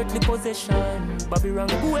none. Earthly possession. Babylon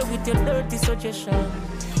go away with your dirty suggestion.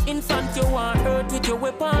 Infant you want earth with your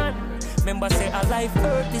weapon. Remember say alive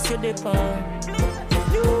earth is your depend.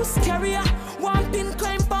 News carrier. One pin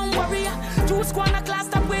climb pan warrior. Two squanner class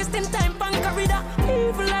stop wasting time pan corridor.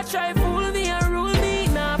 Evil I try fool me and rule me.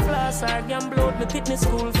 Nah floss I can bloat me fitness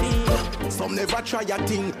school fee. Some never try a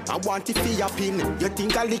thing. I want it for your pin. You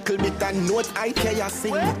think a little bit and note I care you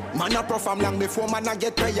sing. Man a perform long before man a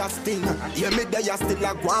get prayer sting. Hear me there you still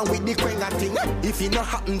a go on with the quenga thing. If it not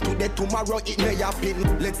happen today, tomorrow it may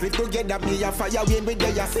happen. Let's live together, me a fire when we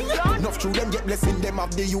there you sing. Enough through them get blessing them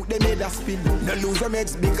of the youth they made a spin. No lose them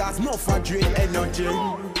heads because no for drain energy.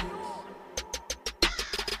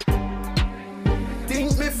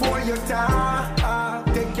 Think before you talk.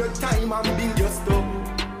 Take your time and build your stuff.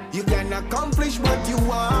 You can accomplish what you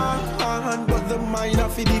want, but the mind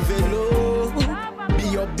of it develop.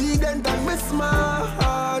 Be obedient and be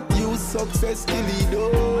smart. You success kill it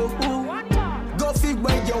oh. Go fit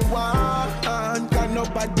where you want. Can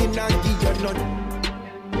nobody not give you none.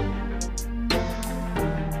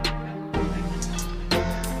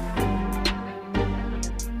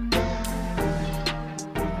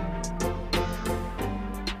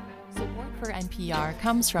 NPR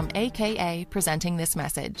comes from AKA presenting this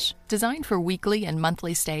message. Designed for weekly and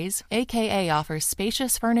monthly stays, AKA offers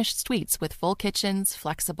spacious furnished suites with full kitchens,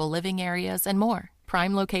 flexible living areas, and more.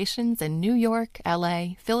 Prime locations in New York, LA,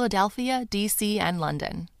 Philadelphia, DC, and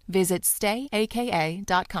London. Visit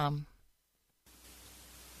stayaka.com.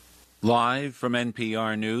 Live from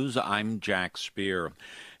NPR News, I'm Jack Speer.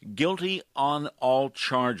 Guilty on all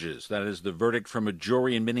charges. That is the verdict from a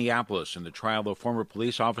jury in Minneapolis in the trial of former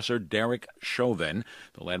police officer Derek Chauvin,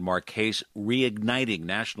 the landmark case reigniting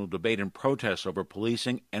national debate and protests over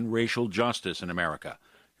policing and racial justice in America.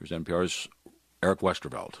 Here's NPR's Eric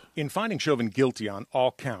Westerveld. In finding Chauvin guilty on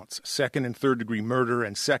all counts, second and third degree murder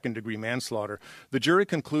and second degree manslaughter, the jury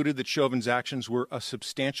concluded that Chauvin's actions were a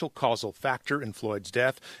substantial causal factor in Floyd's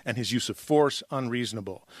death and his use of force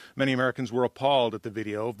unreasonable. Many Americans were appalled at the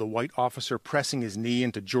video of the white officer pressing his knee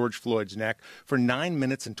into George Floyd's neck for 9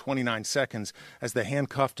 minutes and 29 seconds as the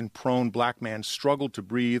handcuffed and prone black man struggled to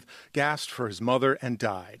breathe, gasped for his mother, and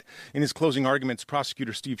died. In his closing arguments,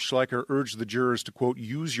 prosecutor Steve Schleicher urged the jurors to, quote,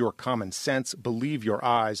 use your common sense, believe your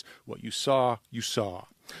eyes. What you saw, you saw.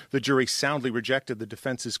 The jury soundly rejected the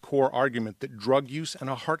defense's core argument that drug use and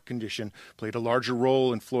a heart condition played a larger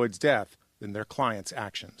role in Floyd's death than their client's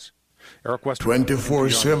actions. Eric West,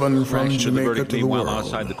 24/7 from Jamaica to the world.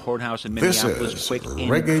 Outside the courthouse in Minneapolis, this is quick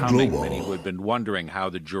Reggae incoming. Global. Many who had been wondering how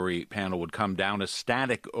the jury panel would come down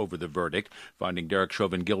ecstatic over the verdict, finding Derek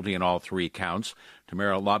Chauvin guilty in all three counts.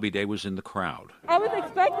 Tamara Labide was in the crowd. I was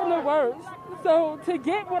expecting the worst, so to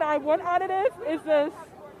get what I want out of this is just,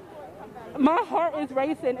 my heart is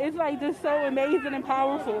racing. It's like just so amazing and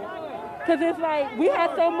powerful. Because it's like we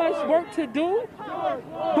had so much work to do,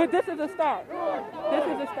 but this is a start. This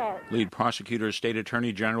is a start. Lead prosecutor, State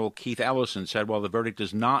Attorney General Keith Ellison, said while the verdict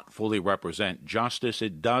does not fully represent justice,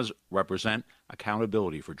 it does represent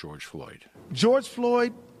accountability for George Floyd. George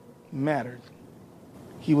Floyd mattered.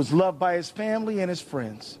 He was loved by his family and his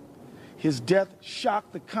friends. His death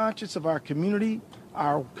shocked the conscience of our community,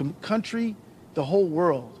 our country, the whole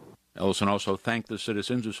world. Ellison also thanked the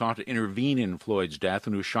citizens who sought to intervene in Floyd's death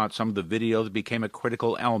and who shot some of the video that became a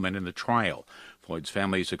critical element in the trial. Floyd's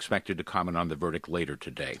family is expected to comment on the verdict later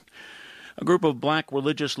today. A group of black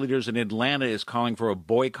religious leaders in Atlanta is calling for a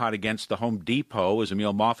boycott against the Home Depot. As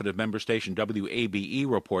Emil Moffat of member station WABE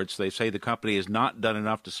reports, they say the company has not done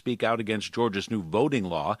enough to speak out against Georgia's new voting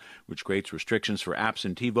law, which creates restrictions for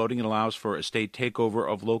absentee voting and allows for a state takeover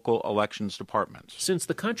of local elections departments. Since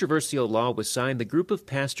the controversial law was signed, the group of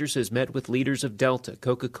pastors has met with leaders of Delta,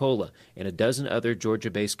 Coca-Cola, and a dozen other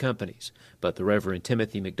Georgia-based companies. But the Reverend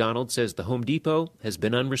Timothy McDonald says the Home Depot has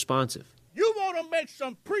been unresponsive. You want to make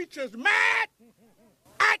some preachers mad?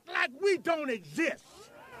 Act like we don't exist.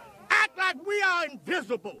 Act like we are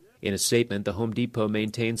invisible. In a statement, the Home Depot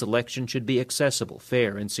maintains elections should be accessible,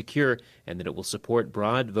 fair, and secure, and that it will support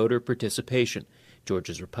broad voter participation.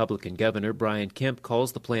 Georgia's Republican Governor Brian Kemp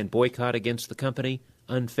calls the planned boycott against the company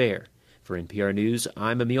unfair. For NPR News,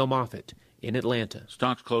 I'm Emil Moffat in Atlanta.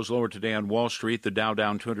 Stocks closed lower today on Wall Street. The Dow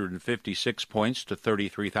down 256 points to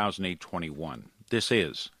 33,821. This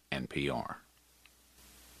is NPR.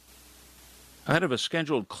 Ahead of a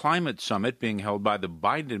scheduled climate summit being held by the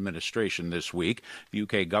Biden administration this week, the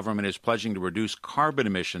UK government is pledging to reduce carbon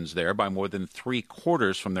emissions there by more than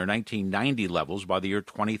 3/4 from their 1990 levels by the year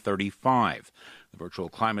 2035. The virtual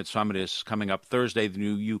climate summit is coming up Thursday. The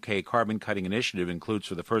new UK carbon cutting initiative includes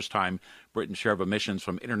for the first time Britain's share of emissions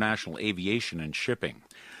from international aviation and shipping.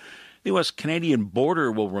 The U.S.-Canadian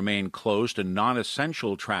border will remain closed to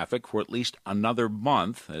non-essential traffic for at least another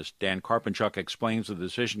month. As Dan Karpenchuk explains, the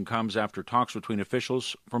decision comes after talks between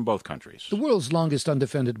officials from both countries. The world's longest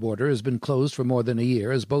undefended border has been closed for more than a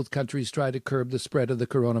year as both countries try to curb the spread of the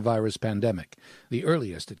coronavirus pandemic. The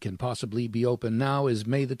earliest it can possibly be open now is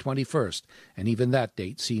May the 21st, and even that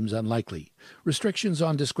date seems unlikely. Restrictions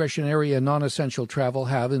on discretionary and non-essential travel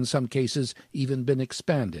have, in some cases, even been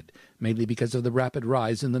expanded, mainly because of the rapid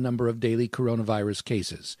rise in the number of daily coronavirus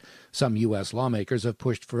cases. Some U.S. lawmakers have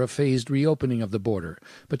pushed for a phased reopening of the border,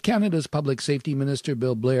 but Canada's Public Safety Minister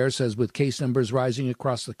Bill Blair says with case numbers rising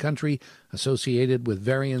across the country associated with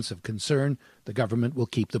variants of concern, the government will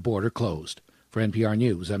keep the border closed. For NPR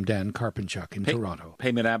News, I'm Dan Karpenchuk in Toronto.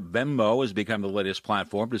 Payment app Venmo has become the latest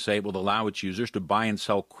platform to say it will allow its users to buy and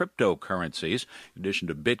sell cryptocurrencies. In addition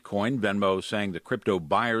to Bitcoin, Venmo is saying that crypto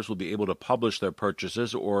buyers will be able to publish their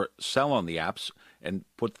purchases or sell on the apps and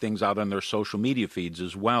put things out on their social media feeds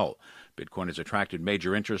as well. Bitcoin has attracted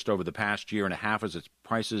major interest over the past year and a half as its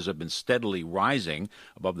prices have been steadily rising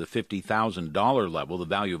above the $50,000 level. The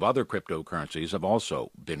value of other cryptocurrencies have also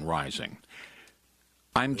been rising.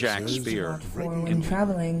 I'm Jack Spear. When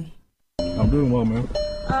traveling. I'm doing well, man.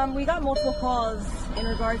 We got multiple calls in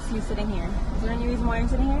regards to you sitting here. Is there any reason why you're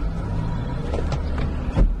sitting here?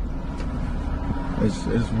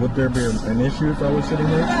 Would there be an issue if I was sitting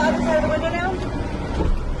here? Yeah, other side of the window now.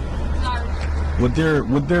 Sorry.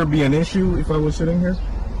 Would there be an issue if I was sitting here?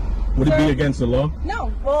 Would it be against the law?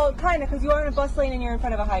 No, well, kind of, because you are in a bus lane and you're in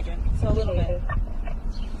front of a hydrant, so a little bit.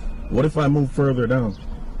 What if I move further down?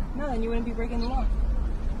 No, then you wouldn't be breaking the law.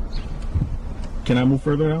 Can I move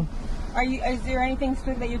further down? Is there anything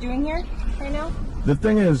specific that you're doing here right now? The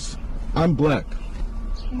thing is, I'm black.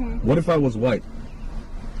 Mm-hmm. What if I was white?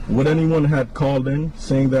 Would anyone have called in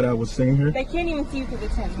saying that I was sitting here? They can't even see you through the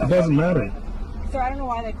tent. It doesn't matter. Sir, I don't know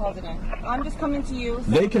why they called it in. I'm just coming to you.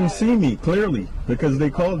 They can see me clearly because they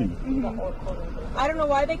called you. Mm-hmm. I don't know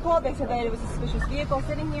why they called. They said that it was a suspicious vehicle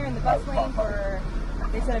sitting here in the bus lane for,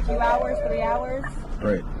 they said a few hours, 3 hours.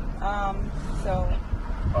 Right. So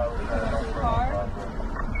we come into the car.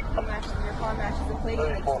 Your car matches the plate and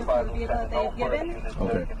the description of the vehicle that they've given.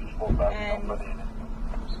 Okay. And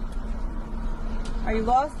are you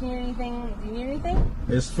lost? Do you need anything? Do you need anything?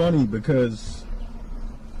 It's funny because,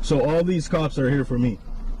 so all these cops are here for me.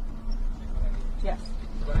 Yes.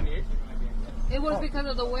 It was because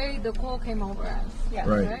of the way the call came over us. Yeah.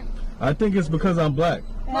 Right. I think it's because I'm black.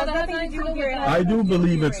 It has nothing to do with your race. I do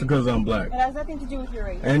believe it's because I'm black. It has nothing to do with your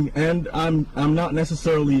race. And I'm not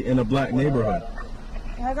necessarily in a black neighborhood.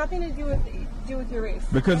 It has nothing to do with your race.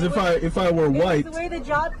 Because if I were white, the way the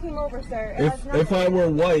job came over, sir. If I were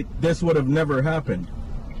white, this would have never happened.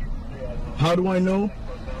 How do I know?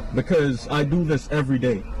 Because I do this every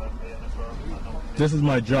day. This is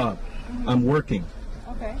my job. I'm working.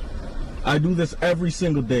 Okay. I do this every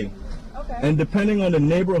single day. Okay. And depending on the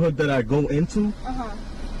neighborhood that I go into,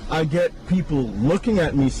 I get people looking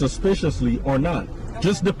at me suspiciously or not. Okay.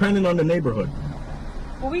 Just depending on the neighborhood.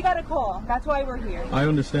 Well, we got a call. That's why we're here. I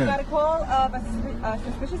understand. We got a call of a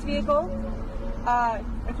suspicious vehicle.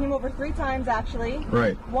 It came over 3 times, actually.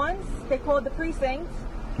 Right. Once, they called the precinct.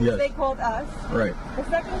 Yes. They called us. Right. The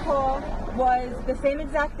second call was the same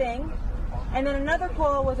exact thing. And then another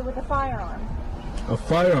call was with a firearm. A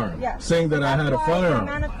firearm? Yeah. Saying that I had a The firearm.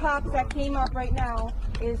 amount of cops that came up right now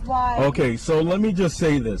is why. Okay, so let me just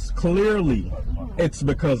say this. Clearly, it's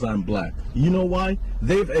because I'm black. You know why?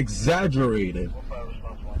 They've exaggerated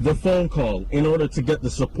the phone call in order to get the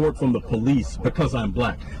support from the police because I'm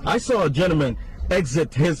black. I saw a gentleman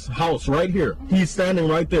exit his house right here. He's standing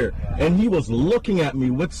right there, and he was looking at me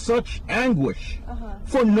with such anguish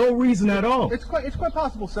for no reason at all. It's quite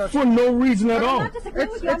possible, sir. For no reason at I'm all. not disagreeing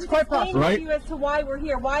with you. I'm It's just quite explaining possible. to you as to why we're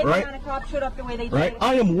here. Why the Right. amount of cops showed up the way they did. Right?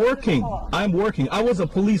 I am working. I'm working. I was a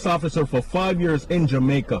police officer for 5 years in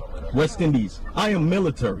Jamaica, West Indies. I am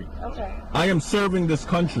military. Okay. I am serving this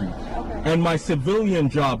country. And my civilian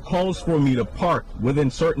job calls for me to park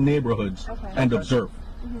within certain neighborhoods and observe.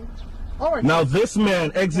 All right. Now this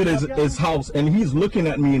man exited his house and he's looking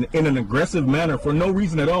at me in an aggressive manner for no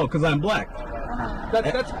reason at all because I'm black.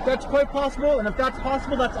 That's quite possible, and if that's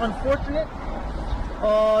possible, that's unfortunate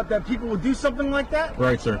that people would do something like that.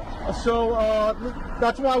 Right, sir. So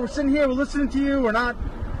that's why we're sitting here. We're listening to you. We're not.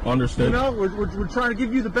 Understood. You know, we're trying to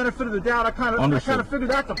give you the benefit of the doubt. I kind of figured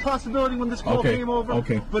that's a possibility when this call came over.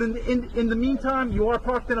 Okay. But in the meantime, you are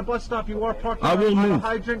parked in a bus stop. You are parked I will on a move.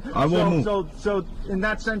 hydrant. I will move. So in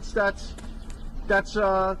that sense, that's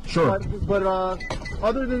Sure. But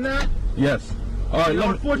other than that, Yes. All right.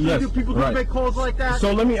 unfortunately, people do make calls like that.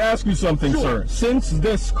 So let me ask you something, sir. Since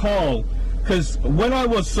this call, because when I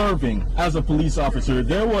was serving as a police officer,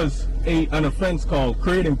 there was an offense called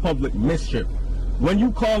creating public mischief. When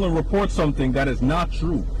you call and report something that is not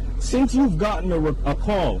true, since you've gotten a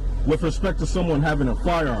call with respect to someone having a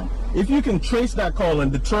firearm, if you can trace that call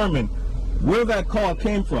and determine where that call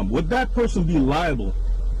came from, would that person be liable?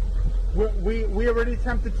 We already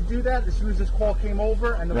attempted to do that as soon as this call came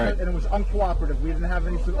over, and it was uncooperative. We didn't have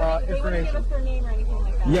any information. They wouldn't give us their name or anything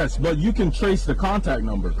like that. Yes, but you can trace the contact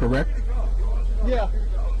number, correct? Yeah.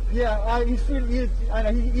 I know.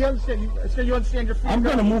 You understand. You understand your freedom. I'm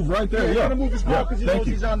gonna move right there. He's gonna move his car because he knows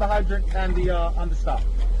he's on the hydrant and on the stop.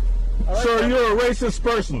 All right, Sir, you're a racist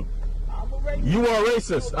person. You are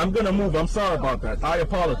racist. I'm gonna move. I'm sorry about that. I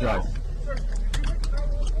apologize.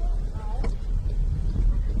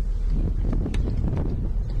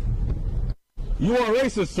 You are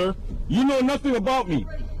racist, sir. You know nothing about me.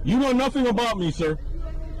 You know nothing about me, sir.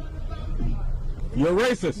 You're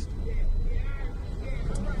racist.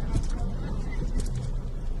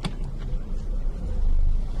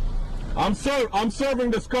 I'm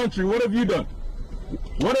serving this country. What have you done?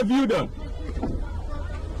 What have you done?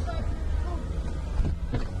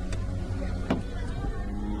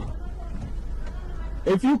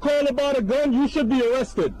 If you call about a gun, you should be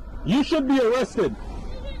arrested. You should be arrested.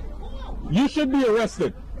 You should be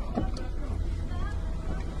arrested.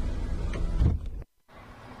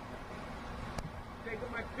 Taking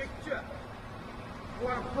my picture. You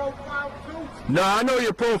want a profile too? No, I know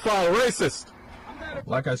your profile, racist.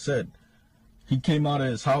 Like I said, he came out of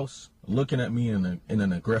his house looking at me in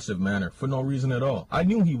an aggressive manner for no reason at all. I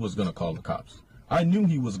knew he was going to call the cops. I knew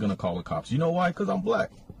he was going to call the cops. You know why? Because I'm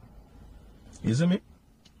black. Isn't it?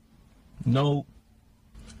 No.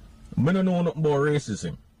 I don't know nothing about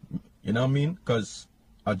racism. You know what I mean? Because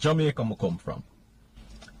a Jamaica I come from.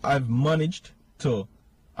 I've managed to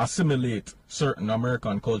assimilate certain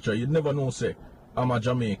American culture. You'd never know, say, I'm a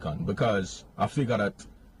Jamaican, because I figure that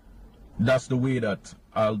that's the way that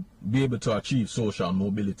I'll be able to achieve social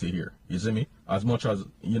mobility here. You see me? As much as,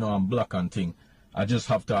 you know, I'm black and thing, I just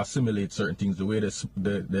have to assimilate certain things, the way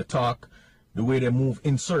they talk, the way they move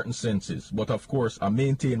in certain senses. But of course, I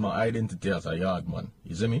maintain my identity as a yard man.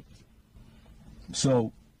 You see me?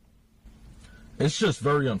 So, it's just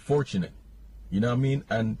very unfortunate. You know what I mean?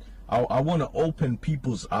 And I want to open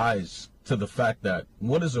people's eyes to the fact that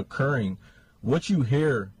what is occurring, what you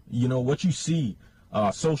hear, you know, what you see,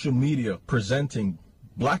 social media presenting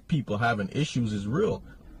black people having issues is real.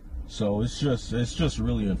 So it's just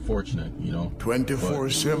really unfortunate, you know.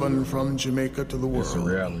 24/7 from Jamaica to the world. It's a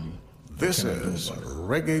reality. This is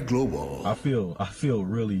Reggae Global. I feel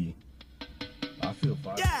really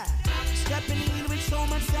fine. Yeah, stepping in with so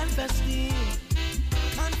much self-esteem,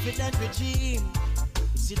 confident regime.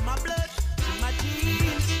 It's in my blood, it's in my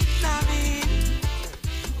genes. Now you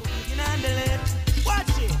can handle it.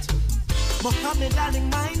 Watch it. Muhammad Ali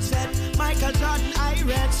mindset, Michael Jordan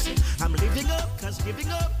Irex. I'm living up, cause giving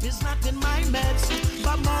up is not in my meds.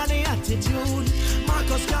 Bob Marley attitude,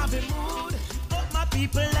 Marcus Garvey mood. But my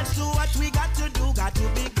people, let's do what we got to do. Got to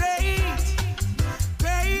be great,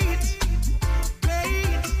 great,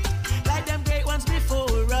 great. Like them great ones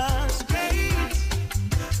before us. Great,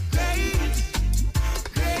 great,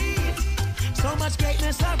 great. So much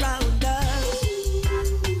greatness around us.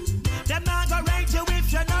 Them not gonna rate you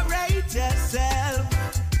if you not rate yourself.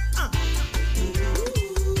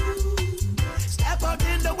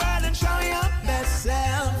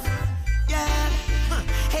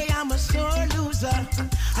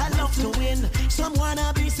 Some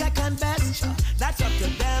wanna be second best, that's up to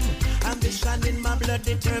them. Ambition in my blood,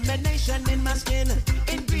 determination in my skin.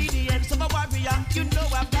 Ingredients of a warrior, you know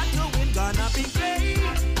I've got to win. Gonna be great,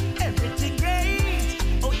 everything great.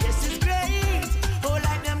 Oh yes, it's great. Oh,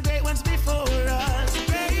 like them great ones before us.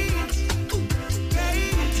 Great, ooh,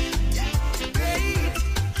 great, yeah, great.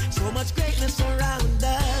 So much greatness around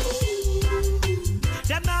us.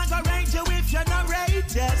 Them not gonna rate you if you not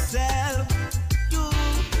rate yourself.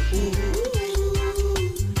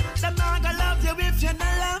 Them not gonna love you if you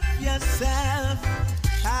not love yourself.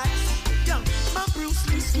 My Bruce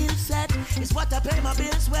Lee skill set is what I pay my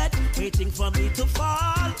bills with. Waiting for me to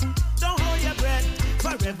fall. Don't hold your breath.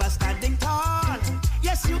 Forever standing tall.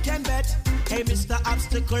 Yes, you can bet. Hey, Mr.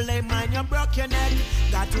 Obstacle, hey man, you broke your neck.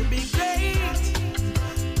 Got to be great,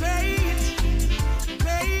 great,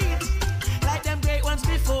 great. Like them great ones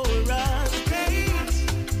before us. Great,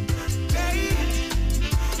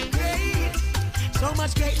 great, great. So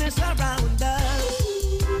much greatness around us.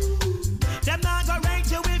 Them not gonna rate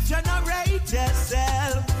you if you not rate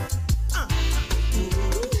yourself.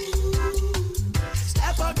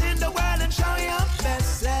 Step out in the world and show your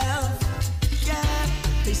best self. Yeah,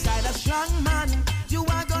 beside a strong man, you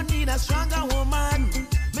are gonna need a stronger woman.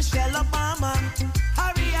 Michelle Obama,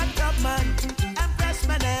 Harriet Tubman, Empress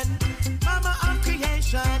Menen, Mama of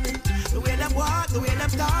creation. The way them walk, the way them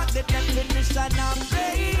talk, the definition of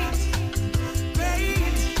great,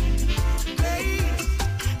 great, great.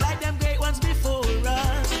 Like them great ones before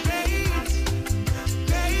us. Great,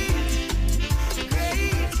 great,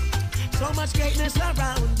 great. So much greatness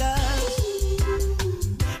around us.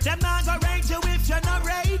 Them not gonna rate you if you not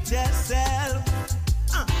rate yourself.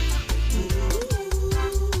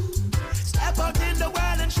 Step out in the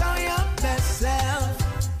world and show your best self.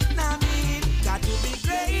 Now I mean, got to be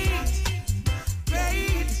great,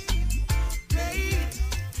 great, great.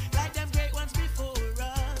 Like them great ones before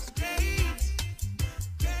us. Great,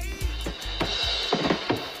 great.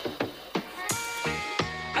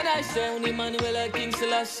 And I say only Emmanuel King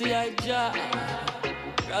Selassie I Jah.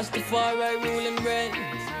 Rastafari ruling reigns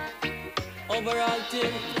over all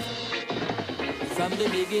things. From the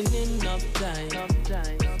beginning of time,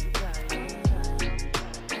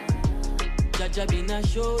 Jah been a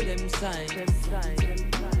show them signs.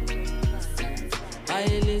 I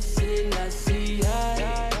listen, I see,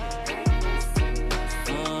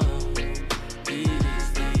 he is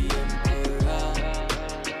the emperor.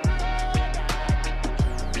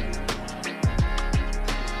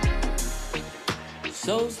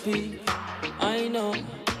 So speak, I know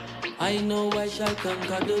I shall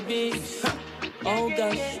conquer the beast. Oh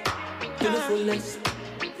gosh, to the fullest,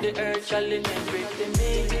 the earth shall inherit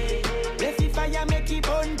me. If fire make it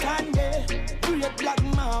burn candy, great black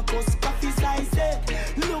Marcus, coffee size.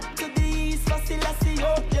 Look to the east, for Selassie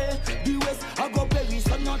out there. The west, I go perish,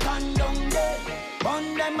 so not turn down there.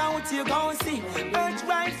 Burn them out, you gon' see. Earth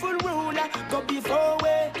rightful ruler, go before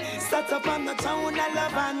way. Start up on the town of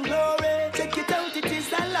love and glory. Check it out, it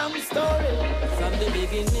is a long story. From the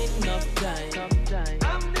beginning of time,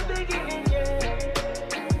 from the beginning, yeah.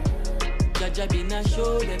 Jah been a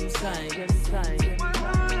show them signs.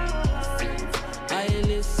 I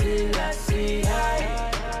listen, I see,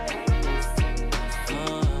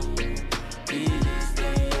 he is the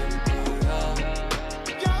emperor.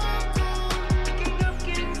 King of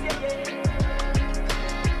kings, yeah.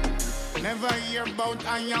 Never hear about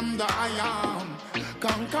I am the I am.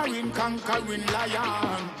 Conquering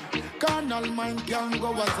lion. Carnal mind can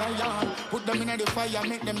go as Zion. Put them in the fire,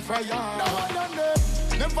 make them fire.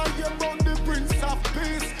 Never hear about the Prince of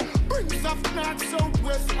Peace. Prince of North, South,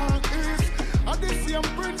 West, and East. And the same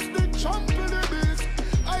Prince, the champ of the beast.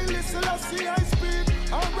 I listen, I see, I speak.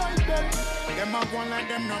 Alright then. Them a one like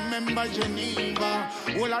them, no remember Geneva.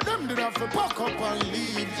 All of them did have to pack up and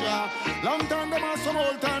leave, ja. Long time them are some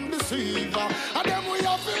old time deceiver. And them we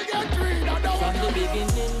have to get rid of them. From the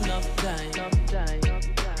beginning of time,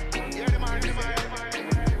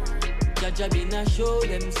 Jah been a show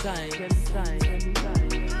them signs.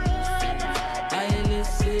 I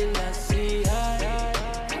listen, I see,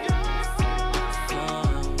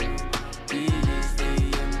 he is the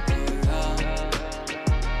emperor.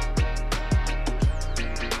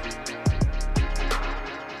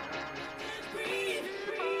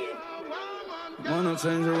 Wanna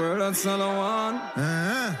change the world, that's all I want.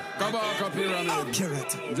 Kabaka Pyramid,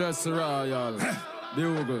 Jesse Royal,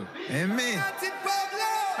 Bugle, and me.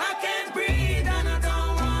 I can't breathe and I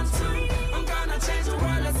don't want to. I'm gonna change the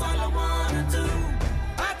world, that's all I wanna do.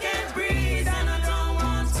 I can't breathe and I don't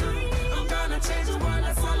want to. I'm gonna change the world,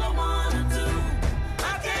 that's all I wanna do.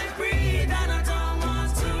 I can't breathe and I don't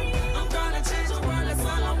want to. I'm gonna change the world, that's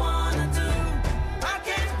all I wanna do.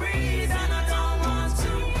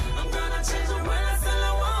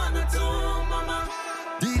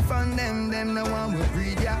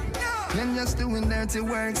 rich doing dirty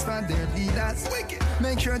works for their leaders. Wicked.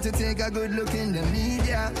 Make sure to take a good look in the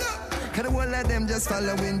media. Cause the whole of them just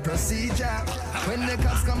following procedure. When the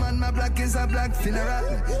cops come on, my black is a black funeral.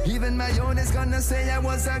 Even my own is gonna say I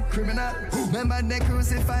was a criminal. Remember they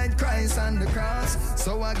crucified Christ on the cross.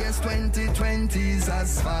 So I guess 2020's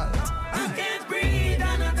asphalt. I can't breathe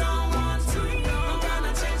and I don't want to. I'm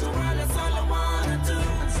gonna change the world, that's all I wanna do.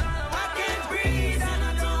 I can't breathe and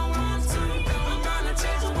I don't want to. I'm gonna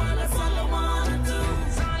change the world, that's all I wanna do.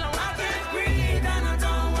 I can't breathe and I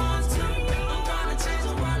don't want to. I'm gonna change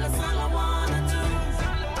the world, that's all I wanna do.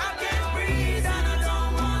 I can't breathe and I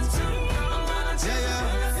don't want to. I'm gonna change the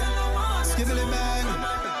world, that's all I wanna do. Skibbly man.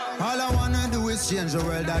 All I wanna do is change the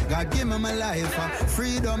world that God give me my life.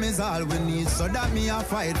 Freedom is all we need, so that me I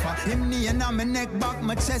fight for. Him knee and on my neck back,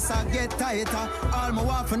 my chest I get tighter. All my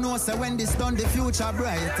want to know, so when this done, the future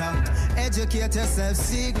brighter. Educate yourself,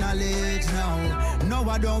 seek knowledge now. No,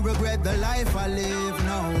 I don't regret the life I live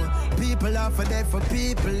now. People are for dead, for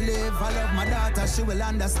people live. I love my daughter, she will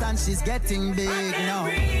understand she's getting big now.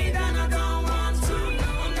 I can't breathe and I don't want to.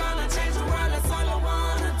 I'm gonna change the world, that's all I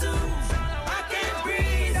wanna do. I can't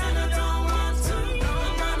breathe and I don't want to.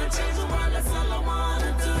 I'm gonna change the world, that's all I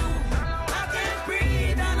wanna do. I can't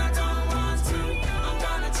breathe and I don't want to. I'm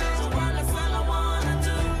gonna change the world, that's all I wanna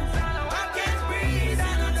do. I can't breathe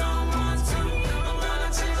and I don't want to. I'm gonna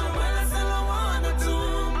change the world, that's all I wanna do,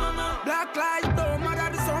 mama. Black lives don't matter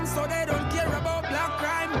the sun, so they don't care about black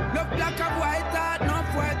crime. No black or white heart, no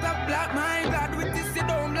white or black mind. Glad with this, you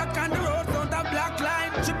don't black on the road, don't have black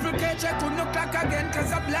line. Triple K check could no clock again,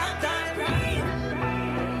 cause of black time.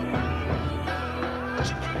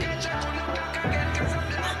 Triple K check could no clock again, cause of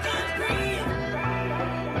black time.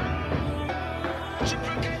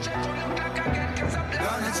 Triple K check could no clock again, cause of black time.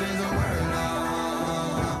 Gonna change the world now.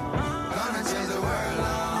 Gonna change the world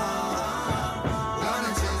now.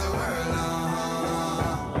 Gonna change the world now.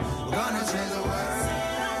 Gonna change the world.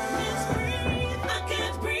 I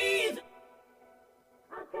can't breathe.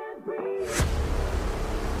 I can't breathe.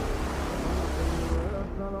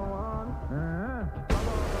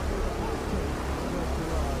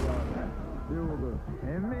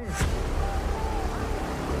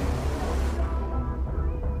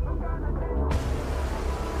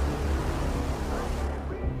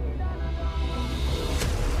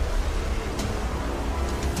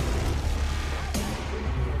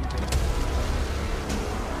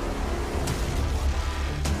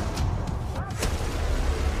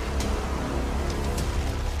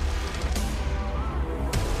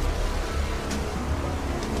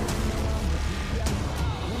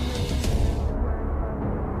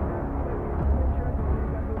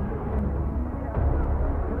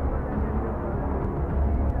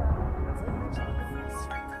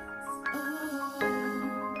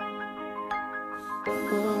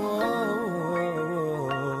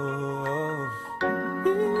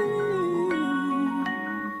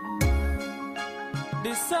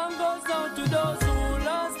 This song goes out to those who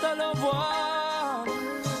lost a loved one,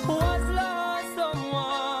 who has lost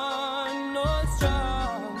someone, no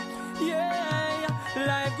strong. Yeah,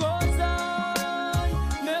 life goes on.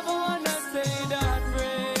 Never wanna say that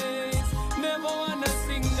phrase, never wanna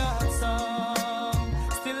sing that song.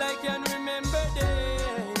 Still I can remember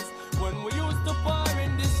days when we used to pour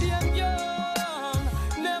in the same young.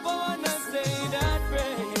 Never wanna say that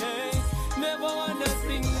phrase, never wanna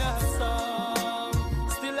sing that song.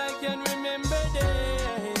 Can remember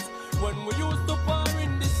days when we used to pour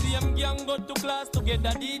in the same gang, go to class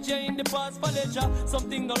together, DJ in the past for leisure.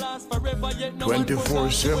 Something don't last forever yet. No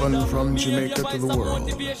 24/7 from Jamaica to the world.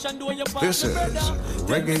 This is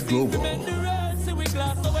Reggae Global.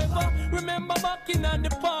 Remember back in the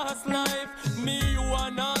past life, me, you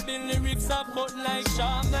and all the lyrics are cut like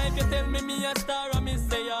sharp knife. You tell me a star and me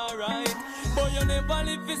say alright, but you never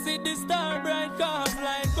live to see the star bright, cause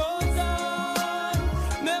life goes on.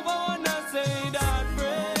 Never wanna say that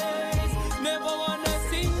phrase, never wanna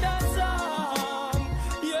sing that song.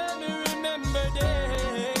 Yeah, me remember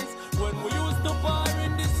days when we used to pour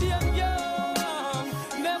in the same young.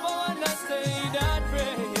 Never wanna say that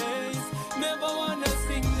phrase, never wanna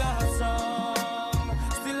sing that song.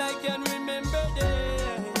 Still I can remember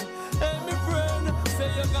days. Hey, my friend, say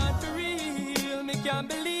you got to real, me can't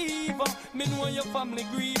believe. Me know your family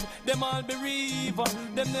grieve, them all bereave.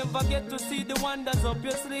 Them never get to see the wonders up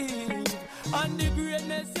your sleeve and the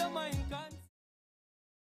greatness your mind can.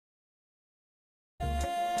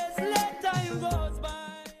 Let time goes by.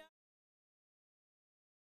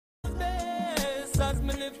 As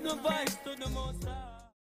me lift no voice to the most high.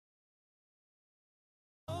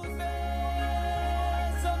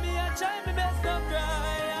 So me I try my best to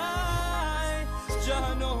cry.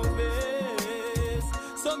 Jah no best.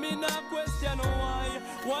 So me not question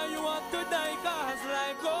why you have to die, cause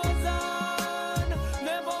life goes on.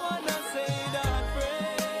 Never wanna say that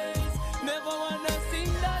phrase, never wanna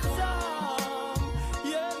sing that song.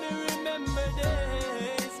 Yeah, me remember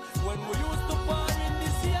days when we used to party in the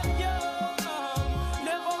same young.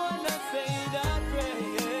 Never wanna say that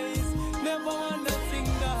phrase, never wanna sing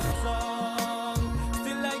that song.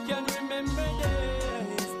 Still I can remember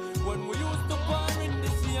days when we used to party in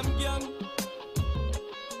the same gang.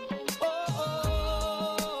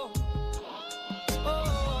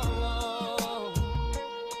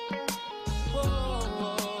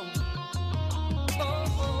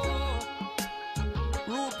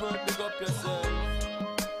 Yourself,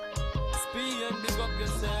 Spian, big up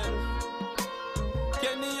yourself,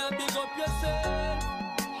 Kenya, big up yourself,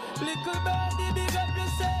 little birdie, big up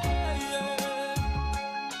yourself, yeah.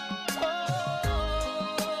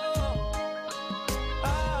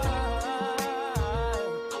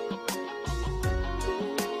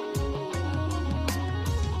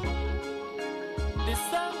 This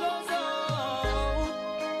song goes out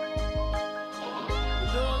to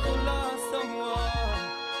those who lost someone.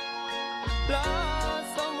 Lost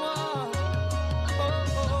someone. Oh,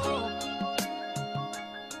 oh,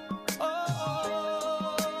 oh,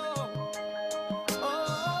 oh, oh,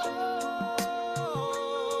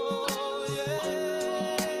 yeah.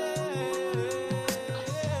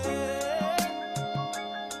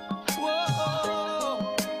 Whoa,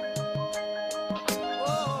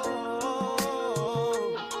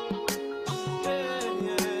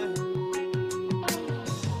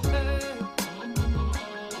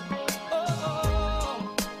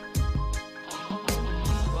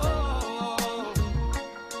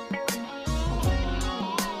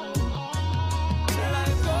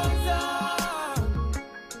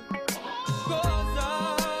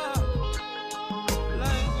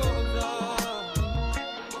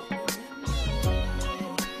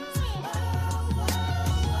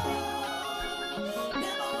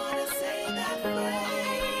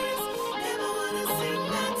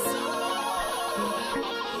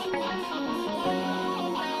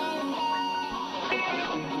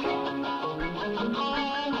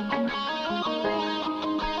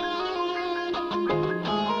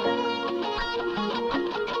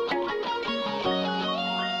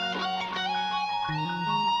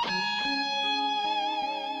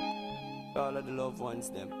 all of the loved ones,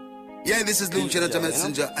 them. Yeah, this is Luke Shadow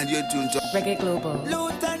Messenger, and you're tuned to Reggae Global.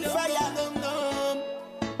 Loot and fire,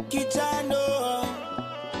 Kitano.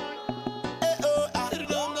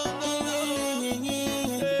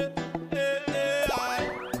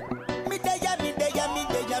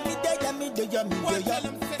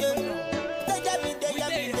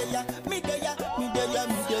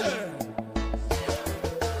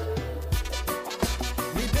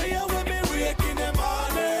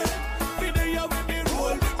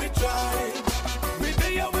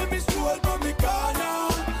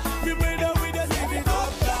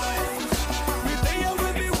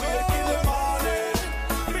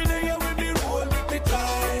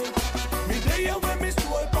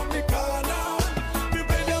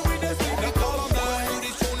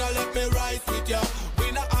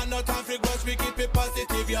 We keep it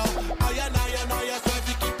positive, yeah. I strive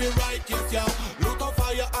to keep it right, yes, yeah. Loot on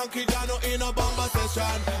fire and Kijano in a bomber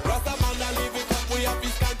session. Rasta man, I live it up, we have to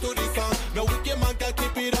stand to this song. No wicked man can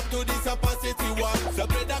keep it up to this a positive one. So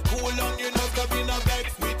better cool on, you know, stop in a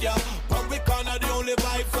vex with ya. From we corner, the only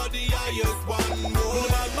vibes are the highest one. No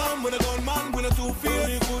bad man, when a gun man, when a two-fear,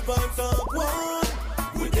 the good vibes are one.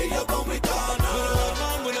 We day up on we corner. When a bad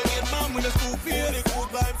man, when a hit man, when a two-fear, the good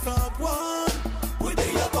vibes are one. We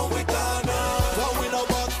day up on we corner.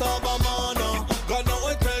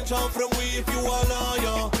 From we if you are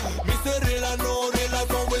liar, Mr. Real and no real,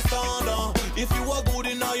 that's how we stand. If you are good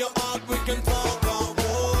in all your heart, we can talk,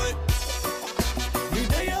 boy. Me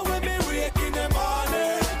there when me wake in the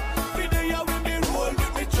morning, me there when me roll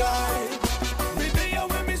with me try, me there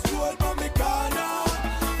when me stroll from me corner,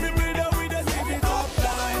 me brother with the city top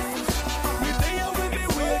lines. Me there when me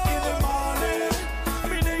wake in the morning,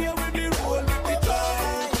 me there when me roll with me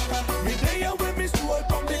try, me there when me stroll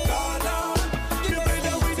from me corner.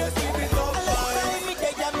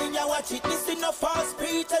 This is no false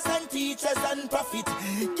preachers and teachers and prophet.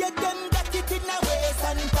 Get them got it in a waist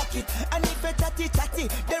and pocket. And if you chatty,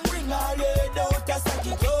 them bring all your head out as a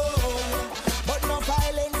kick. But no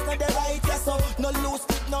violence, no the right, yeah, so. No loose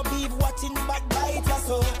stick, no beef, watching backbite, yeah,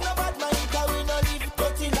 so. No bad mind, cause we no live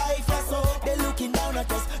dirty life, yeah, so. They looking down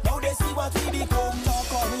at us, now they see what we become. Don't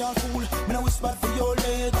call me a fool, me no whisper for your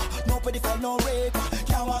leg. No pedophile, no rape,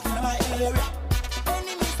 can't walk in my area.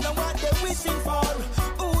 Enemies know what they're wishing for.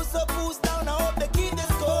 Who's up, who's down, I hope they keep the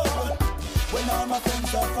score. When all my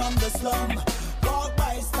friends are from the slum, walk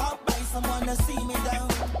by, stop by, someone to see me down.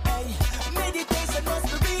 Hey, meditation must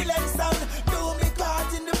be real and sound. Don't be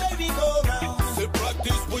caught in the merry-go-round. Say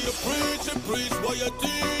practice what you preach and preach what you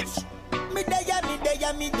teach. Me day, you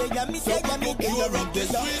are up the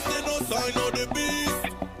streets, they no sign of the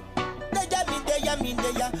beast.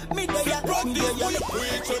 Me practice what you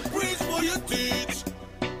preach and preach what you teach.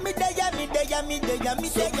 Me day,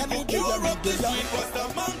 you are up the street, what's the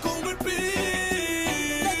man come with peace?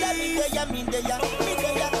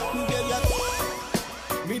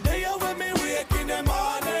 Me day, when me wake in the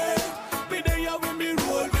morning. Me day, when me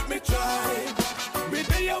roll with me tribe. Me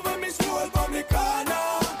day, when me stroll from the corner.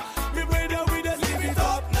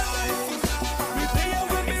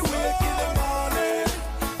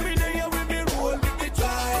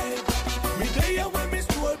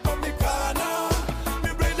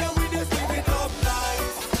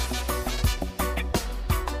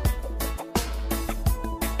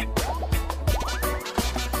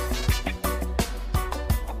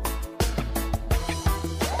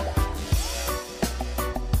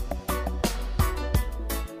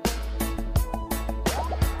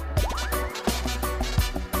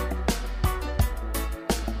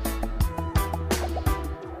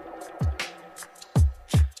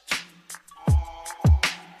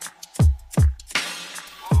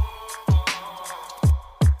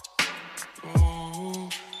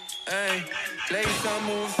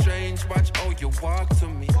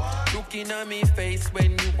 Looking at me face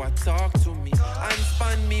when you a talk to me. And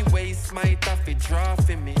span me waist, might have to draw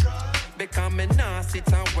for me. Become a nah,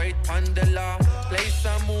 sit and wait on the law. Place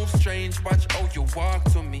and move strange, watch how you walk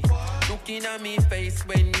to me. Looking at me face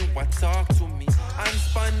when you a talk to me. And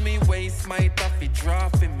span me waist, might have to draw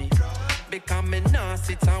for me. Become a nah,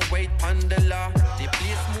 sit and wait on the law. The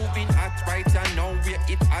place moving hot right, I know where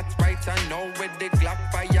it hot right, I know where the Glock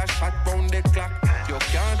fire shot round the clock. You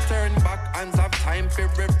can't turn back, hands have time for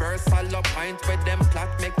reverse. All up pint with them plot,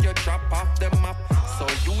 make you drop off the map. So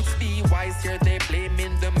youths be wise here, they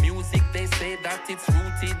blaming the music. They say that it's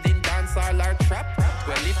rooted in dancehall or trap.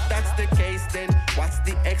 Well, if that's the case, then what's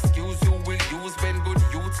the excuse you will use when good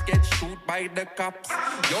youths get shoot by the cops?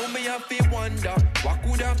 Yo, me have to wonder, what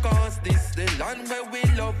could have caused this? The land where we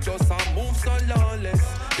love just a move so lawless.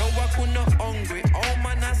 Yo, I could not hungry, oh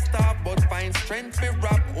man I starve, but find strength for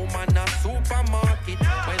rap, oh man a supermarket.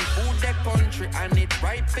 When food the country and it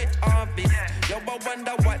ripe for harvest. Yo, I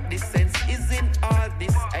wonder what the sense is in all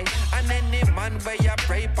this, eh? And any man where you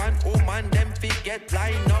pray pan, oh man, them forget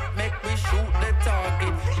line up, make me shoot the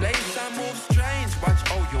target. Place and move strange, watch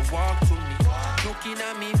how you walk to me. Looking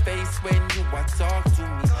at me face when you a talk to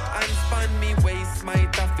me. And span me waist,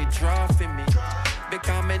 might have to draw for me.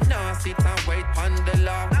 Become a nah, sit and wait on the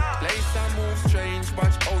law. Place and move strange,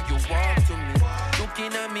 watch how you walk to me.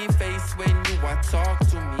 Looking at me face when you a talk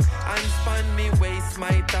to me. And span me waist,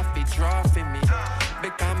 might have to draw for me.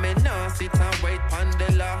 Become a nah, sit and wait on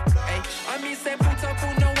the law. Hey, and me say put up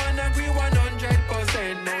on no one agree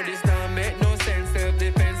 100%. No, this don't make no sense.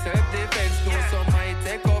 Self-defense. No, some might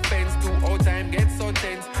take offense to how time gets so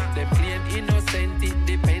tense. Them plain innocent, it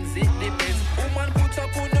depends. Woman put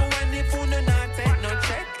up on no one if you no not take no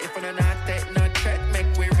check. If you no not take no check, make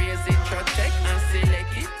we raise it, check and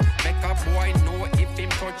select it. Make a boy know if him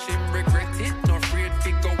touch him regret it. No afraid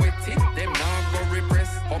fi go with it, them now go repress.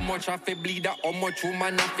 How much have to bleed, how much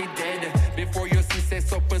woman have to dead. Before you see say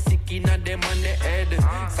something sick in them on the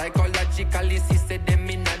head. Psychologically see say them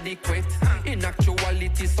inadequate. In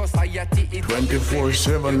actuality society it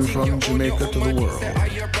 24/7 from Jamaica to the world.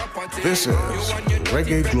 This is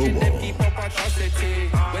Reggae Global.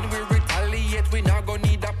 When we retaliate, we not gonna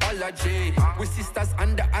need apology. We sisters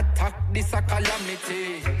under attack, this a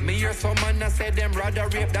calamity. Me hear some man say them rather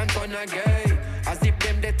rape than turn a gay. As if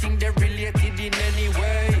them they think they related in any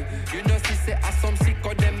way. You know, she say as some sick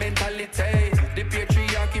of them mentality. The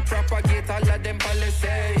patriarchy propagate all of them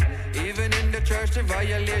policy. Even in the church, the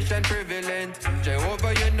violation prevalent.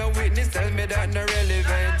 Jehovah, you know witness, tell me that no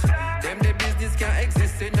relevant. Them the business can't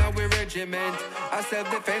exist in our regiment. A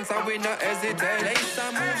self-defense and we not hesitate. Place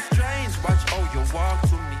and move strange, watch how you walk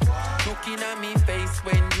to me. Looking at me face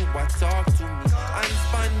when you a talk to me. And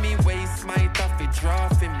span me waist, might have to draw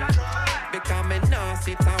for me. Become a nah,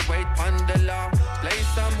 sit and wait on the law.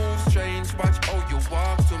 Place and move strange, watch how you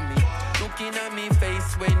walk to me. Looking at me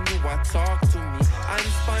face when you a talk to me. And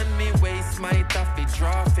span me waist, might have to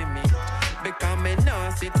draw for me. Become a nah,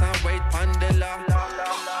 sit and wait on the law.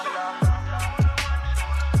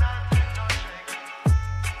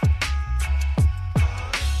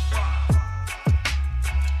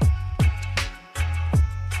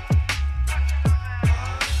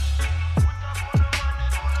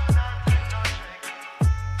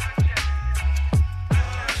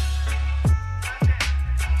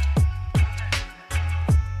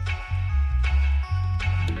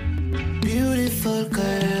 Beautiful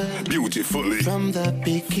girl. Beautifully. From the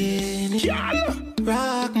beginning. Yeah.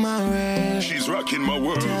 Rock my world. She's rocking my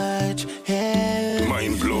world. Touch heaven.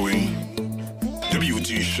 Mind blowing. The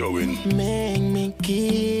beauty is showing. Make me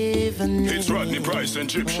give a name. It's Rodney Price,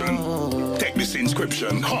 Egyptian. Take this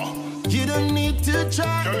inscription, huh? You don't need to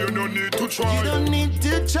try. Girl, you don't need to try. You don't need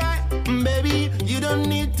to try. Baby, you don't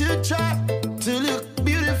need to try to look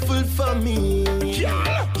beautiful for me.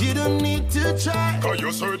 Yeah. You don't need to try. Cause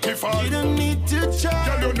you're certified. You don't need to try.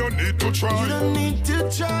 Girl, you don't need to try. You don't need to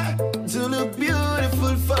try to look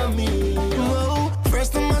beautiful for me. Whoa.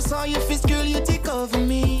 First time I saw your face, girl, you take over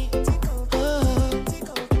me. Oh.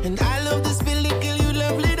 And I love this feeling, girl, you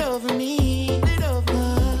love it over me.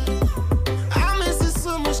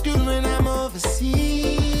 When I'm overseas,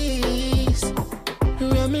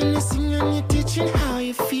 reminiscing on you, teaching how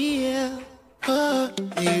you feel. Oh,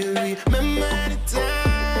 you remember the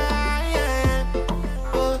time,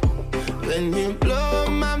 oh, when you blow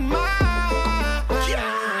my mind.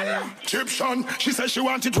 Yeah. Egyptian, she said she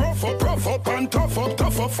wanted rough up and tough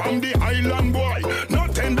up from the island boy. No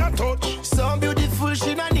tender touch. So beautiful,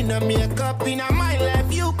 she not in a makeup. In my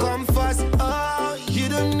life, you come first. Oh, you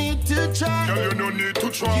don't need to try. Girl, you don't need to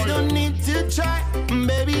try. You don't need to try.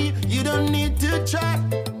 Baby, you don't need to try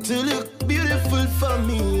to look beautiful for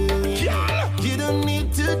me. Yeah. You don't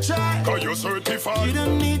need to try. Cause you're certified. You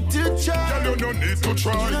don't need to try. Girl, you don't need to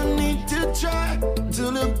try. You don't need to try to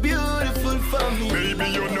look beautiful for me. Baby,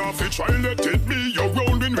 you know if you try, let it be. You're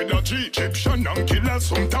rolling with a G. Egyptian and killer,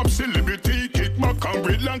 some top celebrity. Kick back and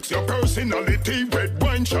relax your personality. Red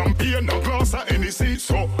wine, champagne, a glass of Hennessy.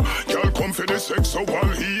 So, girl, come for the sexual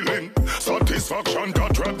healing. Satisfaction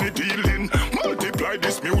that drive the dealing. Multiply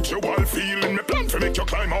this mutual feeling. Me plan to make you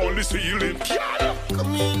climb all the ceiling. Girl,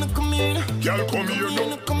 come in, come in. Girl, come here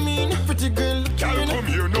now. Come in, pretty girl. Girl, come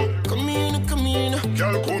here now. Come in, come in.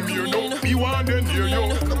 Girl, come here now. Me want to hear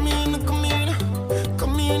you. Come in, come in.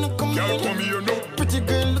 Come in, come in. Girl, come here now. Pretty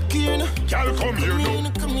girl, look here. Girl, come here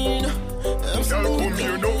now. Come in. Girl, come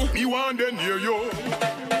here now. Me want to hear you.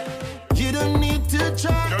 You don't need to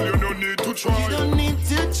try. Girl, you don't need to try. You don't need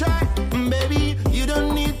to try. Baby, you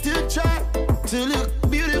don't need to try to look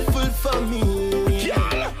beautiful for me.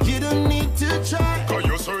 Yeah. You don't need to try. Cause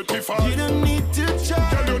you're certified. You don't need to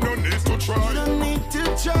try. Girl, you don't need to try. You don't need to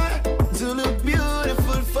try to look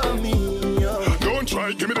beautiful for me. Don't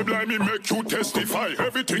try, give me the blind, me make you testify.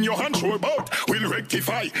 Everything your hands show about will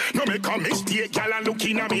rectify. No make a mistake, gal, and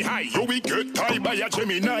looking at me high. You will get tied by a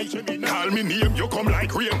Gemini. Call me name, you come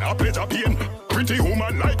like rain, a pleasure pain. Pretty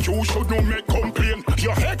woman like you should no make complain.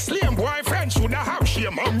 Your ex-lame boyfriend should not have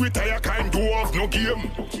shame. I'm retire, kind do off no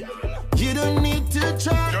game. You don't need to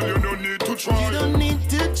try. Girl, you don't need to try. You don't need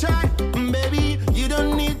to try. Baby, you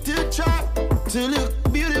don't need to try to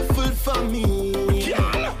look beautiful for me.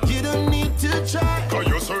 Yeah. You don't need to try. Cause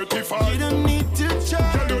you're certified. You don't need to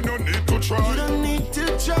try. Girl, you don't need to try. You don't need to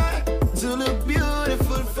try to look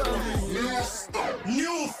beautiful for me.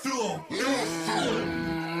 New flow.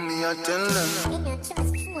 Me, I tell them.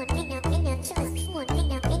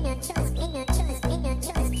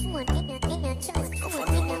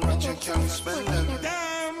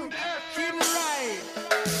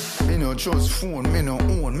 Me no trust phone, me no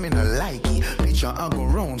own, me no like it. Picture I go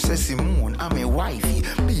round, say Simone, I'm a wifey.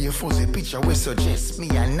 Be a fuzzy picture we suggest me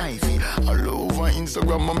a knifey. All over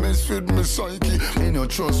Instagram, I mess with me psyche. Me no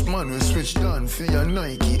trust man, we switch down for your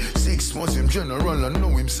Nike. 6 months him general, I know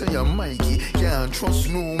him say I'm Mikey. Can't trust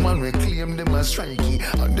no man, we claim them as strikey.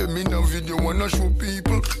 And them in a video wanna show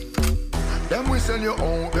people. Them we sell your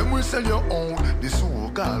own, them we sell your own. The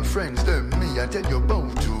so-called friends, them me I tell you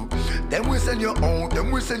about you. Them we sell your own,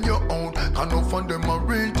 them we sell your own. Can't offer them a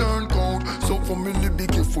return code. So family be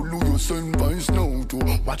careful who you send vice now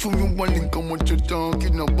to. Watch who you want link and what you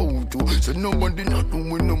talking about to. So nobody not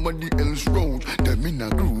doing nobody else road. Them in a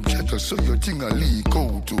group chat so your thing a leak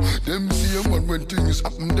out to. Them see a man when things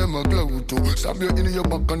happen, them a glow to. Stab you in your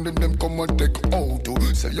back and then them come and take out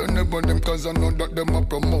to. Say you never them cause I know that them a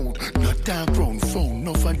promote. Not that ground phone,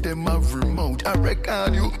 no of them have remote. I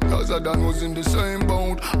record you, cause I done was in the same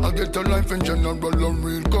boat. I get a life in general, a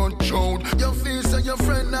real control. Your face and your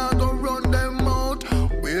friend now go run them out.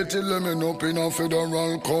 Wait till them end up in a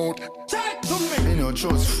federal court. Talk to me. Me no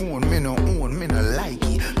trust phone, me no own, me no like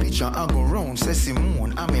it. Picture I go round, say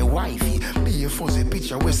Simone, I'm a wifey. Be a fuzzy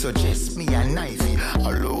picture we suggest me a knifey.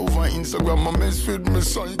 All over Instagram, I mess with me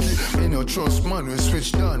psyche. Me no trust man, we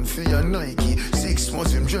switch down for your Nike. 6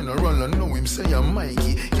 months him general, I know him say I'm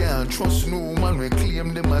Mikey. Can't trust no man, we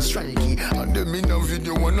claim them as strikey. And them in a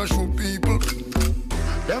video wanna show people.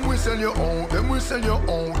 Them we sell your own, them we sell your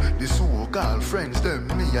own. The so-called friends, them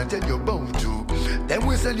me I tell you about you. Then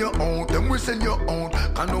we send you out, then we send you out.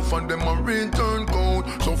 Can't no fund them a return code.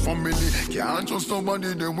 So family can't trust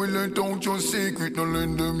nobody, then we let out your secret. Don't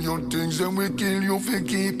lend them your things, then we kill you if you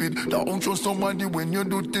keep it. Don't trust somebody when you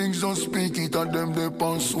do things, don't speak it. And them they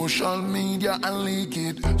on social media and leak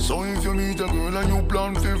it. So if you meet a girl and you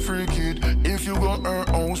plan to freak it, if you got her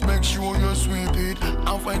house, make sure you sweep it.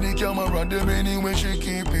 And find the camera, them anyway she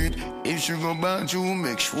keep it. If she go back you,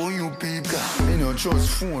 make sure you peep. Me no trust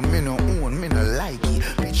phone, me no own, me no like it.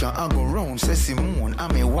 Picture I go round, say Simone,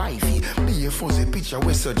 I'm a wifey. Be a fuzzy picture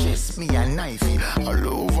we suggest me a knifey. All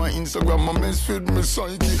over Instagram, I mess with me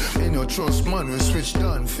psyche. Me no trust man, we switch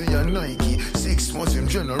down for your Nike. 6 months him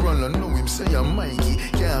general, I know him say I'm Mikey.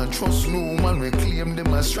 Can't trust no man, we claim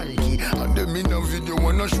them as strikey. And them in a video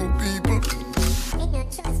wanna show people. Me no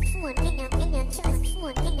trust phone, me no trust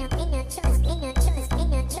phone, me no trust phone, me no trust phone, me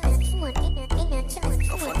no trust phone.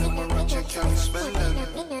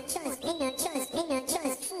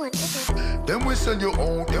 Then we send you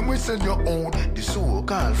out, then we send you out. The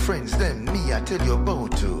so-called friends, them me I tell you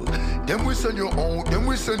about too. Then we send you out, then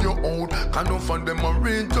we send you out. Can't no find them a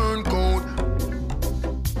return code.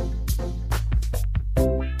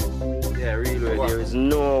 Yeah, really, there is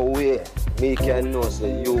no way me can know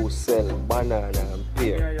say you sell banana and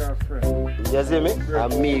pear. Yeah, you're a friend. You see me?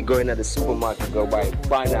 And me going to the supermarket go buy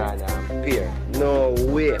banana and pear. No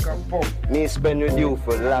way. Me spend with you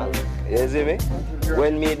for long. You see me?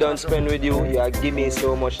 When me don't spend with you, you give me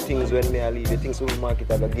so much things when me I leave. You think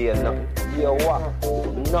supermarket I go give you nothing. You what?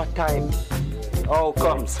 No time. How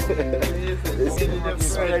comes?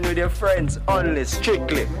 Spend with your friends only,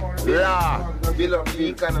 strictly. Law. Build up the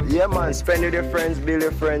economy. Yeah man, spend with your friends, build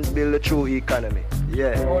the true economy.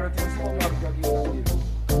 Yeah.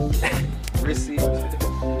 Receipt.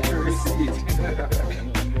 Receipt.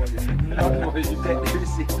 You take the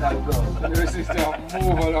receipt and go. The receipt and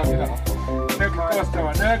move along now. Next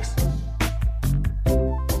customer, next.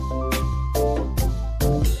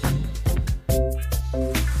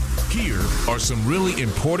 Here are some really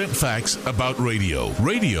important facts about radio.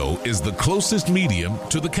 Radio is the closest medium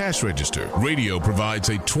to the cash register. Radio provides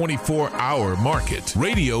a 24-hour market.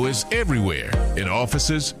 Radio is everywhere, in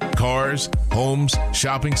offices, cars, homes,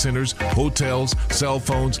 shopping centers, hotels, cell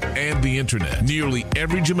phones, and the internet. Nearly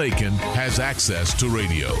every Jamaican has access to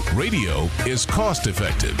radio. Radio is cost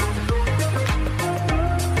effective.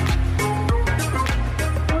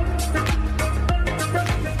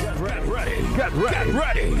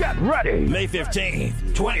 Get ready. May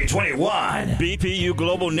 15th, 2021. BPU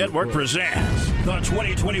Global Network presents the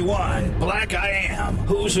 2021 Black I Am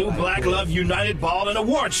Who's Who Black Love United Ball and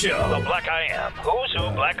Award Show. The Black I Am Who's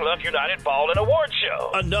Who Black Love United Ball and Award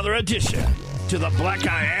Show. Another edition to the Black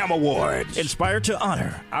I Am Awards, inspired to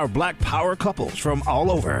honor our black power couples from all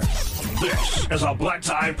over. This is a black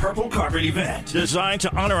tie purple carpet event designed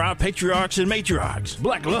to honor our patriarchs and matriarchs,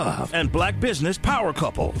 black love, and black business power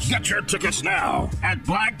couples. Get your tickets now at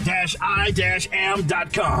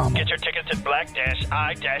black-i-am.com. Get your tickets at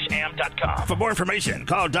black-i-am.com. For more information,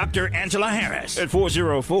 call Dr. Angela Harris at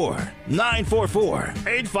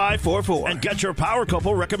 404-944-8544 and get your power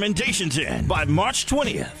couple recommendations in by March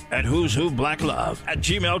 20th at Who's Who Black Love at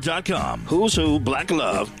gmail.com. Who's Who Black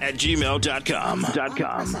Love at gmail.com.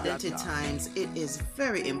 Unprecedented times, it is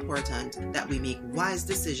very important that we make wise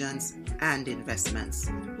decisions and investments.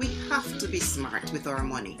 We have to be smart with our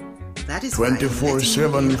money. That is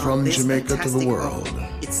 24/7 from Jamaica to the world.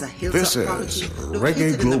 It's a This is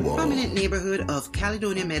Reggae Global. In the prominent neighborhood of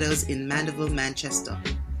Caledonia Meadows in Mandeville, Manchester.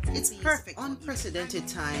 It's perfect. Unprecedented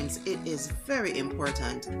times, it is very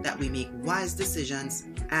important that we make wise decisions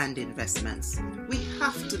and investments. We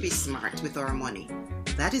have to be smart with our money.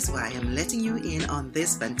 That is why I'm letting you in on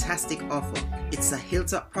this fantastic offer. It's a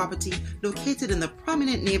hilltop property located in the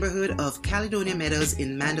prominent neighborhood of Caledonia Meadows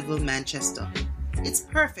in Mandeville, Manchester. It's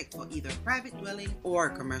perfect for either private dwelling or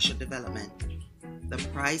commercial development. The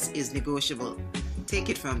price is negotiable. Take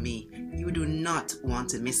it from me, you do not want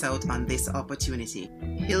to miss out on this opportunity.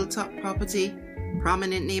 Hilltop property,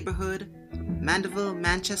 prominent neighborhood, Mandeville,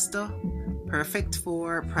 Manchester, perfect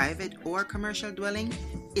for private or commercial dwelling.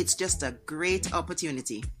 It's just a great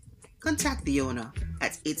opportunity. Contact the owner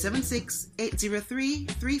at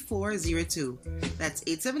 876-803-3402. That's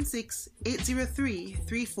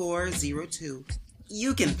 876-803-3402.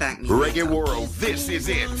 You can thank me. Reggae World, this is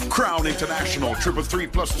it. Crown International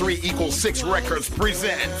 333+3=6 Records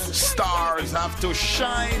presents Stars Have to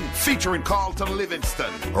Shine, featuring Carlton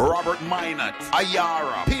Livingston, Robert Minot,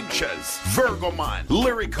 Ayara, Pinchers, Virgoman,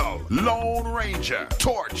 Lyrical, Lone Ranger,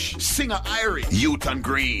 Torch, Singer Irie, Uton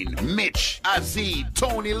Green, Mitch, Azid,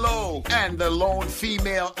 Tony Lowe, and the lone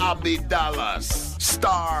female Abby Dallas.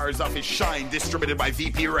 Stars Have to Shine, distributed by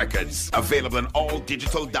VP Records. Available on all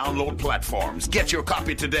digital download platforms. Get your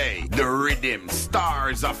copy today. The Rhythm,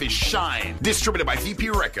 Stars Have to Shine, distributed by VP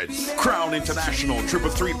Records. Crown International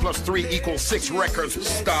 333+3=6 Records.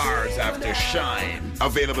 Stars Have to Shine.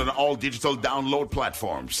 Available on all digital download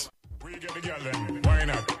platforms. We get the girl then. Why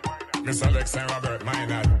not? Miss Alex and Robert, why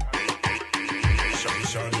not?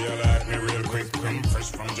 Show you like me real quick. I'm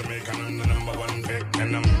fresh from Jamaica and the #1 pick.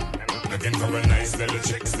 And I'm looking for a nice little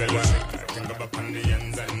chick. Think about on the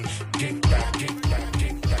ends and get back, get back,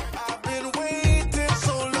 get back. I've been waiting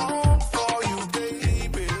so long for you,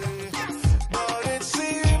 baby. But it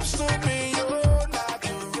seems to me you're not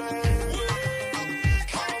ready.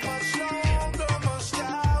 How much longer must I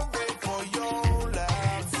wait for your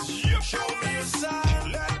love? Show me a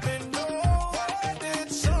sign, let me know that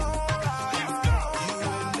it's alright. You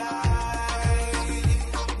and I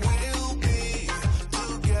will be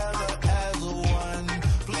together as one.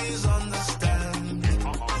 Please understand,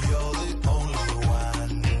 you're the only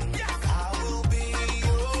one. I will be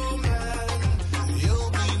your man, you'll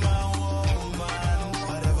be my woman,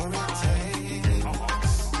 whatever it takes.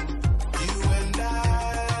 You and I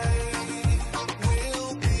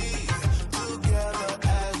will be together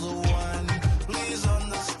as one. Please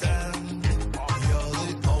understand, you're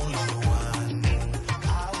the only one.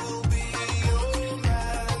 I will be your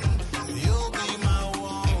man, you'll be my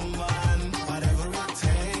woman, whatever it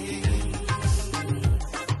takes.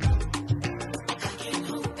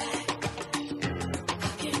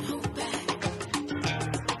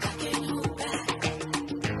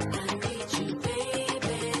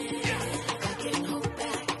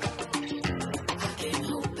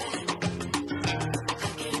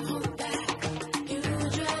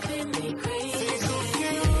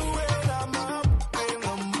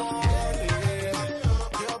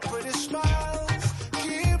 Your pretty smiles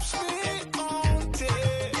keeps me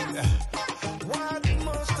haunted. What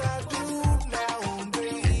must I do now,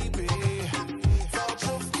 baby? Thoughts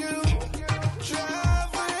of you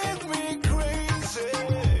driving me crazy.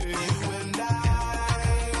 You and I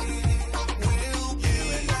will be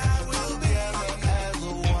together as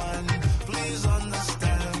one. Please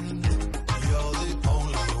understand, you're the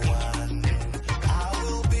only one. I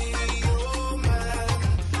will be your man,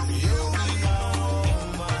 you'll be my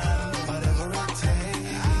woman, whatever it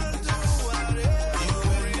takes. I'll do whatever. You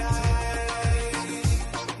and I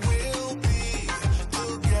will be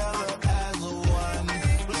together as one.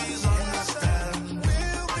 Please understand,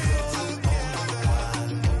 you're the only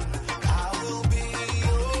one. I will be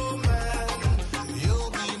your man, you'll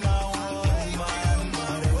be my woman,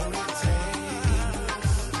 whatever it takes.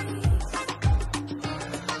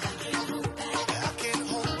 I can't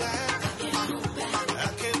hold back. I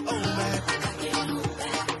can't hold back. I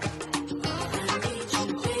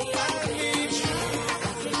need you.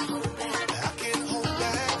 I can't hold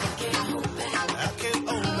back. I can't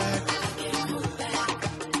hold back.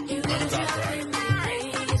 Let me talk right.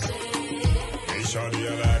 Hey, shorty, you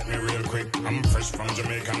like me real quick. I'm fresh from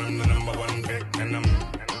Jamaica and I'm the #1 pick. And I'm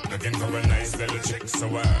looking for a nice little chick. So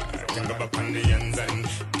I can go up on the ends and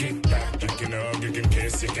get back. You can hug, you can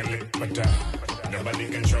kiss, you can lick. But nobody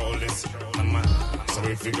control this. So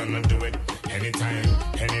if you're gonna do it anytime,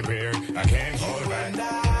 anywhere, I can't hold back.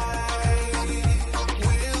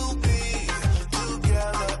 We'll be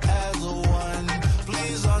together as one.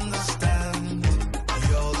 Please understand,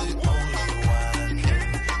 you're the only one.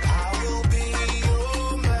 I will be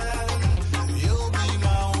your man, you'll be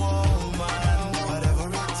my woman, whatever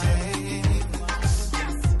it takes.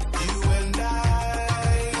 You and I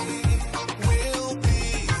will be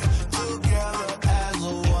together as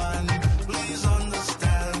one. Please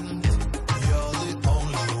understand, you're the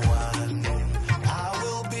only one. I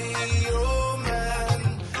will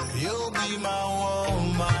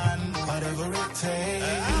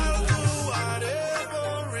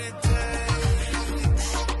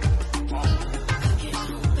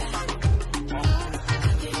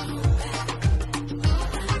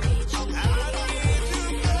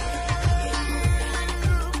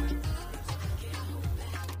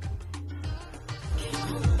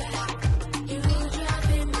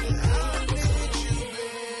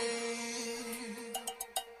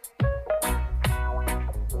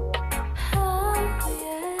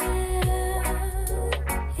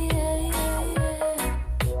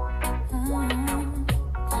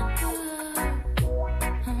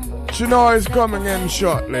Chino is coming in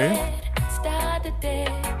shortly. Start the day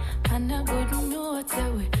on a good note,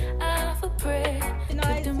 so we have a prayer to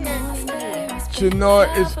the Most High. Chino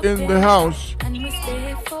is in the house. And we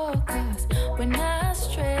stay focused. When I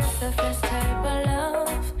stress, the first type of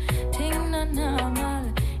love. Thing not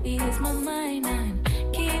normal. Ease my mind and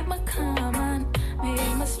keep my calm and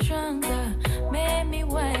make me stronger. Make me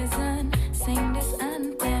wise and sing this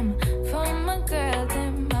anthem for my girl.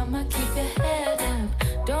 Them mama, keep your head up.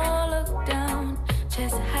 Don't look down.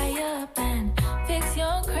 Chest high up and fix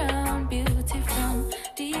your crown. Beauty from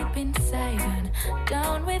deep inside and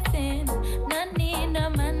down within. Not need no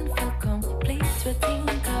man for complete. We think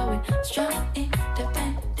how we strong,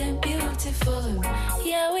 independent, beautiful.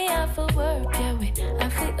 Yeah, we have to work. Yeah, we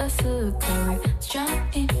have to hustle. We strong,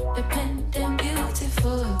 independent,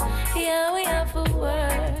 beautiful. Yeah, we have to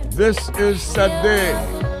work. This is Saturday.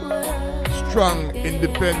 Strong,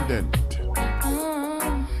 independent.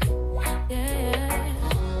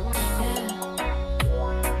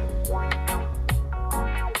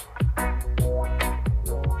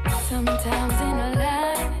 Sometimes in a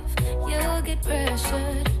life, you'll get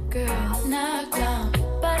pressured, girl, knocked down.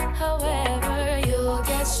 But however, you'll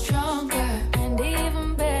get stronger and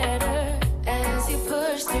even better as you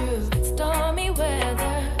push through stormy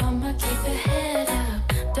weather. Mama, keep your head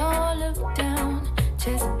up, don't look down.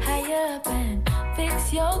 Just high up and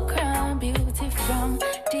fix your crown. Beauty from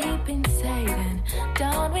deep inside and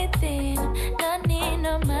down within. Not need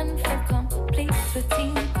no man for complete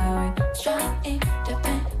routine. Going strong,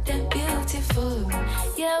 independent, beautiful.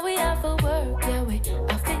 Yeah, we have to work. Yeah, we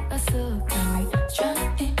have to hustle. Going strong,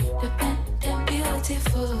 independent,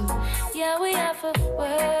 beautiful. Yeah, we have to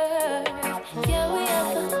work. Yeah, we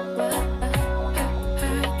have to work.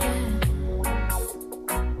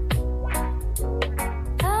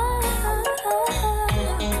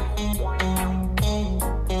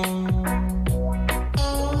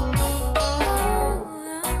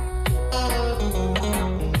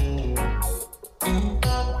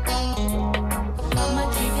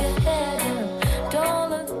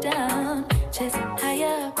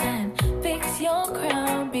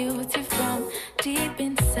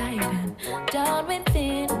 Down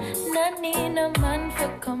within, not need no man for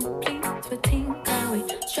complete. We think how we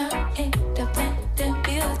strong, independent,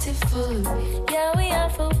 beautiful. Yeah, we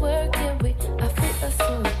have to work, yeah, we have to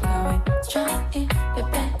hustle. How we strong,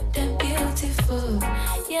 independent, beautiful.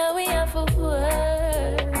 Yeah, we have to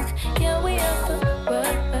work. Yeah, we have to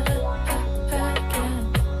work.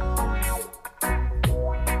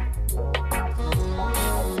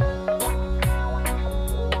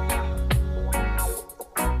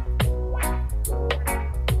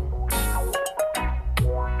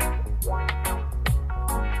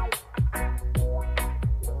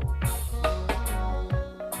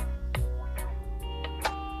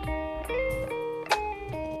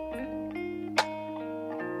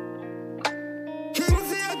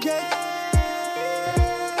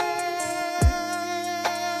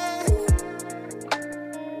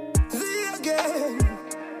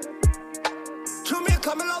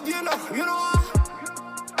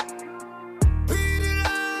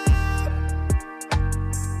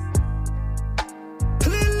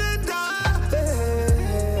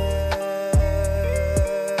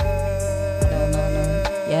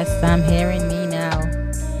 Yes, I'm hearing me now.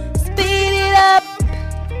 Speed it up.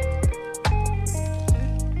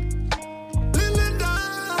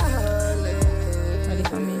 Ready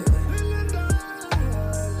for me?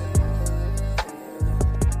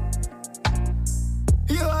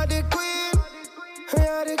 You are the queen, you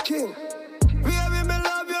are the king. Baby, me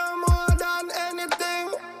love you more than anything.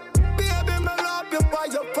 Baby, me love you by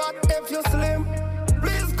your fat if you slim.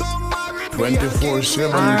 Please come marry me.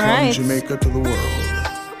 24/7 right. From Jamaica to the world.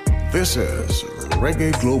 This is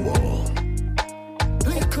Reggae Global.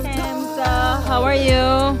 Kemza, how are you?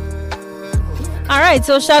 All right,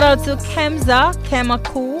 so shout out to Kemza,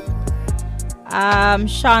 Kemaku,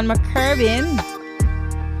 Sean McCurbin.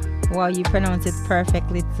 Wow, you pronounce it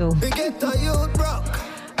perfectly too.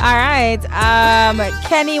 All right,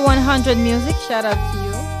 Kenny 100 Music, shout out to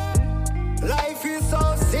you. Life is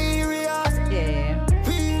so serious. Yeah.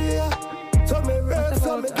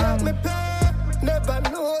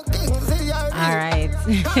 All right.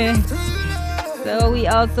 So we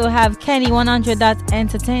also have Kenny 100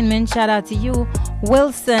 Entertainment. Shout out to you.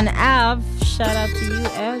 Wilson Ave. Shout out to you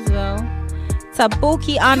as well.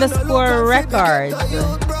 Tabuki _ Records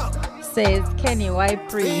says Kenny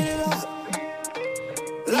Wipri.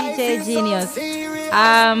 DJ Genius.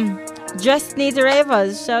 Just Need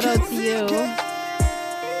Ravers. Shout out to you.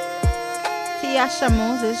 Tiasha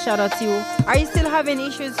Moses. Shout out to you. Are you still having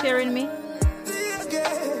issues hearing me?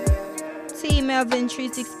 Melvin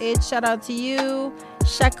 368, shout out to you.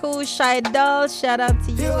 Shaku Shaidal, shout out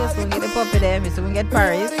to you. Let's go get the puppy there. So we get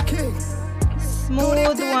Paris.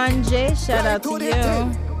 Smooth 1J, shout out to you.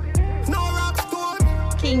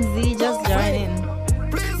 King Z just joining.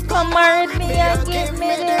 Come marry me and give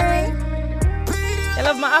me the ring. You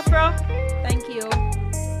love my afro? Thank you.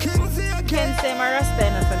 Ken say my rasta,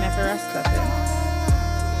 and so I have a rasta.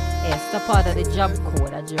 Yes, the part of the job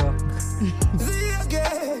code, a joke.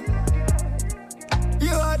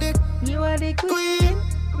 You are the queen,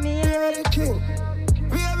 me are the king.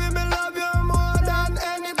 Baby, me love you more than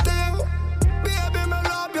anything. Baby, me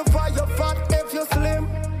love you for your fat if you slim.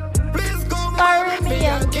 Please go marry me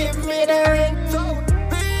and give me the ring. Oh,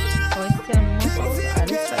 it's 10 months old.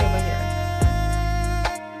 Let's try over here.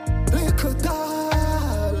 Little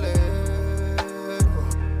darling.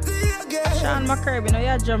 Sean McCurby, you know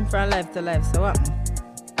you jump from life to life, so what?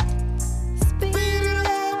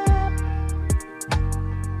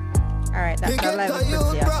 Alright, that's how life is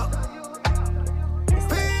pretty, yeah.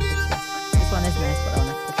 This one is nice, but I want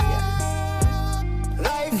to put here.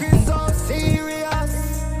 Life is so serious.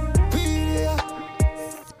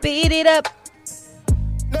 Speed it up.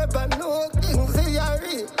 Never know things they are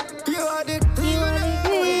real. You are the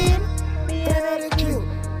queen. Me are the king.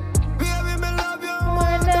 Baby, me love you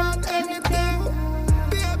more than anything.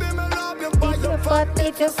 Baby, me love you for your fat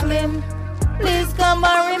if you're slim. Please come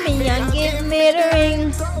marry me and give me the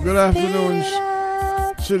ring. Good afternoon,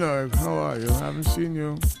 Chinook. How are you? I haven't seen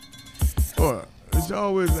you. Oh, it's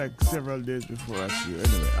always like several days before I see you.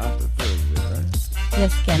 Anyway, after Thursday, right?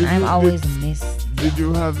 Yes, Ken. I'm always missed. Did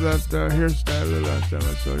you have that hairstyle the last time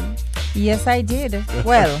I saw you? Yes, I did.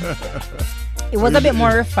 Well, it was a bit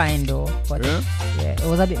more refined, though. But yeah, it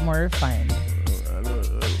was a bit more refined.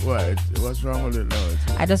 Why? What's wrong with it now?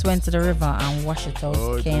 I just went to the river and washed it out.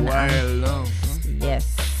 Oh, it's Ken, wild now.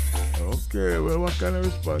 Yes. Okay, well, what kind of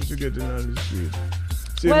response you getting on the street?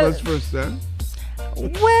 Same as first time?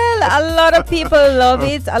 Well, a lot of people love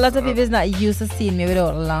it. A lot of people is not used to seeing me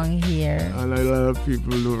without long hair. And a lot of people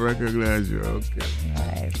don't recognize you. Okay.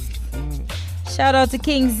 Right. Shout out to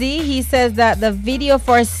King Z. He says that the video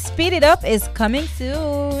for Speed It Up is coming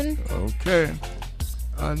soon. Okay.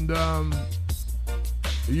 And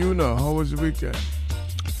you know, how was the weekend?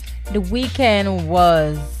 The weekend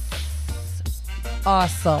was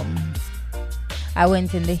awesome. I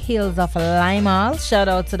went in the hills of Limeall. Shout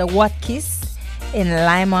out to the Watkis in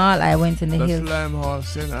Limeall. I went in the hills. Limeall,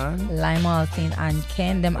 St. Anne? Limeall, St. Anne.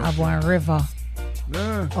 Ken, them have one river.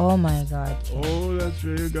 Yeah. Oh my God. Ken. Oh, that's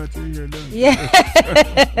where you got your hair done.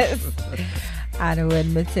 Yes. And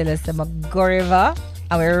when me tell us, I'm go river.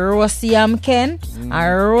 And we roast yam, Ken. And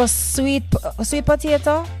roast sweet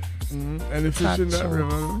potato. And the fish in that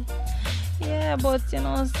river? Yeah, but you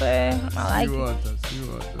know, say I like seawater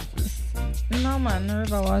fish. No man,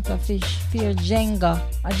 river water fish. Pure Jenga.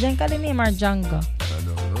 A Jenga the name or Janga? I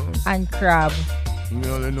don't know. And crab. We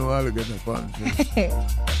only know how to get a pan fish.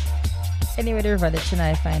 Anyway, the river, the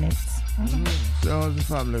Chennai find it. So how's the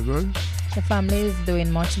family good? The family is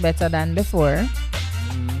doing much better than before.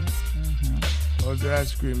 How's the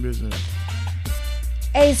ice cream business?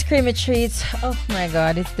 Ice cream treats. Oh my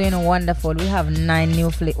God, it's doing wonderful. We have 9 new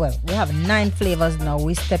flavors. Well, we have 9 flavors now.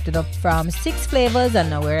 We stepped it up from 6 flavors and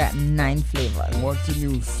now we're at 9 flavors. What's the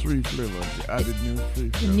new 3 flavors? They added new 3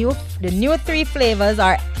 flavors. The new 3 flavors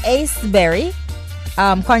are Ace Berry.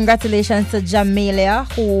 Congratulations to Jamelia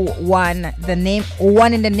who won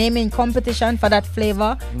in the naming competition for that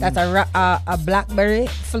flavor. That's a blackberry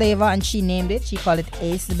flavor and she named it. She called it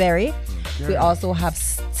Ace Berry. Okay. We also have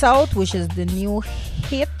Stout, which is the new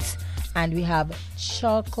hit, and we have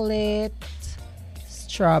chocolate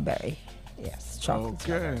strawberry. Yes, chocolate. Okay.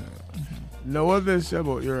 Strawberry. Now what they say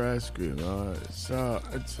about your ice cream? It's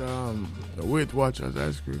Weight Watchers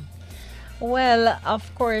ice cream. Well, of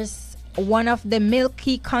course, one of the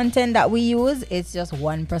milky content that we use is just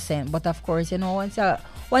 1%. But of course, you know, once you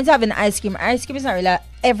have an ice cream is not really an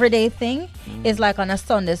everyday thing. It's like on a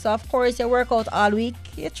Sunday. So of course, you work out all week,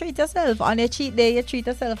 you treat yourself. On your cheat day, you treat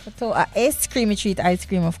yourself to ice cream. You treat ice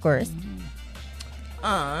cream, of course.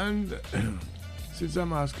 And since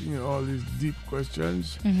I'm asking you all these deep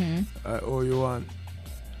questions, I owe you one.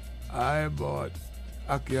 I bought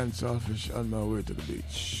ackee and saltfish on my way to the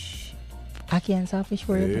beach. Ackee and saltfish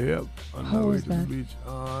were you? Yep. On my way to the beach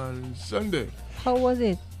on Sunday. How was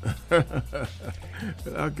it?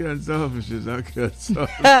 Ackee and saltfish is ackee and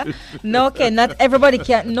saltfish. No, Ken, not everybody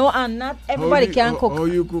can. No, and not everybody can cook. How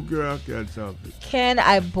you cook your ackee and saltfish? Ken,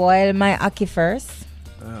 I boil my ackee first.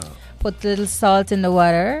 put little salt in the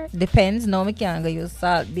water. Depends. No, we can't go use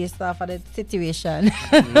salt based off of the situation.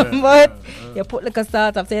 But you put like a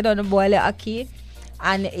salt after you done boil your ackee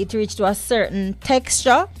and it reached to a certain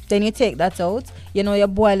texture. Then you take that out. You know, you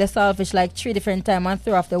boil the saltfish like 3 different times and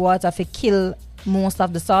throw off the water to kill most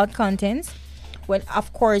of the salt contents. When,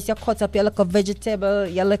 of course, you cut up your little vegetable,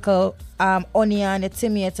 your little onion, your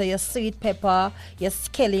tomato, your sweet pepper, your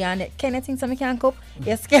scallion. Can you think something can cook?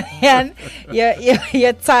 Your scallion,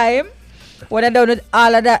 your thyme. When you're done with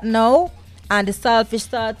all of that now, and the saltfish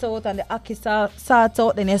start out and the ackee start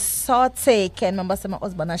out, then you saute. Can remember my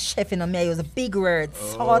husband a chef, you know, me I use a big word,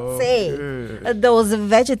 saute. Okay. Those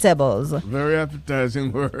vegetables. Very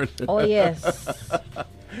appetizing word. Oh, yes.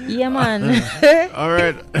 Yeah, man. All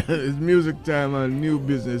right, it's music time and new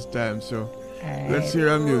business time. So let's hear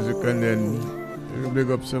our music and then we'll big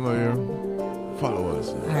up some of your followers.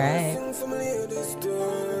 All right.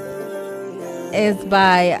 It's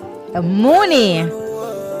by Mooney.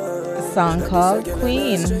 A song called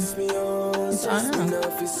Queen. It's on. You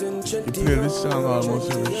play this song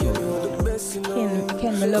almost every show.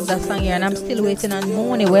 Ken, we love that song here, and I'm still waiting on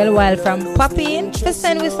Mooney while from Poppy to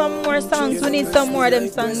send me some more songs. We need some more of them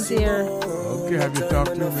songs here. Okay, have you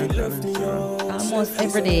talked to him? Almost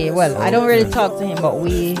every day. Well, I don't really talk to him, but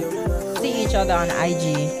we see each other on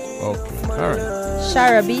IG. Okay, alright.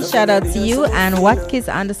 Shara B, shout out to you, and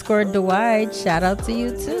Watkins_Dwight, shout out to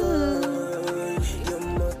you too.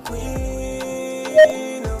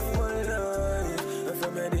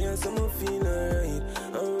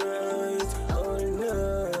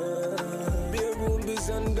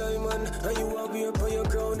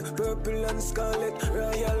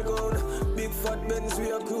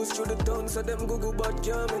 Through the town, so them go but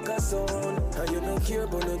can't make a sound. And you don't care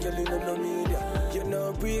about no girl in no media. You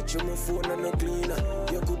not reach your phone and no cleaner.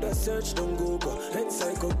 You could have searched on Google,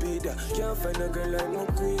 encyclopedia. Can't find a girl like no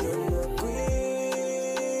queen. You're my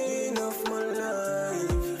queen of my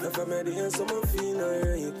life. If I'm ready and someone feel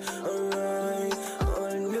alright,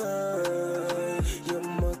 all night. You're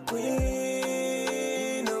my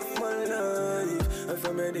queen of my life. If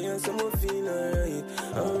I'm ready and someone feel alright,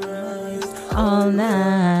 all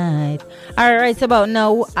night. All right, so about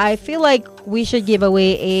now, I feel like we should give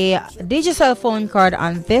away a digital phone card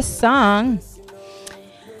on this song.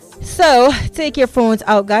 So take your phones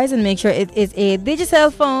out, guys, and make sure it is a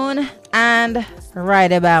digital phone. And right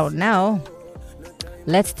about now,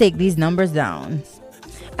 let's take these numbers down.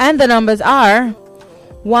 And the numbers are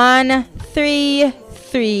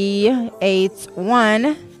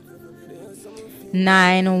 13381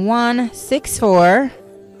 9164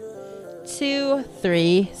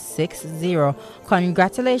 2360.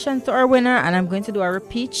 Congratulations to our winner, and I'm going to do a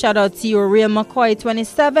repeat. Shout out to you, Real McCoy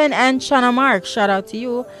 27 and Chana Mark. Shout out to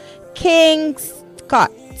you, King Scott.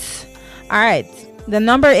 All right, the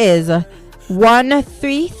number is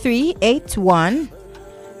 13381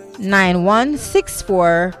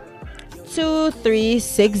 9164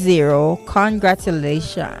 2360.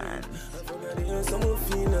 Congratulations. Yeah,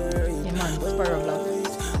 man, spur of love.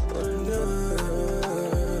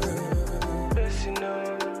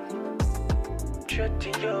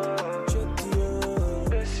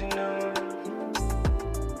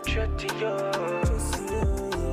 Yo.